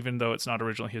him, even though it's not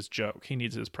originally his joke. He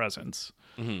needs his presence.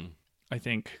 Mm-hmm. I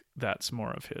think that's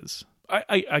more of his.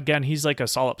 Again, he's like a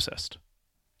solipsist.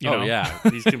 Yeah,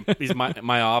 he's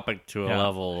myopic to a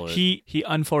level. He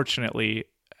unfortunately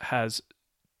has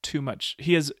too much.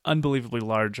 He has unbelievably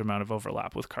large amount of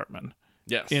overlap with Cartman.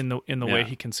 Yes, in the way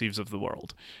he conceives of the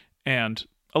world, and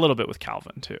a little bit with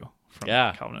Calvin too.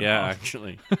 Calvin and Hobbes.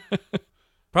 Actually,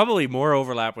 probably more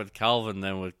overlap with Calvin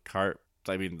than with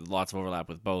Lots of overlap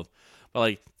with both. But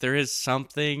like, there is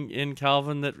something in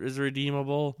Calvin that is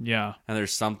redeemable, Yeah. and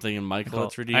there's something in Michael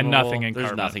that's And redeemable. nothing in There's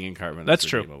Cartman. nothing in Cartman That's that's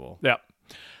true. redeemable. Yeah.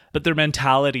 But their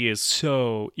mentality is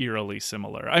so eerily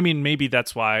similar. I mean, maybe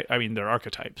that's why, they're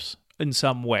archetypes in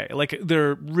some way. Like,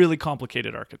 they're really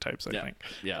complicated archetypes, I think,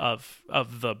 of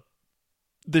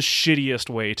the shittiest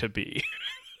way to be.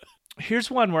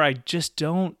 Here's one where I just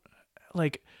don't,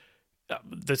 like,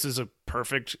 this is a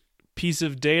perfect piece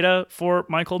of data for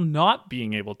Michael not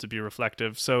being able to be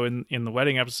reflective. So in the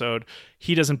wedding episode,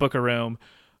 he doesn't book a room.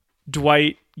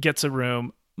 Dwight gets a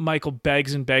room. Michael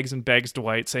begs and begs and begs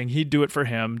Dwight, saying he'd do it for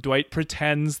him. Dwight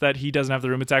pretends that he doesn't have the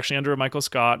room. It's actually under a Michael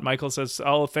Scott. Michael says,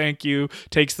 "Oh, thank you,"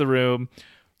 takes the room.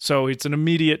 So it's an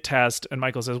immediate test. And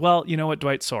Michael says, "Well, you know what,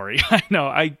 Dwight? Sorry. I know,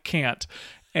 I can't."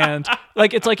 And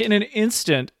like, it's like in an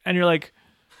instant. And you're like,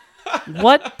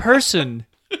 what person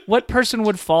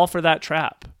would fall for that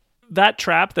trap? That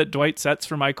trap that Dwight sets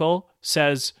for Michael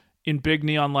says in big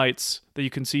neon lights that you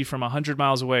can see from 100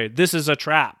 miles away, "This is a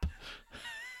trap."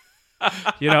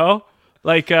 You know,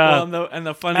 like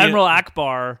the funny Admiral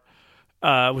Akbar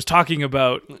was talking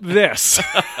about this.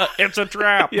 it's a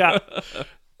trap. Yeah.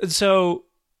 And so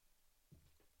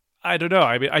I don't know.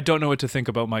 I mean, I don't know what to think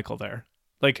about Michael there.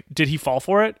 Like, did he fall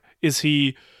for it? Is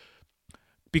he,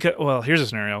 because, well, here's a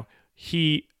scenario.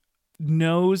 He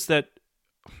knows that,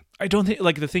 I don't think,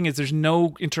 like, the thing is, there's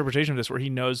no interpretation of this where he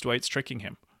knows Dwight's tricking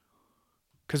him.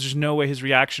 Because there's no way his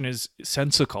reaction is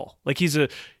sensical. Like, he's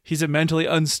a mentally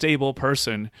unstable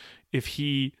person if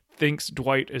he thinks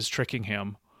Dwight is tricking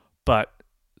him, but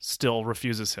still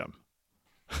refuses him.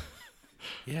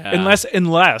 Yeah.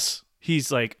 Unless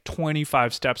he's like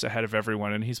 25 steps ahead of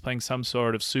everyone and he's playing some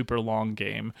sort of super long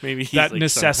game. Maybe he's that like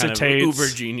necessitates some kind of uber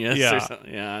genius Yeah. or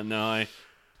something. Yeah, no, I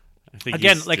think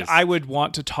Again, he's like, just, I would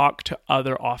want to talk to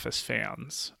other Office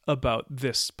fans about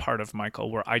this part of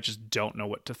Michael where I just don't know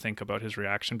what to think about his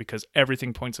reaction because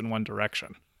everything points in one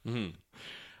direction. Mhm.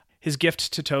 His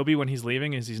gift to Toby when he's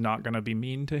leaving is he's not going to be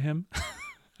mean to him.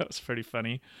 That was pretty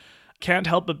funny. Can't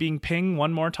help but being Ping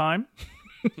one more time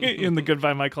in the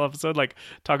Goodbye Michael episode. Like,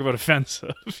 talk about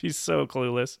offensive. He's so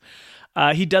clueless.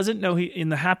 He doesn't know in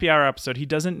the happy hour episode, he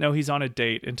doesn't know he's on a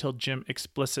date until Jim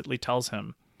explicitly tells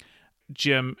him.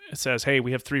 Jim says, "Hey,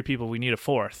 we have 3 people. We need a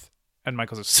 4th." And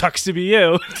Michael says, "Sucks to be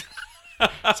you."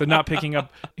 So not picking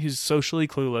up. He's socially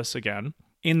clueless again.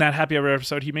 In that happy hour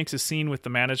episode, he makes a scene with the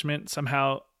management.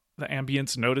 Somehow the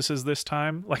ambience notices this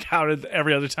time. Like, how did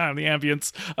every other time the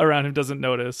ambience around him doesn't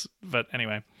notice? But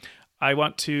anyway, I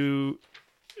want to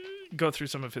go through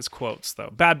some of his quotes,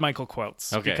 though. Bad Michael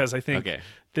quotes. Okay. Because I think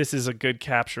this is a good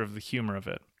capture of the humor of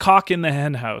it. Cock in the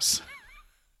hen house.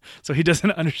 So he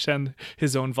doesn't understand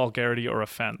his own vulgarity or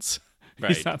offense.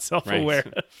 Right. He's not self-aware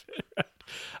of it.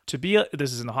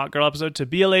 This is in the Hot Girl episode. To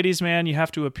be a ladies' man, you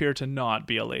have to appear to not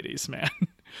be a ladies' man.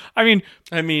 I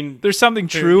mean, there's something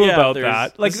true about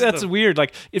that. Like, that's weird.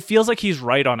 Like, it feels like he's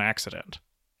right on accident.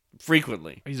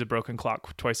 Frequently. He's a broken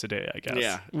clock twice a day, I guess.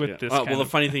 Yeah. With this. Well, the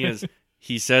funny thing is,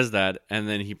 he says that, and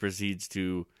then he proceeds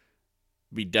to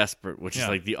be desperate, which is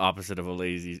like the opposite of a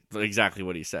lazy. Exactly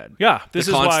what he said. Yeah, this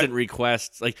the is constant why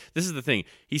requests. Like, this is the thing.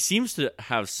 He seems to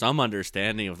have some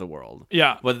understanding of the world.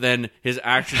 Yeah, but then his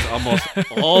actions almost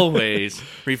always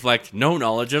reflect no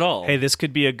knowledge at all. Hey, this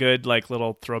could be a good like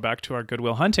little throwback to our Good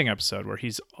Will Hunting episode where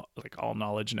he's like all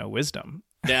knowledge, no wisdom.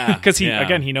 Yeah, because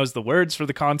he knows the words for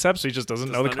the concepts, so he just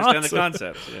doesn't know the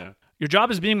concepts. Yeah, your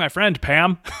job is being my friend,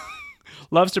 Pam.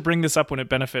 Loves to bring this up when it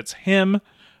benefits him.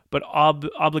 But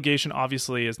obligation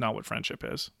obviously is not what friendship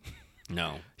is.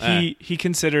 No. He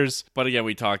considers... But again,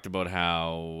 we talked about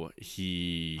how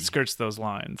he... skirts those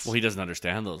lines. Well, he doesn't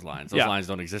understand those lines. Those lines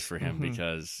don't exist for him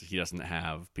because he doesn't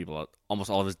have people... Almost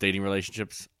all of his dating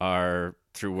relationships are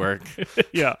through work.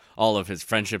 Yeah. All of his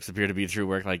friendships appear to be through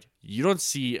work. Like, you don't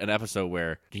see an episode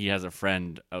where he has a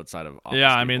friend outside of office.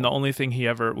 Yeah, I mean, the only thing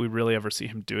we really ever see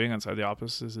him doing outside the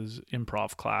office is his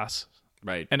improv class.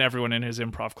 Right. And everyone in his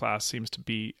improv class seems to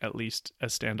be at least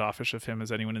as standoffish of him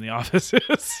as anyone in the office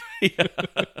is. Yeah.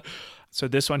 So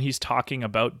this one, he's talking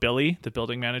about Billy, the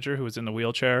building manager who was in the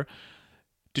wheelchair.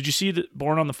 Did you see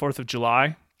Born on the 4th of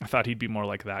July? I thought he'd be more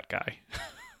like that guy.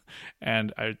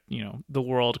 And the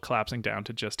world collapsing down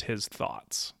to just his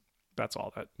thoughts. That's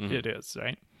all that it is,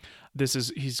 right?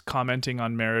 He's commenting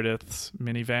on Meredith's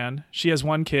minivan. She has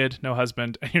 1 kid, no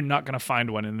husband, and you're not going to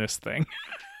find one in this thing.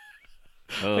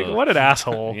 Like, what an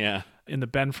asshole. Yeah. In the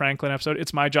Ben Franklin episode,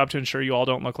 it's my job to ensure you all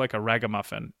don't look like a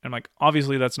ragamuffin. I'm like,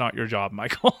 obviously that's not your job,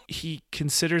 Michael. He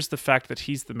considers the fact that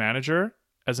he's the manager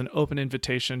as an open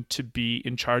invitation to be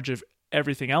in charge of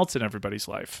everything else in everybody's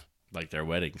life. Like their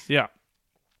weddings. Yeah.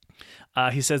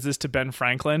 He says this to Ben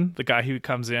Franklin, the guy who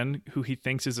comes in, who he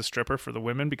thinks is a stripper for the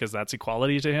women because that's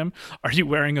equality to him. Are you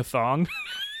wearing a thong?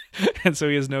 And so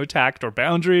he has no tact or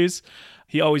boundaries.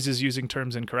 He always is using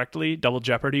terms incorrectly. Double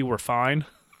jeopardy, we're fine.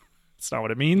 That's not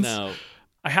what it means. No.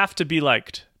 I have to be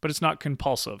liked, but it's not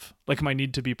compulsive, like my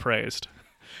need to be praised.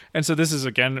 And so this is,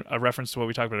 again, a reference to what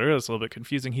we talked about earlier. It's a little bit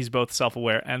confusing. He's both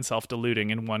self-aware and self-deluding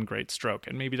in one great stroke.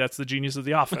 And maybe that's the genius of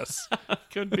The Office.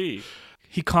 Could be.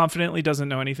 He confidently doesn't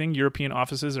know anything. European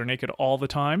offices are naked all the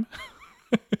time.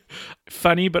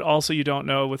 Funny, but also you don't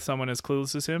know with someone as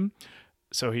clueless as him.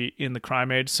 So he, in the crime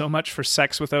age, so much for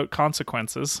sex without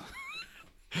consequences.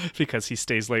 Because he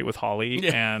stays late with Holly,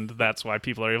 and that's why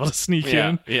people are able to sneak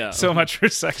in. Yeah. So much for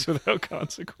sex without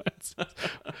consequences.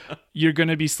 You're going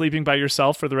to be sleeping by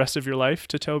yourself for the rest of your life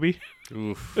to Toby.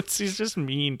 Oof. He's just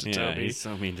mean to Yeah, Toby. he's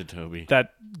so mean to Toby.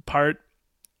 That part,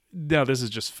 no, this is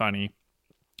just funny.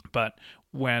 But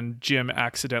when Jim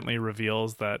accidentally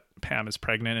reveals that Pam is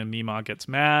pregnant and Meemaw gets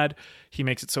mad, he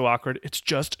makes it so awkward. It's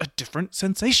just a different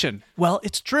sensation. Well,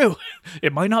 it's true.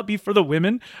 It might not be for the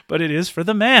women, but it is for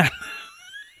the man.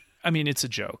 I mean, it's a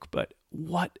joke, but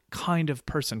what kind of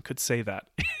person could say that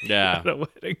Yeah. at a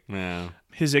wedding? Yeah.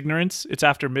 His ignorance, it's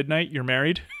after midnight, you're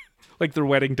married. Like their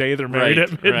wedding day, they're married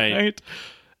at midnight. Right.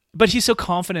 But he's so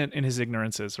confident in his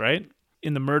ignorances, right?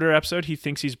 In the murder episode, he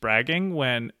thinks he's bragging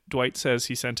when Dwight says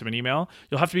he sent him an email.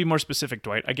 You'll have to be more specific,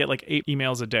 Dwight. I get like 8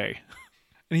 emails a day.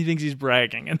 And he thinks he's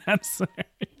bragging, and that's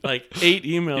Like 8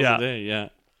 emails Yeah. a day, yeah.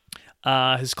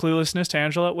 his cluelessness to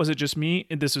Angela. Was it just me?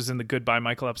 And this was in the Goodbye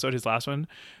Michael episode, his last one.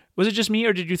 Was it just me,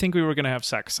 or did you think we were going to have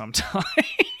sex sometime?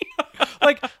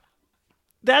 Like,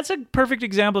 that's a perfect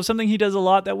example of something he does a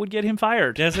lot that would get him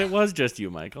fired. Guess it was just you,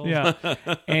 Michael. Yeah.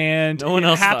 And No one in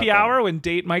else Happy thought that. Hour, when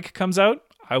Date Mike comes out,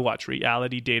 I watch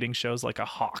reality dating shows like a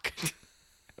hawk.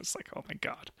 It's like, oh my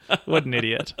God, what an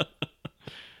idiot.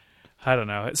 I don't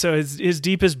know. So his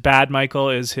deepest bad, Michael,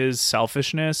 is his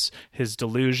selfishness, his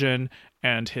delusion,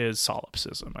 and his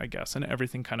solipsism, I guess. And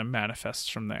everything kind of manifests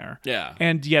from there. Yeah.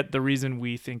 And yet the reason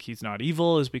we think he's not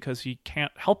evil is because he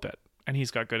can't help it. And he's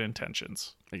got good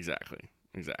intentions. Exactly.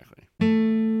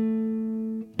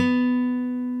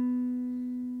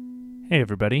 Hey,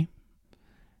 everybody.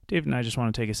 Dave and I just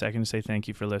want to take a second to say thank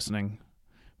you for listening.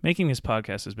 Making this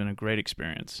podcast has been a great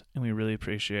experience, and we really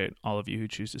appreciate all of you who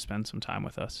choose to spend some time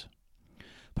with us.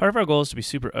 Part of our goal is to be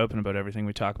super open about everything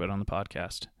we talk about on the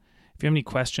podcast. If you have any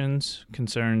questions,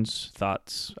 concerns,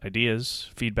 thoughts, ideas,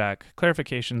 feedback,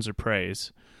 clarifications, or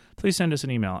praise, please send us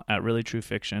an email at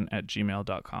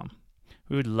reallytruefiction@gmail.com.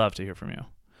 We would love to hear from you.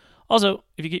 Also,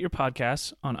 if you get your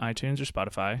podcasts on iTunes or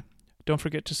Spotify, don't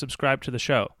forget to subscribe to the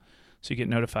show so you get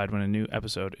notified when a new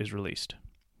episode is released.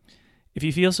 If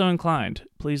you feel so inclined,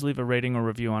 please leave a rating or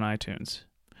review on iTunes.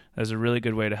 That is a really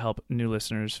good way to help new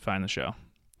listeners find the show.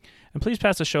 And please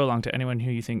pass the show along to anyone who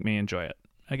you think may enjoy it.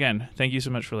 Again, thank you so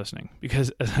much for listening, because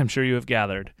as I'm sure you have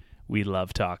gathered, we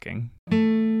love talking.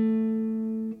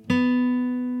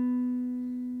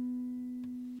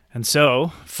 And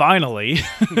so, finally,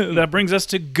 that brings us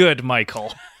to Good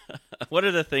Michael. What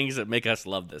are the things that make us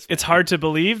love this? It's hard to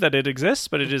believe that it exists,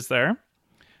 but it is there.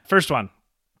 First one.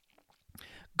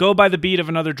 Go by the beat of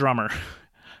another drummer.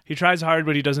 He tries hard,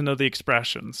 but he doesn't know the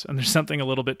expressions. And there's something a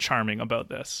little bit charming about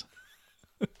this.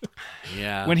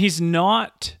 Yeah. When he's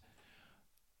not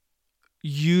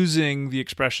using the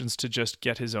expressions to just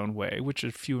get his own way, which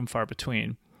are few and far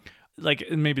between. Like,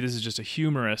 maybe this is just a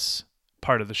humorous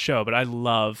part of the show, but I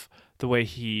love the way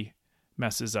he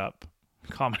messes up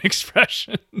common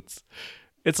expressions.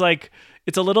 It's like,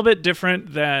 it's a little bit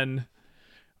different than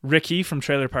Ricky from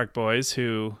Trailer Park Boys,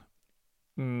 who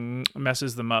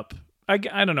messes them up. I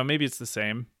don't know, maybe it's the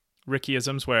same.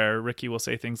 Rickyisms, where Ricky will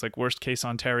say things like worst case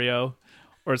Ontario,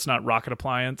 or it's not rocket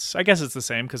appliance. I guess it's the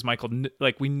same because Michael,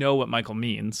 like, we know what Michael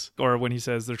means. Or when he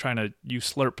says they're trying to you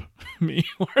slurp me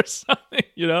or something,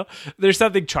 you know, there's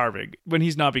something charming when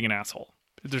he's not being an asshole.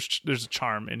 There's a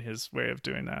charm in his way of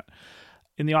doing that.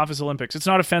 In the Office Olympics, it's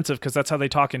not offensive because that's how they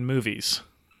talk in movies.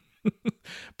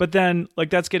 But then, like,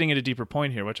 that's getting at a deeper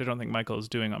point here, which I don't think Michael is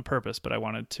doing on purpose, but I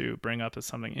wanted to bring up as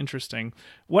something interesting.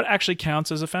 What actually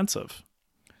counts as offensive?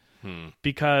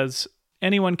 Because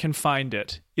anyone can find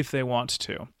it if they want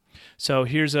to. So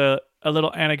here's a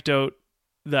little anecdote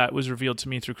that was revealed to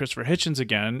me through Christopher Hitchens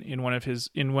again in one of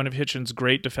Hitchens'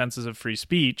 great defenses of free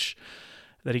speech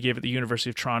that he gave at the University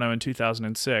of Toronto in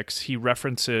 2006. He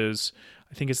references,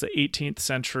 I think it's the 18th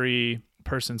century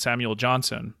person Samuel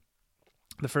Johnson,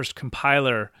 the first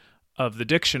compiler of the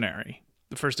dictionary,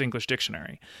 the first English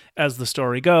dictionary. As the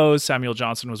story goes, Samuel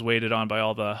Johnson was waited on by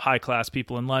all the high-class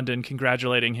people in London,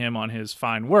 congratulating him on his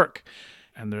fine work.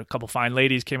 And a couple fine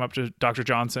ladies came up to Dr.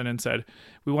 Johnson and said,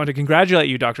 "We want to congratulate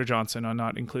you, Dr. Johnson, on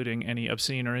not including any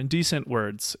obscene or indecent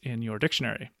words in your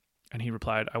dictionary." And he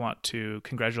replied, "I want to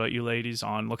congratulate you ladies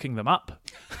on looking them up."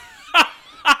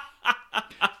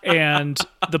 And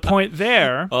the point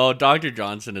there... Oh, Dr.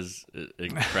 Johnson is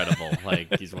incredible.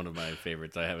 Like, he's one of my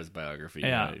favorites. I have his biography.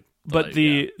 Yeah. But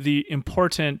the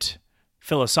important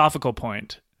philosophical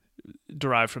point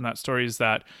derived from that story is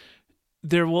that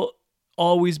there will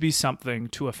always be something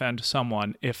to offend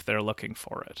someone if they're looking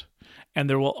for it. And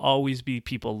there will always be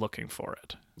people looking for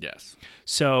it. Yes.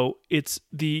 So it's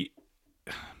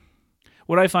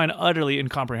what I find utterly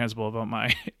incomprehensible about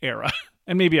my era,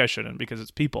 and maybe I shouldn't because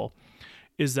it's people,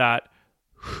 is that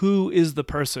who is the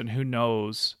person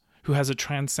who has a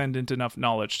transcendent enough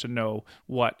knowledge to know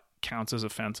what counts as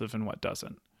offensive and what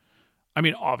doesn't? I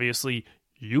mean, obviously,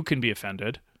 you can be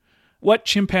offended. What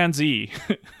chimpanzee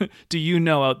do you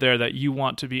know out there that you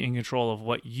want to be in control of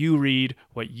what you read,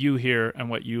 what you hear, and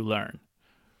what you learn?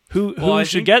 Who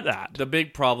should get that? The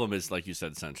big problem is, like you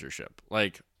said, censorship.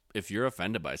 Like, if you're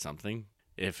offended by something,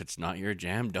 if it's not your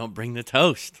jam, don't bring the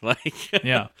toast. Like,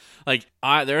 yeah. Like,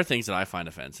 there are things that I find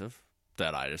offensive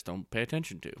that I just don't pay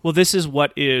attention to. Well, this is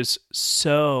what is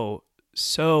so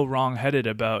wrong-headed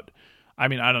about, I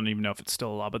mean, I don't even know if it's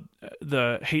still a law, but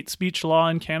the hate speech law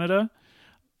in Canada,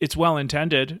 it's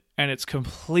well-intended and it's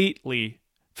completely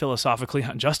philosophically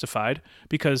unjustified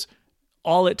because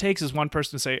all it takes is one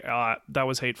person to say, that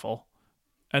was hateful.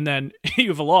 And then you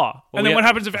have a law. Well, and then what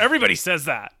happens if everybody says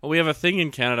that? Well, we have a thing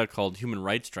in Canada called human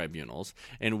rights tribunals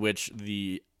in which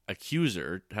the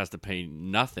accuser has to pay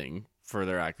nothing for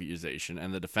their accusation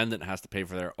and the defendant has to pay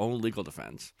for their own legal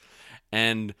defense.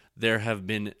 And there have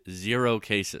been zero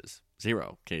cases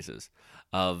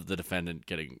of the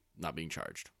defendant not being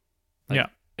charged. Like, yeah.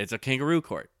 It's a kangaroo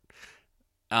court.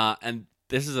 And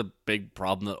this is a big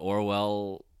problem that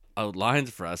Orwell outlines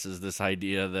for us, is this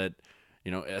idea that,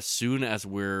 as soon as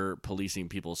we're policing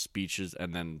people's speeches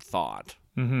and then thought,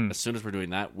 as soon as we're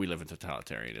doing that, we live in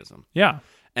totalitarianism. Yeah.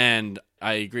 And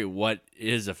I agree. What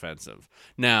is offensive?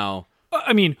 Now,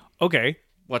 I mean, okay.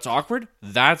 What's awkward?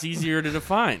 That's easier to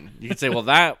define. You could say, well,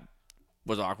 that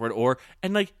was awkward.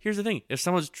 Here's the thing. If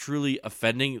someone's truly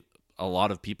offending a lot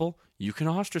of people, you can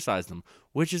ostracize them,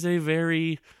 which is a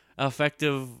very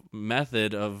effective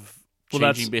method of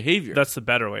changing behavior. That's the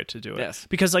better way to do it. Yes.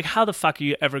 Because, how the fuck are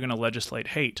you ever going to legislate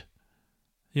hate?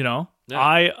 Yeah.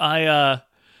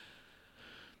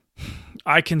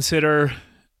 I consider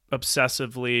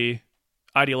obsessively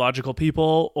ideological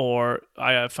people or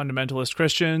fundamentalist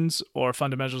Christians or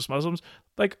fundamentalist Muslims,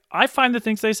 I find the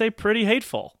things they say pretty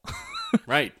hateful.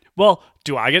 Right. Well,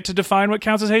 do I get to define what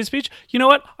counts as hate speech? You know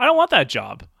what? I don't want that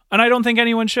job. And I don't think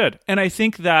anyone should. And I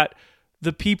think that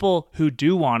the people who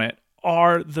do want it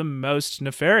are the most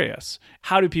nefarious.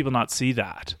 How do people not see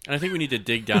that? And I think we need to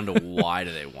dig down to why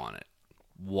do they want it?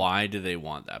 Why do they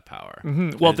want that power?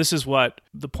 Mm-hmm. Well, this is what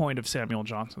the point of Samuel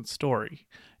Johnson's story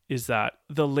is, that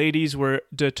the ladies were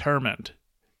determined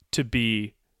to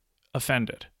be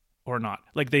offended or not.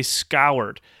 They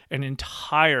scoured an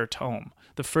entire tome,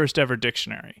 the first ever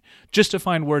dictionary, just to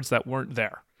find words that weren't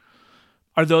there.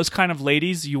 Are those kind of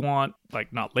ladies you want,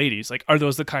 not ladies, are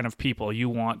those the kind of people you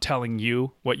want telling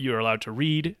you what you're allowed to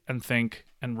read and think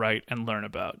and write and learn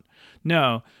about?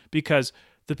 No, because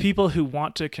the people who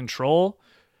want to control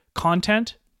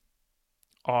content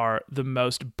are the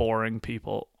most boring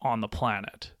people on the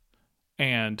planet.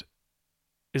 And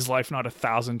is life not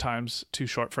 1,000 times too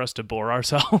short for us to bore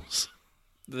ourselves?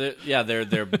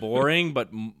 They're boring, but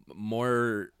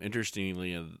more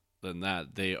interestingly than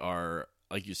that, they are,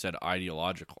 like you said,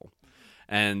 ideological.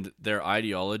 And their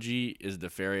ideology is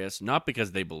nefarious, not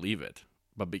because they believe it,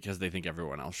 but because they think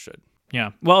everyone else should.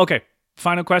 Yeah. Well, okay.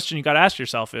 Final question you got to ask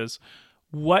yourself is,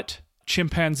 what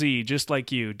chimpanzee, just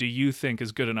like you, do you think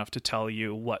is good enough to tell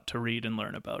you what to read and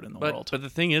learn about in the world? But the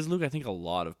thing is, Luke, I think a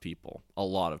lot of people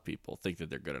think that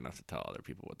they're good enough to tell other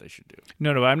people what they should do.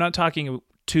 No, I'm not talking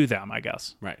to them, I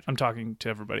guess. Right. I'm talking to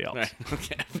everybody else. Right.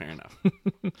 Okay, fair enough.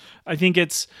 I think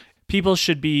people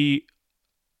should be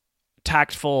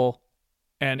tactful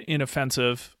and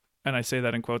inoffensive, and I say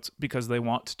that in quotes, because they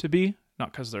want to be,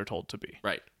 not because they're told to be.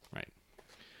 Right.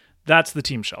 That's the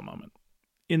Team Shell moment.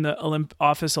 In the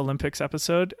Office Olympics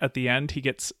episode, at the end, he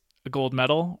gets a gold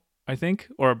medal, I think,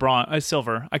 or a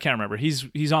silver. I can't remember.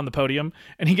 He's on the podium,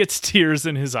 and he gets tears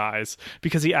in his eyes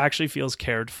because he actually feels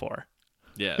cared for.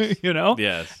 Yes.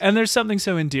 Yes. And there's something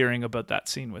so endearing about that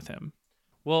scene with him.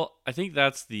 Well, I think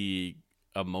that's the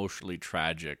emotionally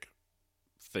tragic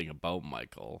thing about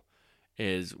Michael,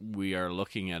 is we are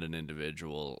looking at an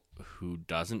individual who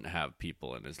doesn't have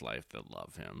people in his life that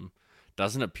love him,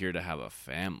 doesn't appear to have a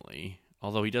family,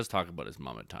 although he does talk about his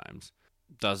mom at times.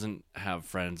 Doesn't have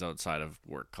friends outside of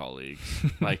work colleagues.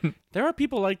 Like, there are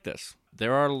people like this.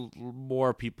 There are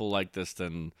more people like this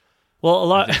than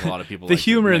Well, I think a lot of people the like to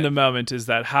humor in the admit. moment is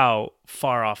that how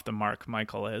far off the mark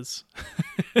Michael is.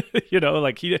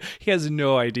 Like he has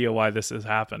no idea why this is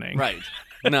happening. Right.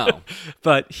 No.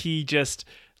 But he just,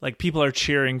 like, people are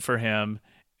cheering for him,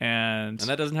 and And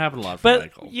that doesn't happen a lot for but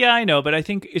Michael. yeah, I know, but I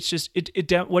think it's just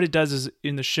what it does is,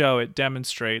 in the show, it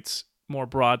demonstrates more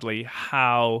broadly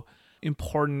how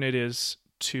important it is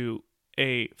to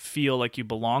A, feel like you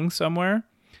belong somewhere,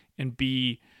 and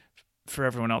B, for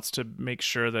everyone else to make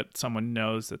sure that someone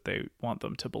knows that they want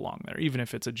them to belong there, even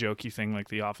if it's a jokey thing like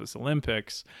the Office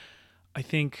Olympics. I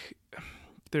think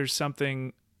there's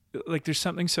something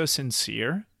so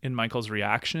sincere in Michael's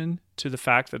reaction to the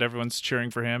fact that everyone's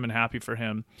cheering for him and happy for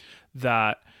him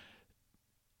that,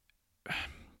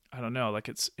 I don't know, like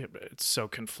it's so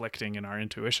conflicting in our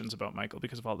intuitions about Michael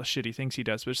because of all the shitty things he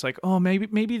does. But it's like, oh,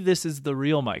 maybe this is the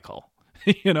real Michael,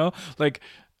 Like,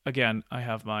 again, I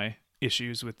have my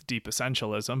issues with deep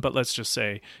essentialism, but let's just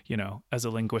say, as a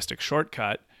linguistic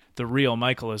shortcut, the real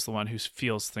Michael is the one who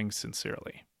feels things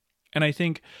sincerely. And I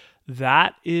think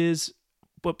that is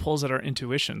what pulls at our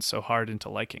intuition so hard into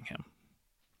liking him.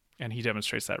 And he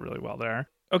demonstrates that really well there.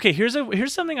 Okay, here's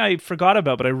something I forgot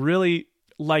about, but I really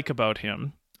like about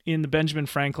him. In the Benjamin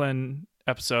Franklin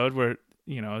episode where,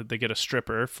 they get a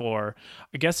stripper for,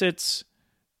 I guess is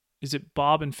it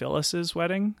Bob and Phyllis's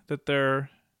wedding that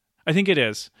I think it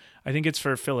is. I think it's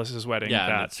for Phyllis's wedding. Yeah,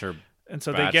 that's her. And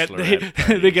so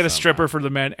bachelorette they get a somehow. stripper for the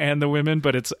men and the women,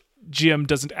 but Jim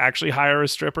doesn't actually hire a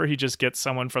stripper. He just gets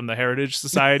someone from the Heritage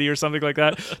Society or something like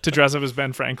that to dress up as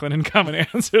Ben Franklin and come and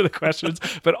answer the questions.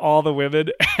 But all the women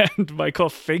and Michael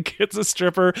think it's a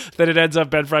stripper, that it ends up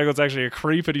Ben Franklin's actually a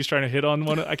creep and he's trying to hit on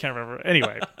one. I can't remember.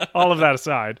 Anyway, all of that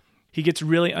aside, he gets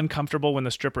really uncomfortable when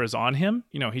the stripper is on him.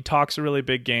 He talks a really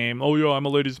big game. Oh, I'm a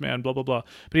ladies' man, blah, blah, blah.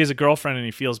 But he has a girlfriend and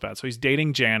he feels bad. So he's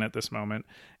dating Jan at this moment.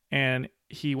 And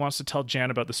he wants to tell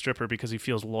Jan about the stripper because he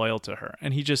feels loyal to her.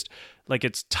 And he just, like,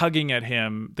 it's tugging at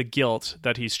him, the guilt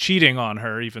that he's cheating on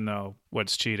her, even though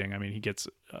what's cheating? I mean, he gets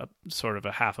sort of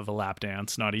a half of a lap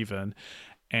dance, not even.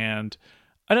 And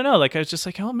I don't know, like, I was just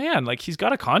like, oh man, like, he's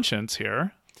got a conscience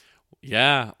here.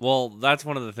 Yeah, well, that's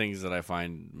one of the things that I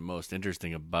find most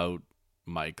interesting about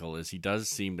Michael is he does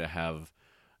seem to have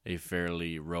a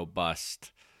fairly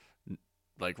robust,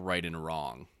 like, right and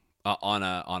wrong on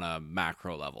a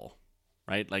macro level,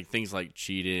 right? Like things like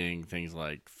cheating, things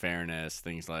like fairness,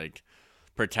 things like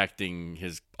protecting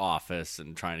his office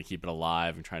and trying to keep it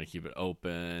alive and trying to keep it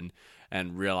open,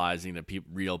 and realizing that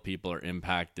real people are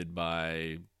impacted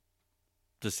by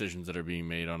decisions that are being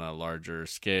made on a larger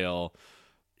scale.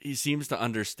 He seems to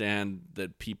understand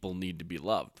that people need to be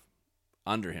loved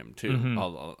under him too,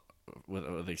 although,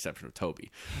 with the exception of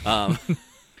Toby.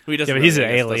 Who doesn't but he's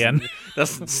really, an alien.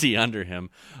 doesn't see under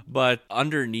him. But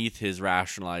underneath his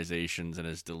rationalizations and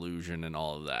his delusion and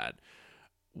all of that,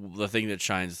 the thing that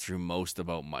shines through most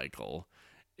about Michael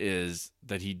is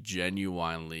that he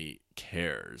genuinely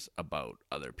cares about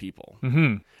other people.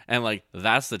 Mm-hmm. And like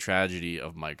that's the tragedy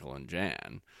of Michael and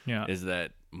Jan. Yeah. Is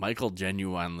that Michael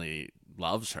genuinely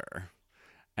loves her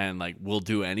and like will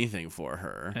do anything for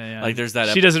her. Yeah. Like there's that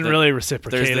she doesn't really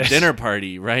reciprocate. There's the dinner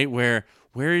party, right? Where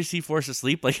is he forced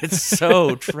asleep? Like it's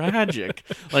so tragic.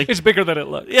 Like it's bigger than it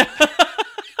looks. Yeah.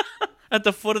 At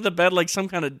the foot of the bed like some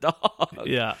kind of dog.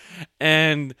 Yeah.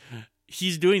 And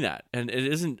he's doing that. And it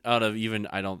isn't out of even,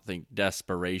 I don't think,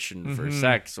 desperation for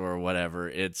sex or whatever.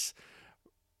 It's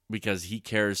because he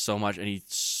cares so much and he's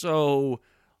so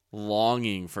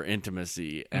longing for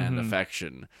intimacy and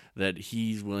affection that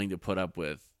he's willing to put up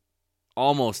with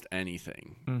almost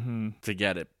anything to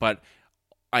get it. But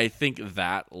I think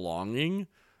that longing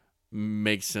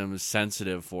makes him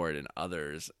sensitive for it in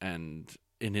others and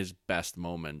in his best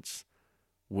moments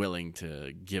willing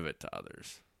to give it to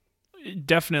others.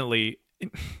 Definitely.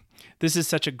 This is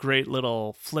such a great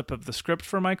little flip of the script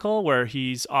for Michael, where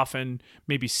he's often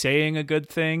maybe saying a good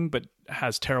thing but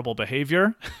has terrible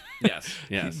behavior. Yes.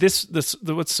 This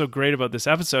what's so great about this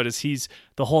episode is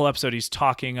the whole episode he's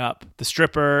talking up the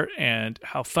stripper and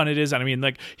how fun it is. And I mean,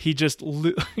 like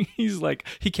he's like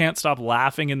he can't stop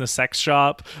laughing in the sex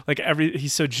shop. Like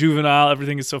he's so juvenile.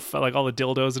 Everything is so fun. Like all the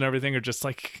dildos and everything are just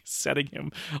like setting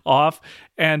him off.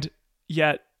 And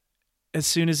yet, as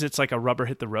soon as it's like a rubber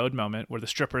hit the road moment where the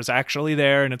stripper is actually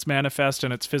there and it's manifest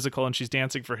and it's physical and she's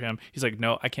dancing for him, he's like,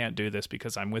 no, I can't do this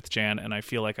because I'm with Jan and I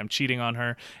feel like I'm cheating on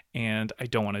her and I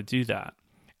don't want to do that.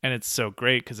 And it's so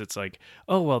great because it's like,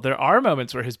 oh, well, there are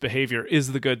moments where his behavior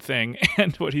is the good thing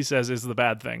and what he says is the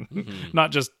bad thing.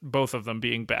 Not just both of them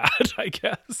being bad, I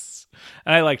guess.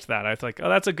 And I liked that. I was like, oh,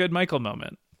 that's a good Michael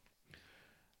moment.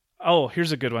 Oh,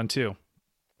 here's a good one, too.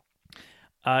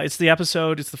 It's the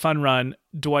episode, it's the fun run.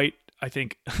 Dwight, I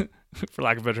think, for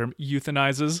lack of a better term,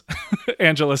 euthanizes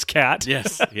Angela's cat.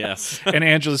 Yes, yes. And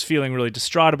Angela's feeling really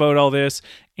distraught about all this,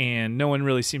 and no one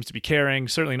really seems to be caring,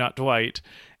 certainly not Dwight.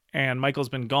 And Michael's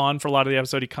been gone for a lot of the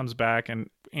episode. He comes back, and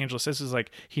Angela says is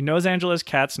like, he knows Angela's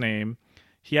cat's name.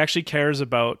 He actually cares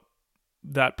about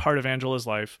that part of Angela's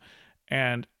life.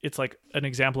 And it's like an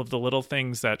example of the little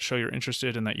things that show you're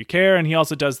interested and that you care. And he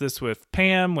also does this with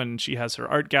Pam when she has her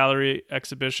art gallery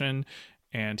exhibition,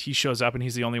 and he shows up and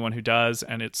he's the only one who does.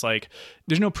 And it's like,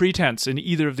 there's no pretense in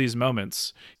either of these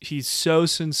moments. He's so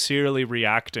sincerely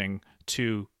reacting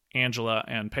to Angela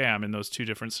and Pam in those two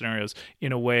different scenarios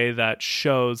in a way that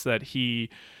shows that he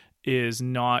is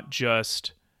not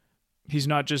just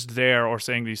there or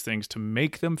saying these things to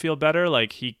make them feel better.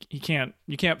 Like you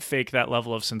can't fake that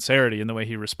level of sincerity in the way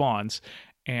he responds.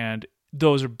 And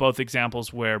those are both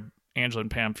examples where Angela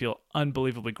and Pam feel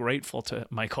unbelievably grateful to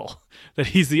Michael that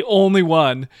he's the only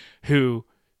one who,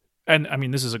 and I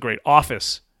mean, this is a great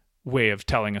Office way of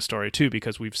telling a story too,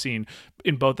 because we've seen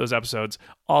in both those episodes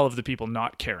all of the people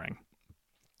not caring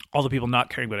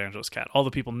about Angela's cat, all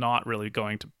the people not really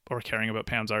going to or caring about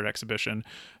Pam's art exhibition.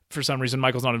 For some reason,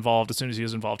 Michael's not involved. As soon as he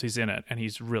is involved, he's in it, and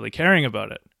he's really caring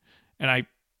about it. And I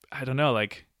don't know,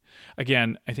 like,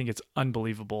 again, I think it's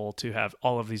unbelievable to have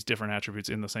all of these different attributes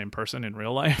in the same person in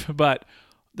real life, but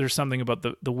there's something about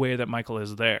the way that Michael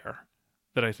is there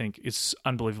that I think is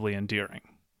unbelievably endearing.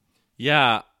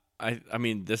 Yeah, I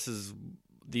mean,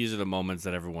 these are the moments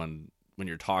that everyone, when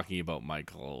you're talking about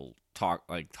Michael, talk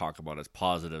about as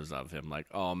positives of him. Like,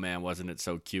 oh man, wasn't it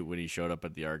so cute when he showed up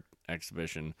at the art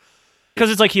exhibition?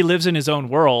 Because it's like he lives in his own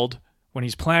world when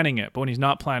he's planning it, but when he's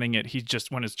not planning it,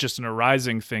 when it's just an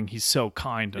arising thing, he's so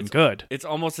kind and good. It's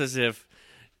almost as if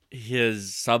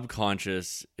his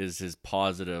subconscious is his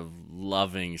positive,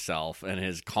 loving self, and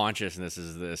his consciousness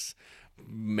is this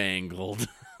mangled,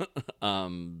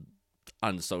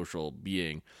 unsocial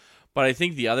being. But I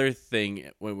think the other thing,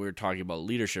 when we were talking about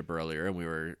leadership earlier, and we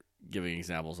were giving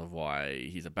examples of why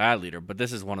he's a bad leader, but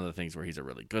this is one of the things where he's a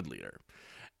really good leader.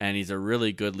 And he's a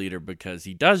really good leader because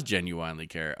he does genuinely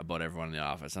care about everyone in the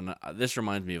office. And this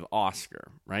reminds me of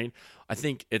Oscar, right? I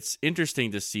think it's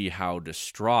interesting to see how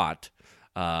distraught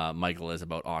Michael is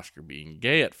about Oscar being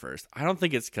gay at first. I don't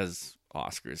think it's because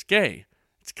Oscar is gay.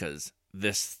 It's because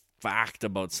this fact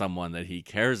about someone that he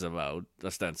cares about,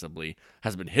 ostensibly,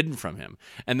 has been hidden from him.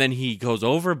 And then he goes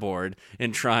overboard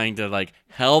in trying to, like,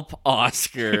 help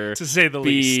Oscar to say the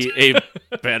be least.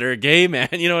 a better gay man.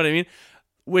 You know what I mean?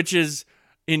 Which is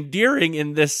endearing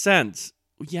in this sense.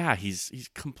 Yeah, he's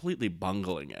completely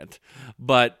bungling it.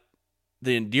 But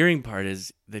the endearing part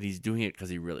is that he's doing it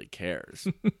because he really cares.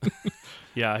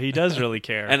 Yeah, he does really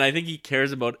care. And I think he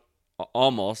cares about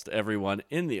almost everyone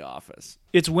in the office.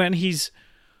 It's when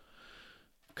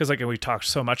because like we talked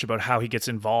so much about how he gets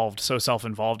involved, so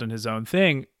self-involved in his own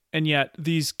thing, and yet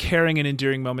these caring and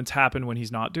endearing moments happen when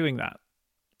he's not doing that.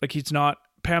 Like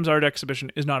Pam's art exhibition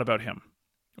is not about him,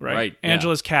 right? Yeah.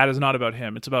 Angela's cat is not about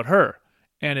him; it's about her.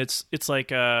 And it's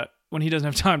like when he doesn't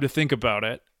have time to think about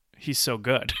it, he's so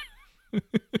good.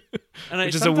 And I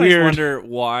Which is sometimes wonder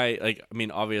why. Like, I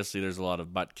mean, obviously there's a lot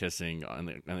of butt kissing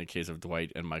in the case of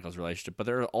Dwight and Michael's relationship, but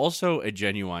there are also a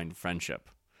genuine friendship,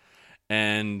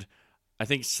 and I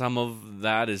think some of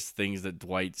that is things that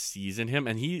Dwight sees in him.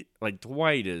 And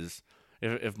Dwight is,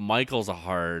 if Michael's a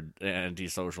hard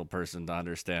antisocial person to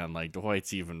understand, like,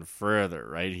 Dwight's even further,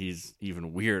 right? He's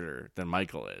even weirder than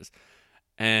Michael is.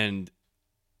 And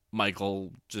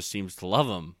Michael just seems to love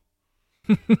him,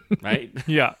 right?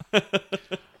 Yeah.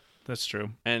 That's true.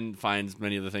 And finds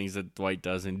many of the things that Dwight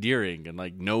does endearing and,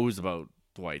 like, knows about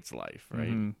Dwight's life, right?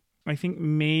 Mm-hmm. I think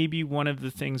maybe one of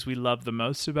the things we love the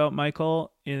most about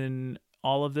Michael in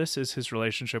all of this is his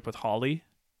relationship with Holly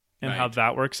and how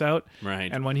that works out.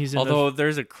 Right. And when he's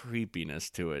there's a creepiness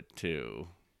to it too.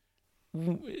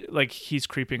 Like he's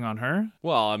creeping on her?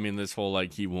 Well, I mean, this whole,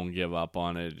 like, he won't give up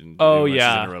on it. And she's in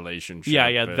a relationship. Yeah,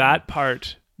 and that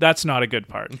part, that's not a good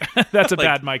part. That's a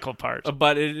bad Michael part.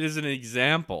 But it is an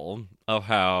example of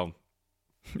how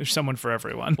there's someone for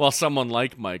everyone. Well, someone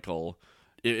like Michael,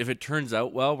 if it turns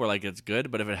out well, we're like, it's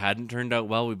good. But if it hadn't turned out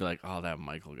well, we'd be like, oh, that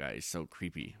Michael guy is so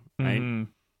creepy, right? Mm-hmm.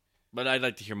 But I'd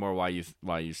like to hear more why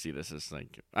you see this as,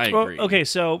 like, I agree. Well, okay,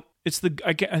 so it's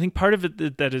I think part of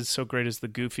it that is so great is the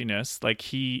goofiness. Like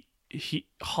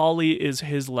Holly is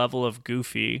his level of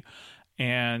goofy,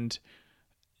 and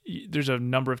there's a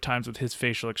number of times with his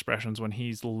facial expressions when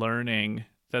he's learning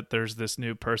that there's this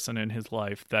new person in his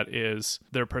life that is,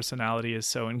 their personality is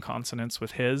so in consonance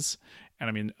with his. And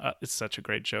I mean, it's such a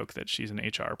great joke that she's an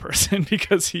HR person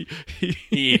because he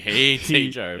hates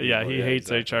HR people. Yeah, he hates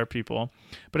exactly. HR people.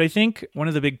 But I think one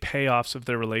of the big payoffs of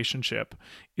their relationship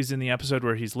is in the episode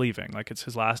where he's leaving. Like, it's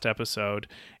his last episode,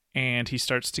 and he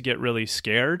starts to get really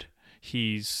scared.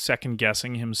 He's second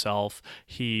guessing himself.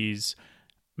 He's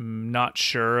not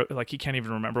sure, like he can't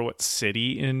even remember what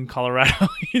city in Colorado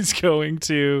he's going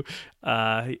to.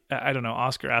 I don't know.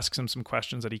 Oscar asks him some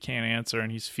questions that he can't answer,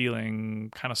 and he's feeling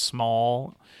kind of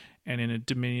small and in a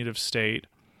diminutive state.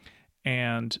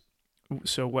 And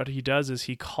so what he does is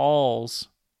he calls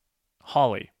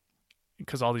Holly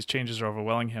because all these changes are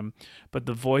overwhelming him, but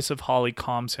the voice of Holly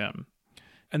calms him,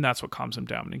 and that's what calms him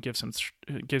down and gives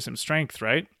him strength,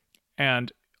 right?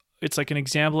 And it's like an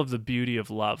example of the beauty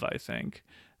of love, I think.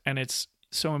 And it's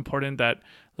so important that,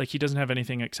 like, he doesn't have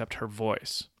anything except her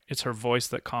voice. It's her voice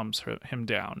that calms him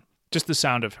down. Just the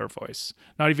sound of her voice.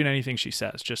 Not even anything she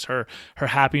says. Just her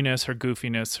happiness, her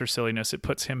goofiness, her silliness. It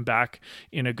puts him back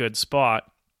in a good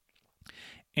spot.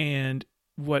 And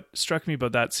what struck me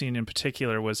about that scene in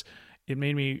particular was it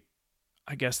made me,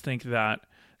 I guess, think that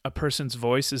a person's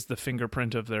voice is the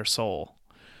fingerprint of their soul.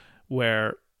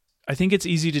 Where I think it's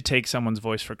easy to take someone's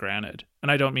voice for granted. And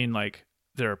I don't mean like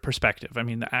their perspective. I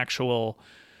mean the actual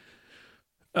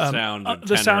sound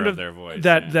of their voice,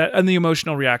 that and the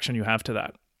emotional reaction you have to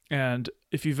that. And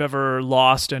if you've ever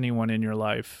lost anyone in your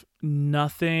life,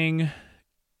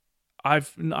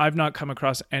 I've not come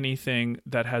across anything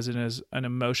that has an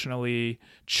emotionally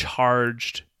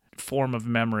charged form of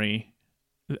memory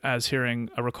as hearing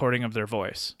a recording of their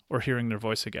voice or hearing their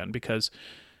voice again, because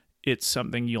it's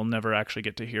something you'll never actually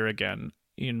get to hear again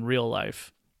in real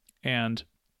life. And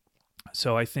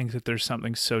so I think that there's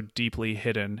something so deeply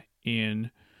hidden in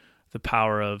the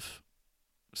power of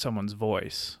someone's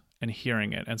voice and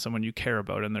hearing it, and someone you care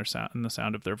about and the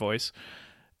sound of their voice.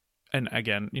 And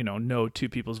again, no two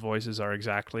people's voices are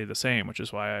exactly the same, which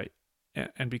is why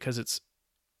because it's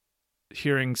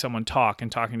hearing someone talk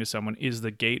and talking to someone is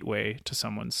the gateway to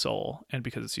someone's soul. And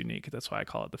because it's unique, that's why I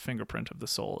call it the fingerprint of the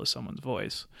soul is someone's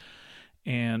voice.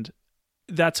 And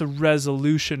that's a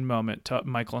resolution moment to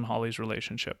Michael and Holly's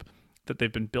relationship that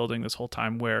they've been building this whole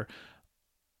time, where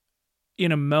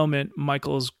in a moment,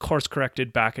 Michael's course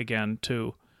corrected back again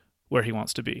to where he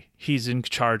wants to be. He's in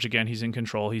charge again. He's in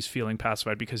control. He's feeling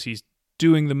pacified because he's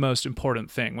doing the most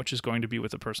important thing, which is going to be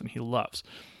with the person he loves.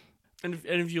 And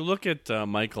if you look at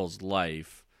Michael's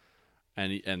life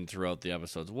and throughout the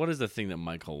episodes, what is the thing that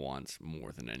Michael wants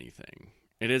more than anything?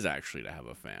 It is actually to have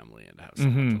a family and to have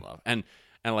someone to love. And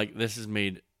like, this is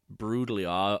made brutally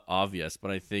obvious,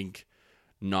 but I think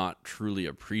not truly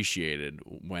appreciated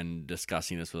when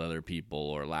discussing this with other people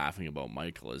or laughing about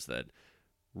Michael, is that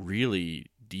really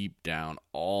deep down,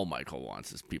 all Michael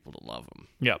wants is people to love him.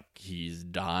 Yep. He's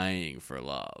dying for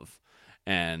love.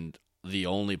 And the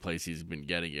only place he's been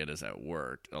getting it is at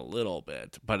work a little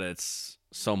bit, but it's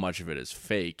so much of it is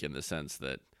fake in the sense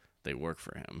that they work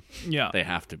for him. Yeah. They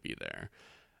have to be there.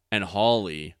 And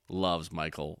Holly loves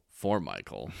Michael for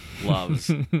Michael,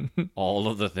 loves all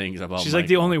of the things about She's Michael. like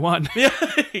the only one. Yeah,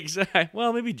 exactly.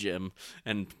 Well, maybe Jim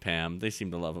and Pam, they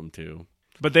seem to love him too.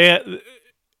 But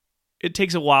it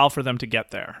takes a while for them to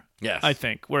get there. Yes. I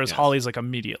think. Whereas Holly's like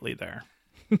immediately there,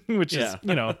 which is,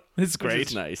 it's great. Which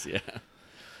is nice, yeah.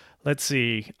 Let's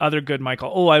see. Other good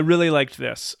Michael. Oh, I really liked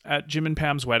this. At Jim and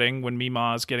Pam's wedding, when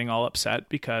Mima's getting all upset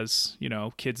because,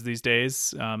 kids these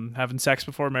days, having sex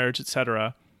before marriage,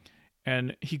 etc.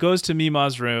 And he goes to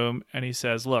Mima's room and he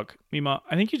says, "Look, Mima,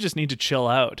 I think you just need to chill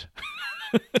out."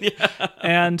 Yeah.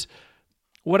 And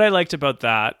what I liked about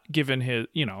that, given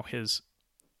his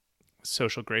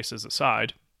social graces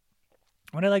aside,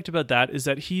 what I liked about that is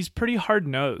that he's pretty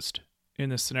hard-nosed in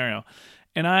this scenario.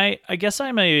 And I guess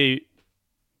I'm a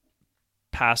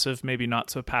passive, maybe not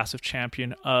so passive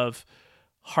champion of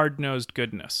hard-nosed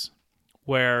goodness,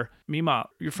 where Mima,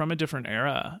 you're from a different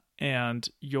era and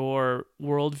your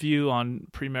worldview on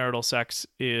premarital sex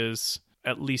is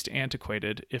at least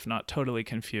antiquated, if not totally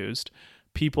confused.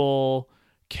 People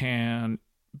can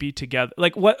be together.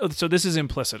 Like what? So this is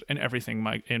implicit in everything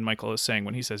Michael is saying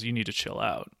when he says you need to chill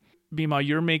out. Mima,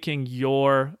 you're making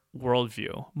your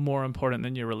worldview more important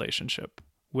than your relationship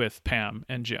with Pam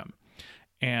and Jim.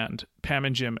 And Pam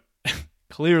and Jim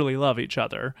clearly love each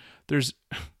other. There's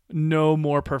no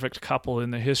more perfect couple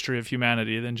in the history of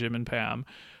humanity than Jim and Pam.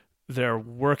 They're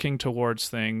working towards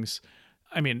things.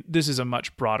 I mean, this is a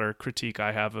much broader critique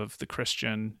I have of the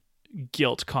Christian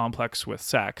guilt complex with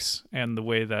sex and the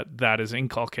way that that is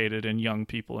inculcated in young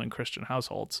people in Christian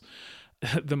households.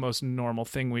 The most normal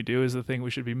thing we do is the thing we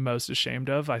should be most ashamed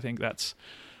of. I think that's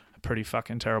a pretty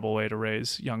fucking terrible way to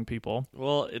raise young people.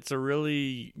 Well, it's a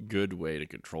really good way to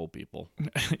control people.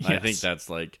 Yes. I think that's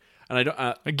like, and I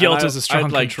don't. Guilt is a strong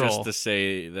I'd like control. just to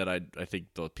say that I think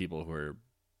the people who are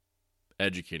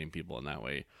educating people in that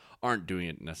way aren't doing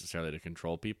it necessarily to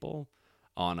control people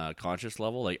on a conscious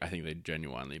level. Like, I think they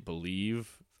genuinely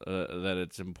believe that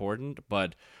it's important,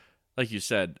 but like you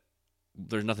said,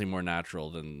 there's nothing more natural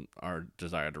than our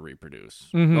desire to reproduce.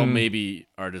 Mhm. Well, maybe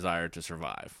our desire to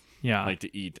survive. Yeah. Like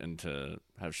to eat and to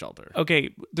have shelter.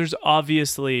 Okay, there's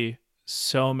obviously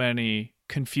so many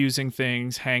confusing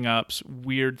things, hang-ups,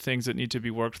 weird things that need to be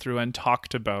worked through and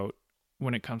talked about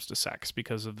when it comes to sex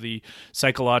because of the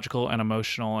psychological and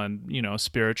emotional and,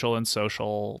 spiritual and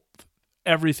social,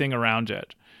 everything around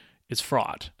it is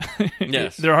fraught.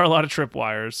 Yes. There are a lot of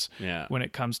tripwires Yeah. when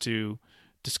it comes to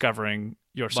discovering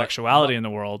your sexuality in the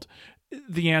world.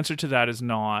 The answer to that is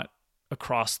not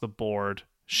across the board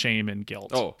shame and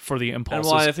guilt for the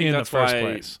impulses I think in that's the first why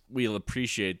place. we'll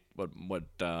appreciate what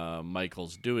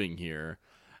Michael's doing here,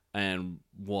 and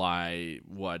why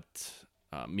what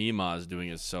Mima is doing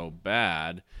is so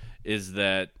bad, is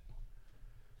that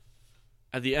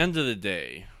at the end of the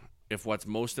day, if what's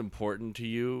most important to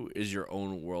you is your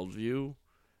own worldview,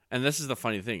 and this is the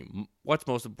funny thing, what's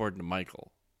most important to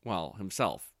Michael? Well,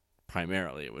 himself,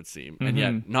 primarily, it would seem, and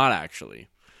yet not actually,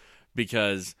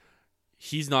 because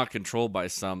he's not controlled by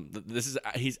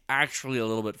he's actually a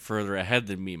little bit further ahead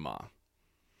than Mima.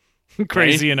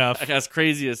 Crazy right? enough. As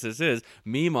crazy as this is,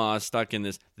 Mima is stuck in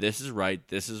this is right,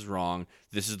 this is wrong,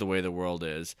 this is the way the world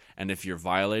is, and if you're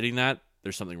violating that,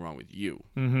 there's something wrong with you.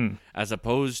 Mm-hmm. As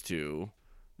opposed to,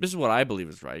 this is what I believe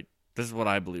is right, this is what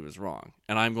I believe is wrong,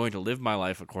 and I'm going to live my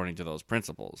life according to those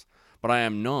principles. But I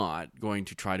am not going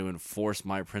to try to enforce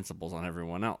my principles on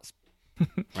everyone else.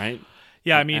 Right?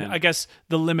 Yeah, I mean, I guess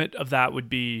the limit of that would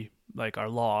be like our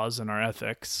laws and our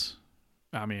ethics.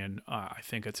 I mean, I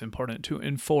think it's important to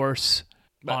enforce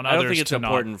on others. I don't think it's to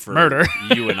important not for murder.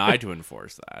 you and I to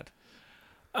enforce that.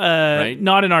 Right?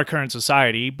 Not in our current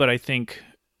society, but I think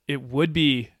it would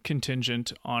be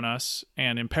contingent on us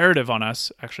and imperative on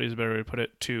us, actually is a better way to put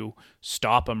it, to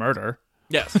stop a murder.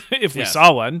 Yes. If we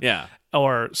saw one. Yeah.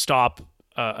 Or stop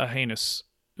a heinous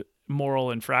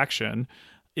moral infraction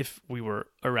if we were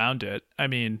around it. I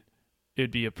mean,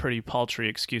 it'd be a pretty paltry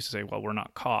excuse to say, well, we're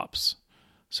not cops,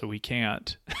 so we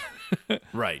can't.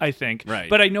 Right. I think. Right.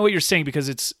 But I know what you're saying because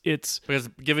it's because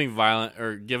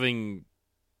giving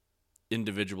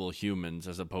individual humans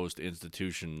as opposed to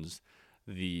institutions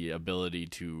the ability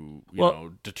to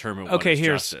determine what is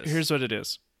justice. Here's what it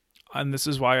is. And this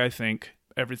is why I think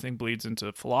everything bleeds into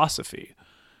philosophy.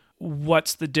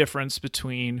 What's the difference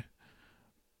between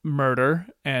murder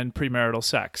and premarital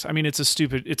sex? I mean,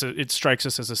 it strikes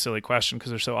us as a silly question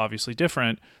because they're so obviously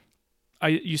different.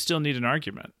 You still need an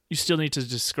argument. You still need to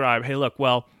describe, hey, look,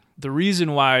 well, the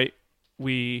reason why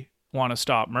we want to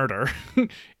stop murder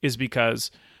is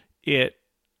because it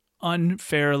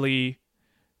unfairly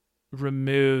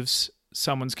removes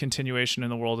someone's continuation in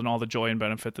the world and all the joy and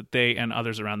benefit that they and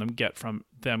others around them get from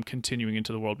them continuing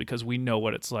into the world, because we know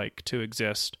what it's like to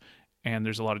exist and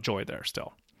there's a lot of joy there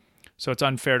still. So it's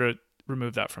unfair to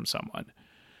remove that from someone.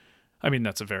 I mean,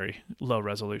 that's a very low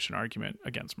resolution argument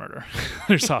against murder.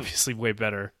 There's obviously way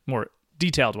better, more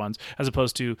detailed ones, as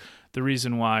opposed to the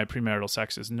reason why premarital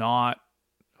sex is not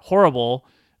horrible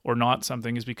or not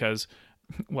something is because,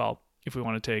 well, if we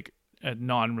want to take a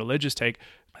non-religious take,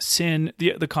 sin,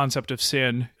 the concept of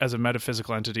sin as a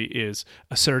metaphysical entity is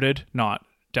asserted, not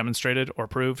demonstrated or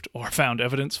proved or found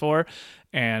evidence for,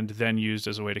 and then used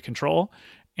as a way to control.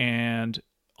 And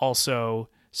also,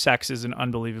 sex is an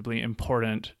unbelievably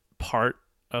important part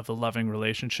of the loving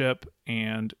relationship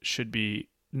and should be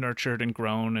nurtured and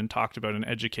grown and talked about and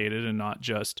educated and not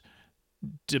just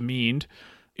demeaned.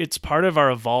 It's part of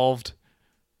our evolved.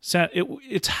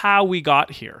 It's how we got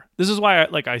here. This is why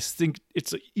I think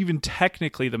it's even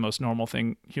technically the most normal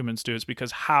thing humans do, is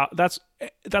because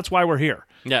that's why we're here.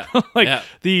 Yeah.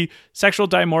 The sexual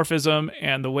dimorphism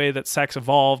and the way that sex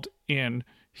evolved in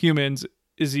humans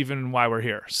is even why we're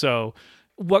here. So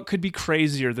what could be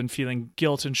crazier than feeling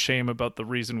guilt and shame about the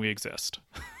reason we exist?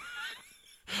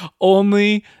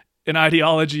 Only an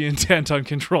ideology intent on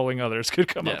controlling others could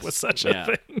come up with such a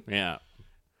thing. Yeah.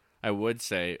 I would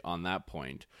say on that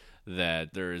point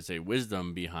that there is a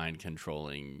wisdom behind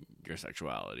controlling your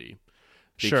sexuality.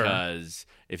 Because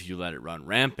if you let it run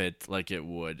rampant like it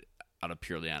would at a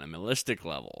purely animalistic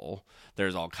level,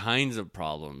 there's all kinds of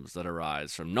problems that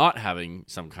arise from not having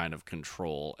some kind of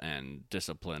control and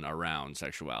discipline around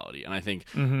sexuality. And I think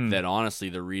that honestly,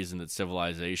 the reason that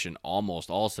civilization,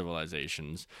 almost all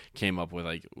civilizations, came up with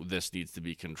like this needs to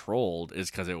be controlled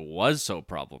is because it was so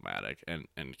problematic and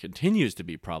continues to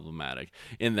be problematic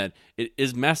in that it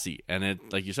is messy. And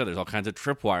it, like you said, there's all kinds of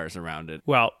tripwires around it.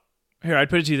 Well, here,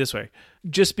 I'd put it to you this way.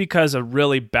 Just because a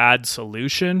really bad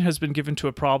solution has been given to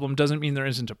a problem doesn't mean there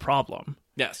isn't a problem.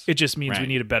 Yes. It just means we Right.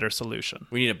 need a better solution.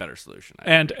 We need a better solution.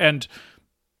 And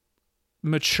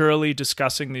maturely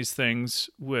discussing these things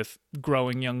with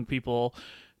growing young people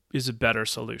is a better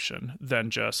solution than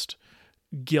just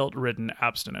guilt-ridden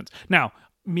abstinence. Now,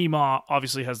 Mima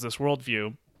obviously has this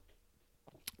worldview.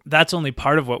 That's only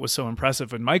part of what was so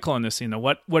impressive with Michael in this scene.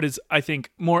 Though, what is, I think,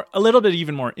 a little bit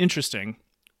even more interesting,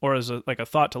 or as a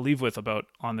thought to leave with about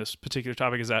on this particular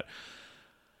topic, is that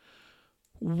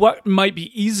what might be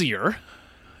easier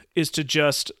is to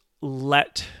just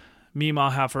let Mima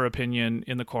have her opinion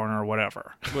in the corner or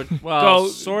whatever. Well,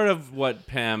 sort of what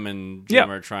Pam and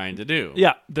Jim are trying to do.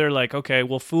 Yeah, they're like, okay,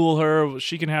 we'll fool her.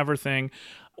 She can have her thing.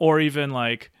 Or even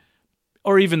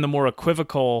the more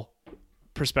equivocal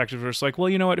perspective where it's like, well,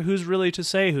 you know what? Who's really to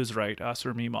say who's right, us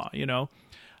or Mima, you know?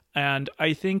 And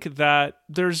I think that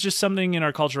there's just something in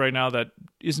our culture right now that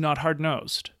is not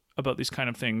hard-nosed about these kind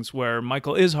of things, where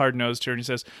Michael is hard-nosed here and he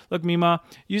says, look, Mima,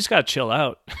 you just got to chill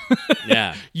out.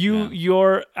 Yeah.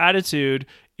 Your attitude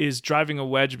is driving a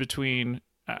wedge between,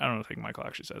 I don't think Michael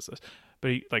actually says this,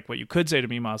 but what you could say to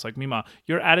Mima is like, Mima,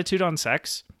 your attitude on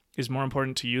sex is more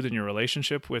important to you than your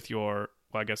relationship with your,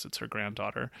 well, I guess it's her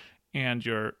granddaughter, and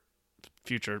your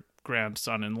future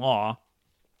grandson-in-law.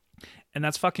 And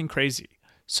that's fucking crazy.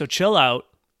 So chill out,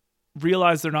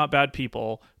 realize they're not bad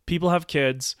people. People have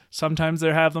kids. Sometimes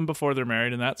they have them before they're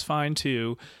married, and that's fine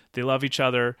too. They love each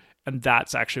other, and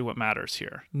that's actually what matters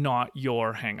here, not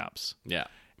your hangups. Yeah.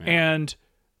 And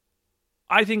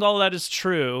I think all of that is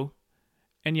true,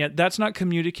 and yet that's not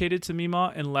communicated to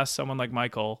Mima unless someone like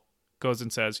Michael goes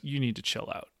and says, you need to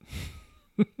chill out.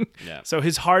 Yeah. So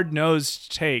his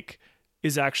hard-nosed take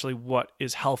is actually what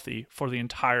is healthy for the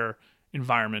entire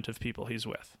environment of people he's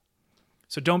with.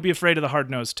 So don't be afraid of the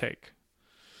hard-nosed take.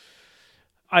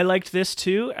 I liked this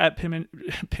too at Jim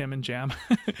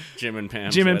and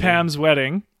Pam's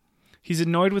wedding. He's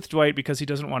annoyed with Dwight because he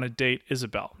doesn't want to date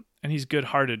Isabel, and he's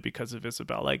good-hearted because of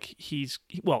Isabel. Like he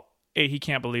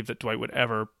can't believe that Dwight would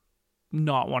ever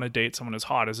not want to date someone as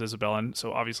hot as Isabel, and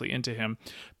so obviously into him.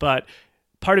 But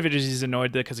part of it is he's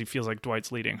annoyed because he feels like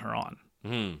Dwight's leading her on.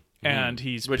 Mm-hmm. And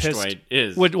he's Which pissed. Dwight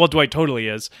is. Well, Dwight totally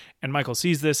is. And Michael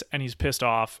sees this and he's pissed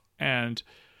off. And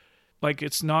like,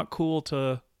 it's not cool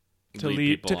to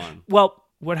lead people on. Well,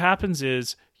 what happens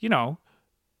is,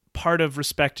 part of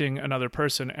respecting another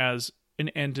person as an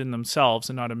end in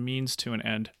themselves and not a means to an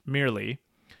end merely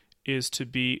is to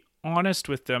be honest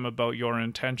with them about your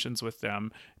intentions with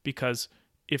them. Because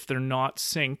if they're not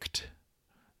synced,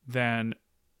 then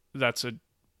that's a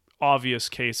obvious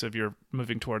case of you're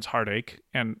moving towards heartache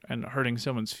and hurting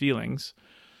someone's feelings.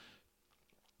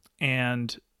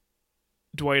 And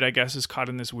Dwight, I guess, is caught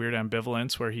in this weird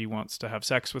ambivalence where he wants to have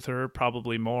sex with her,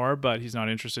 probably more, but he's not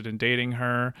interested in dating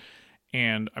her.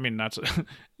 And I mean, that's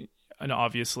an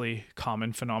obviously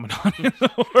common phenomenon in the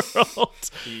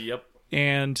world. Yep.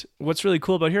 And what's really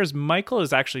cool about here is Michael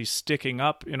is actually sticking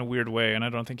up in a weird way, and I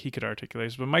don't think he could articulate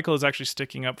this, but Michael is actually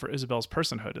sticking up for Isabel's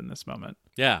personhood in this moment.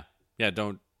 Yeah. Yeah,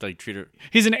 don't treat her.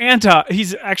 He's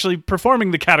he's actually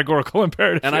performing the categorical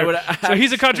imperative. And so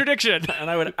he's a contradiction. And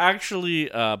I would actually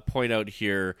point out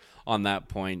here on that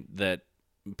point that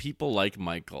people like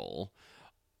Michael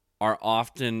are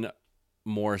often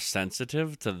more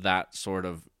sensitive to that sort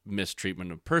of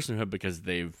mistreatment of personhood because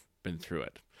they've been through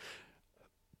it.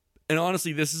 And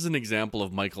honestly, this is an example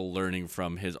of Michael learning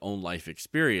from his own life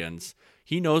experience.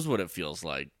 He knows what it feels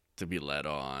like to be led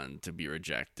on, to be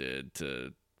rejected,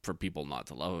 for people not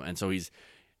to love him. And so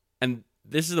and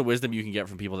this is the wisdom you can get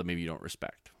from people that maybe you don't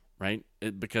respect, right?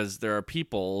 Because there are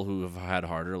people who have had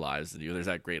harder lives than you. There's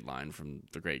that great line from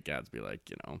The Great Gatsby, like,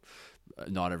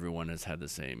 not everyone has had the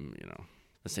same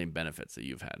benefits that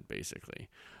you've had, basically.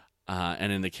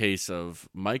 And in the case of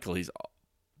Michael, he's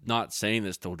not saying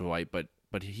this to Dwight, but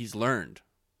he's learned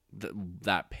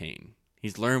that pain.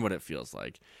 He's learned what it feels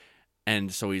like.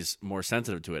 And so he's more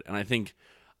sensitive to it. And I think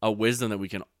a wisdom that we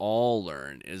can all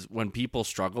learn is when people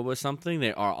struggle with something,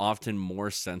 they are often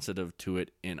more sensitive to it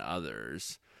in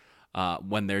others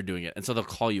when they're doing it. And so they'll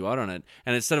call you out on it.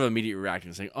 And instead of immediately reacting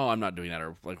and saying, oh, I'm not doing that,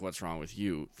 or like, what's wrong with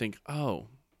you? Think, oh,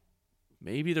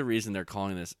 maybe the reason they're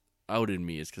calling this out in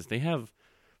me is because they have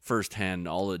firsthand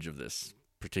knowledge of this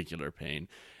particular pain,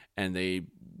 and they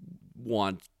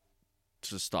want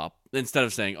to stop, instead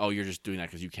of saying, oh, you're just doing that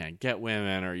because you can't get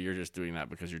women, or you're just doing that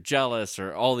because you're jealous,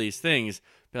 or all these things.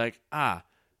 Be like,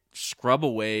 scrub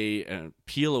away and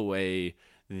peel away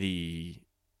the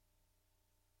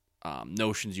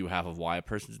notions you have of why a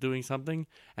person's doing something,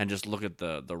 and just look at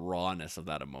the rawness of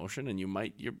that emotion, and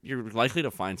you're likely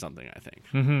to find something, I think.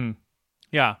 Mm-hmm.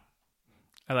 Yeah,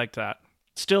 I like that.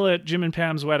 Still at Jim and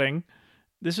Pam's wedding,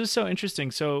 this was so interesting.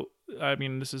 So, I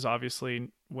mean, this is obviously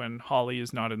when Holly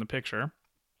is not in the picture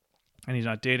and he's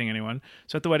not dating anyone.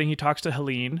 So at the wedding, he talks to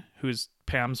Helene, who's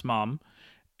Pam's mom,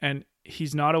 and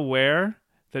he's not aware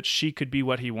that she could be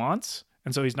what he wants.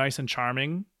 And so he's nice and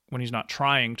charming when he's not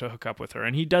trying to hook up with her.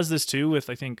 And he does this too with,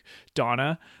 I think,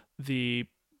 Donna, the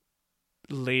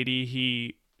lady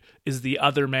he is the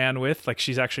other man with. Like,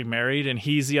 she's actually married and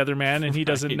he's the other man and he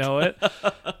doesn't know it.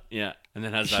 Yeah. And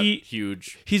then has that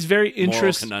huge he's very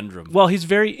moral conundrum. Well, he's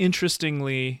very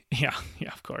interestingly, yeah,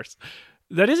 of course.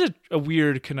 That is a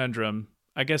weird conundrum,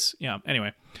 I guess. Yeah.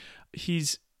 Anyway,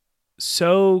 he's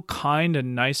so kind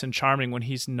and nice and charming when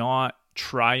he's not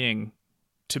trying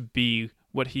to be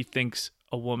what he thinks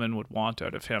a woman would want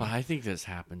out of him. But I think this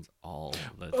happens all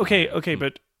the time. Okay,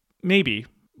 but maybe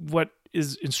what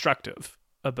is instructive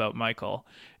about Michael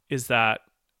is that,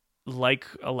 like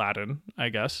Aladdin, I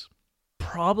guess,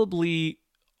 probably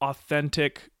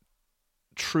authentic,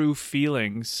 true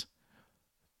feelings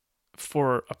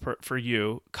for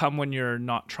you come when you're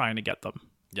not trying to get them.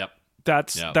 Yep.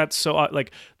 That's so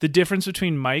like the difference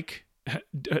between Michael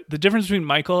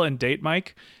and Date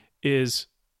Mike is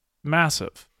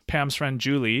massive. Pam's friend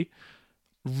Julie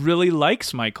really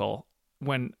likes Michael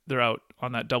when they're out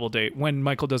on that double date, when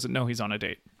Michael doesn't know he's on a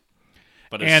date.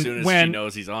 But as soon as she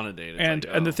knows he's on a date, it's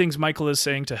and the things Michael is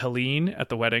saying to Helene at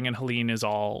the wedding, and Helene is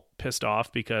all pissed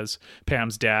off because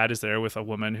Pam's dad is there with a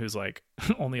woman who's like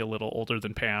only a little older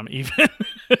than Pam even.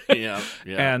 Yeah.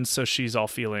 And so she's all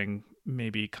feeling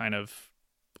maybe kind of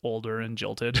older and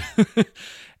jilted.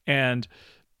 And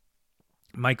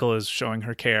Michael is showing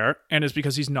her care, and it's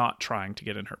because he's not trying to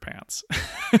get in her pants.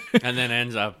 And then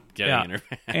ends up getting in her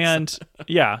And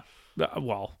pants.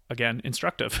 well, again,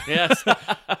 instructive. Yes.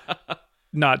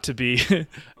 Not to be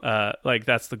like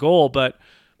that's the goal, but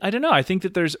I don't know. I think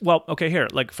that there's, well, okay, here,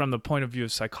 like from the point of view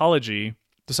of psychology,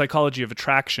 the psychology of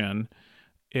attraction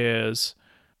is,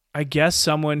 I guess,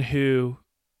 someone who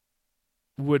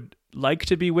would like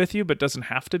to be with you but doesn't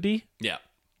have to be. Yeah.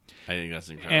 I think that's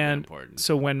incredibly important.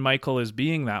 So when Michael is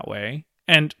being that way,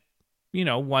 and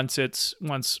once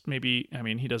maybe, I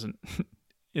mean, he doesn't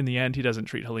in the end he doesn't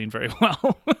treat Helene very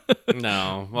well.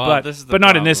 No. Well, this is the but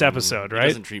problem. not in this episode, right? He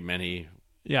doesn't treat many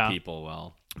people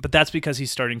well. But that's because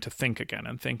he's starting to think again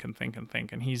and think and think and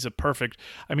think. And he's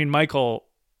Michael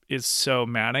is so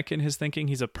manic in his thinking.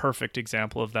 He's a perfect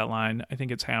example of that line. I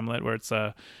think it's Hamlet, where it's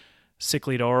a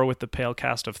sickly door with the pale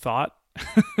cast of thought.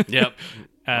 Yep.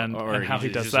 and how he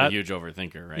does that. A huge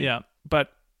overthinker, right? Yeah.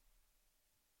 But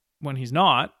when he's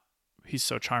not, he's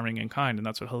so charming and kind. And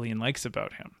that's what Helene likes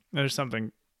about him. There's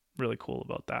something really cool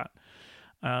about that.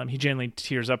 He genuinely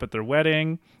tears up at their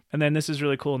wedding. And then this is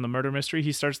really cool in the murder mystery.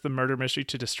 He starts the murder mystery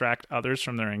to distract others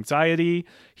from their anxiety.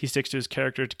 He sticks to his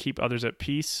character to keep others at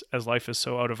peace as life is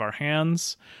so out of our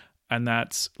hands. And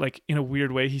that's, like, in a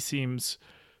weird way, he seems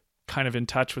kind of in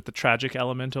touch with the tragic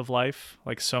element of life.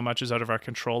 Like, so much is out of our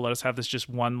control. Let us have this just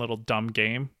one little dumb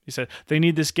game. He said, they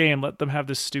need this game. Let them have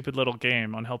this stupid little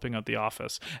game on helping out the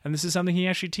office. And this is something he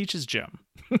actually teaches Jim.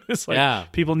 It's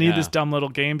like, people need this dumb little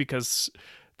game because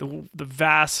the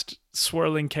vast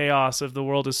swirling chaos of the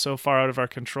world is so far out of our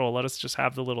control. Let us just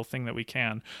have the little thing that we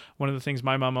can. One of the things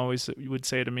my mom always would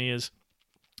say to me is,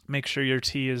 make sure your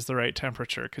tea is the right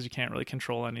temperature because you can't really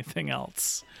control anything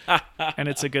else. And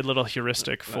it's a good little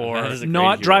heuristic for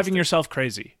not driving yourself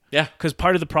crazy. Yeah. Because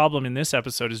part of the problem in this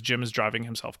episode is Jim is driving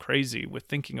himself crazy with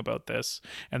thinking about this.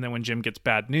 And then when Jim gets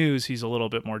bad news, he's a little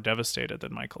bit more devastated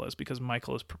than Michael is, because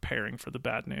Michael is preparing for the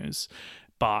bad news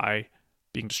by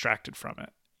being distracted from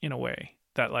it in a way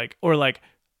that, like, or like,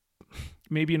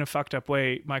 maybe in a fucked up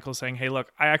way, Michael's saying, hey,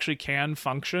 look, I actually can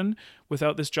function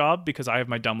without this job because I have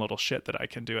my dumb little shit that I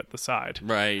can do at the side.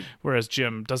 Right. Whereas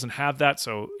Jim doesn't have that.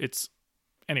 So it's,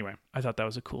 anyway, I thought that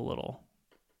was a cool little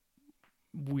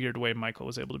weird way Michael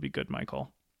was able to be good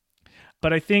Michael.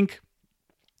 But I think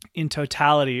in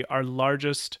totality, our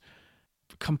largest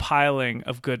compiling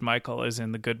of good Michael is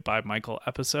in the Goodbye Michael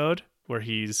episode, where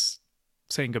he's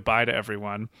saying goodbye to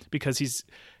everyone because he's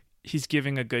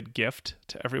giving a good gift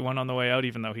to everyone on the way out,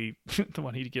 even though the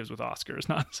one he gives with Oscar is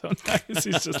not so nice.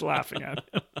 He's just laughing at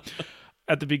him.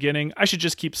 at the beginning, I should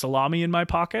just keep salami in my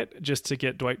pocket just to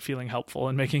get Dwight feeling helpful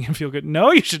and making him feel good.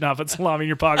 No, you should not put salami in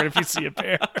your pocket if you see a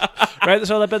pear. Right?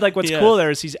 So but like what's cool there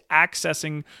is he's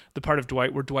accessing the part of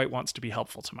Dwight where Dwight wants to be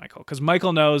helpful to Michael because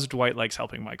Michael knows Dwight likes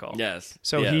helping Michael. Yes.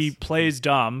 So he plays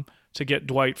dumb to get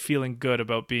Dwight feeling good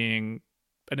about being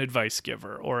an advice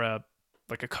giver or a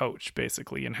coach,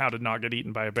 basically, and how to not get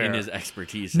eaten by a bear. In his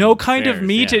expertise. No kind of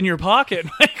meat in your pocket,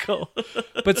 Michael.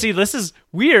 But see, this is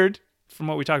weird from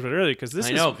what we talked about earlier, because this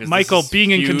is Michael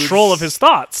being in control of his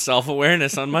thoughts.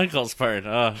 Self-awareness on Michael's part.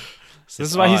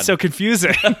 This is why he's so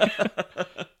confusing.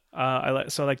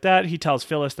 So like that, he tells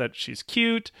Phyllis that she's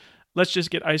cute. Let's just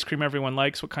get ice cream everyone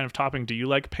likes. What kind of topping do you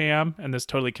like, Pam? And this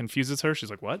totally confuses her. She's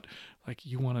like, what? Like,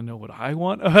 you want to know what I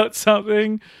want about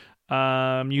something?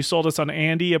 You sold us on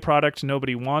Andy, a product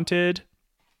nobody wanted.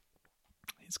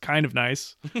 He's kind of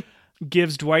nice.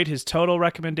 Gives Dwight his total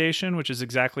recommendation, which is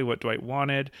exactly what Dwight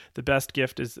wanted. The best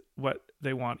gift is what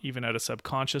they want, even at a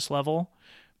subconscious level.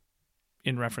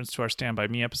 In reference to our Stand By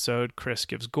Me episode, Chris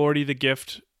gives Gordy the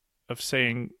gift of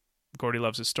saying Gordy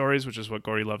loves his stories, which is what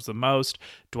Gordy loves the most.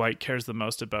 Dwight cares the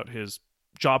most about his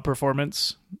job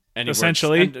performance, and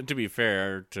essentially. And to be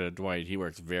fair to Dwight, he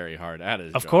works very hard at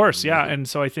his job. Of course, yeah. And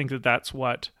so I think that's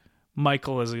what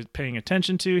Michael is paying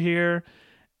attention to here.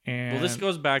 And well, this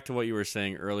goes back to what you were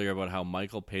saying earlier about how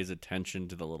Michael pays attention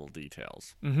to the little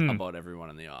details about everyone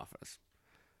in the office.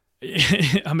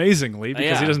 Amazingly,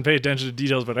 because he doesn't pay attention to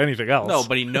details about anything else. No,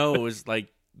 but he knows, like,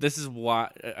 this is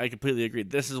why, I completely agree,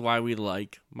 this is why we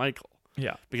like Michael.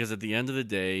 Yeah. Because at the end of the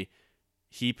day,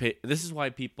 this is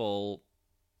why people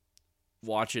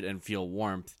watch it and feel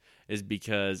warmth, is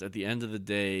because at the end of the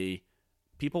day,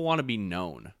 people want to be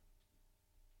known.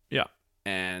 Yeah.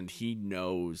 And he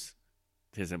knows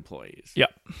his employees.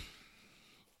 Yep.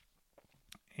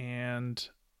 And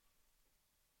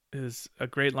is a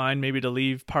great line maybe to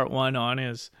leave part 1 on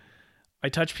is, I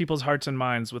touch people's hearts and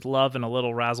minds with love and a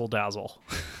little razzle dazzle.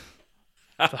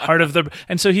 The heart of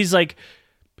and so he's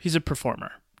a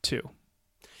performer too.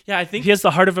 Yeah, I think he has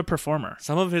the heart of a performer.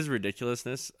 Some of his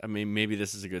ridiculousness, I mean, maybe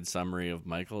this is a good summary of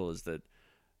Michael, is that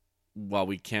while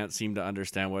we can't seem to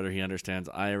understand whether he understands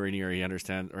irony or he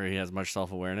has much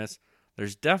self-awareness,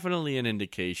 there's definitely an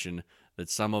indication that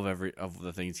some of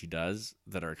the things he does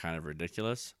that are kind of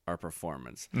ridiculous are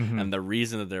performance. Mm-hmm. And the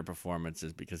reason that they're performance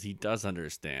is because he does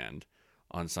understand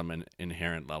on some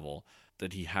inherent level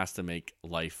that he has to make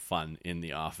life fun in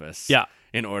the office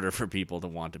in order for people to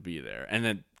want to be there.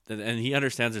 And he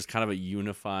understands there's kind of a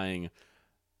unifying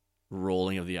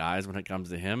rolling of the eyes when it comes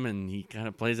to him, and he kind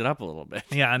of plays it up a little bit.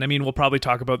 Yeah, and I mean, we'll probably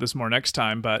talk about this more next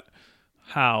time, but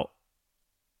how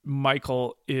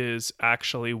Michael is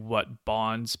actually what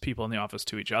bonds people in the office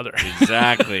to each other.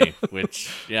 Exactly. Which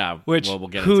we'll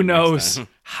get who into knows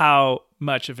how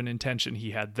much of an intention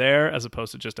he had there as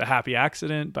opposed to just a happy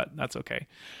accident, but that's okay.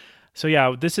 So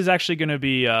yeah, this is actually going to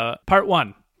be part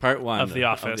 1. Part 1 of The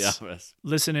Office.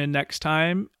 Listen in next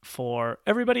time for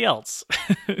everybody else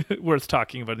worth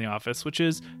talking about in The Office, which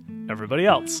is everybody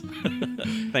else.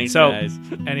 Thanks, guys.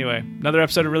 Anyway, another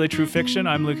episode of Really True Fiction.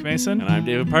 I'm Luke Mason. And I'm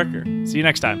David Parker. See you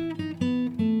next time.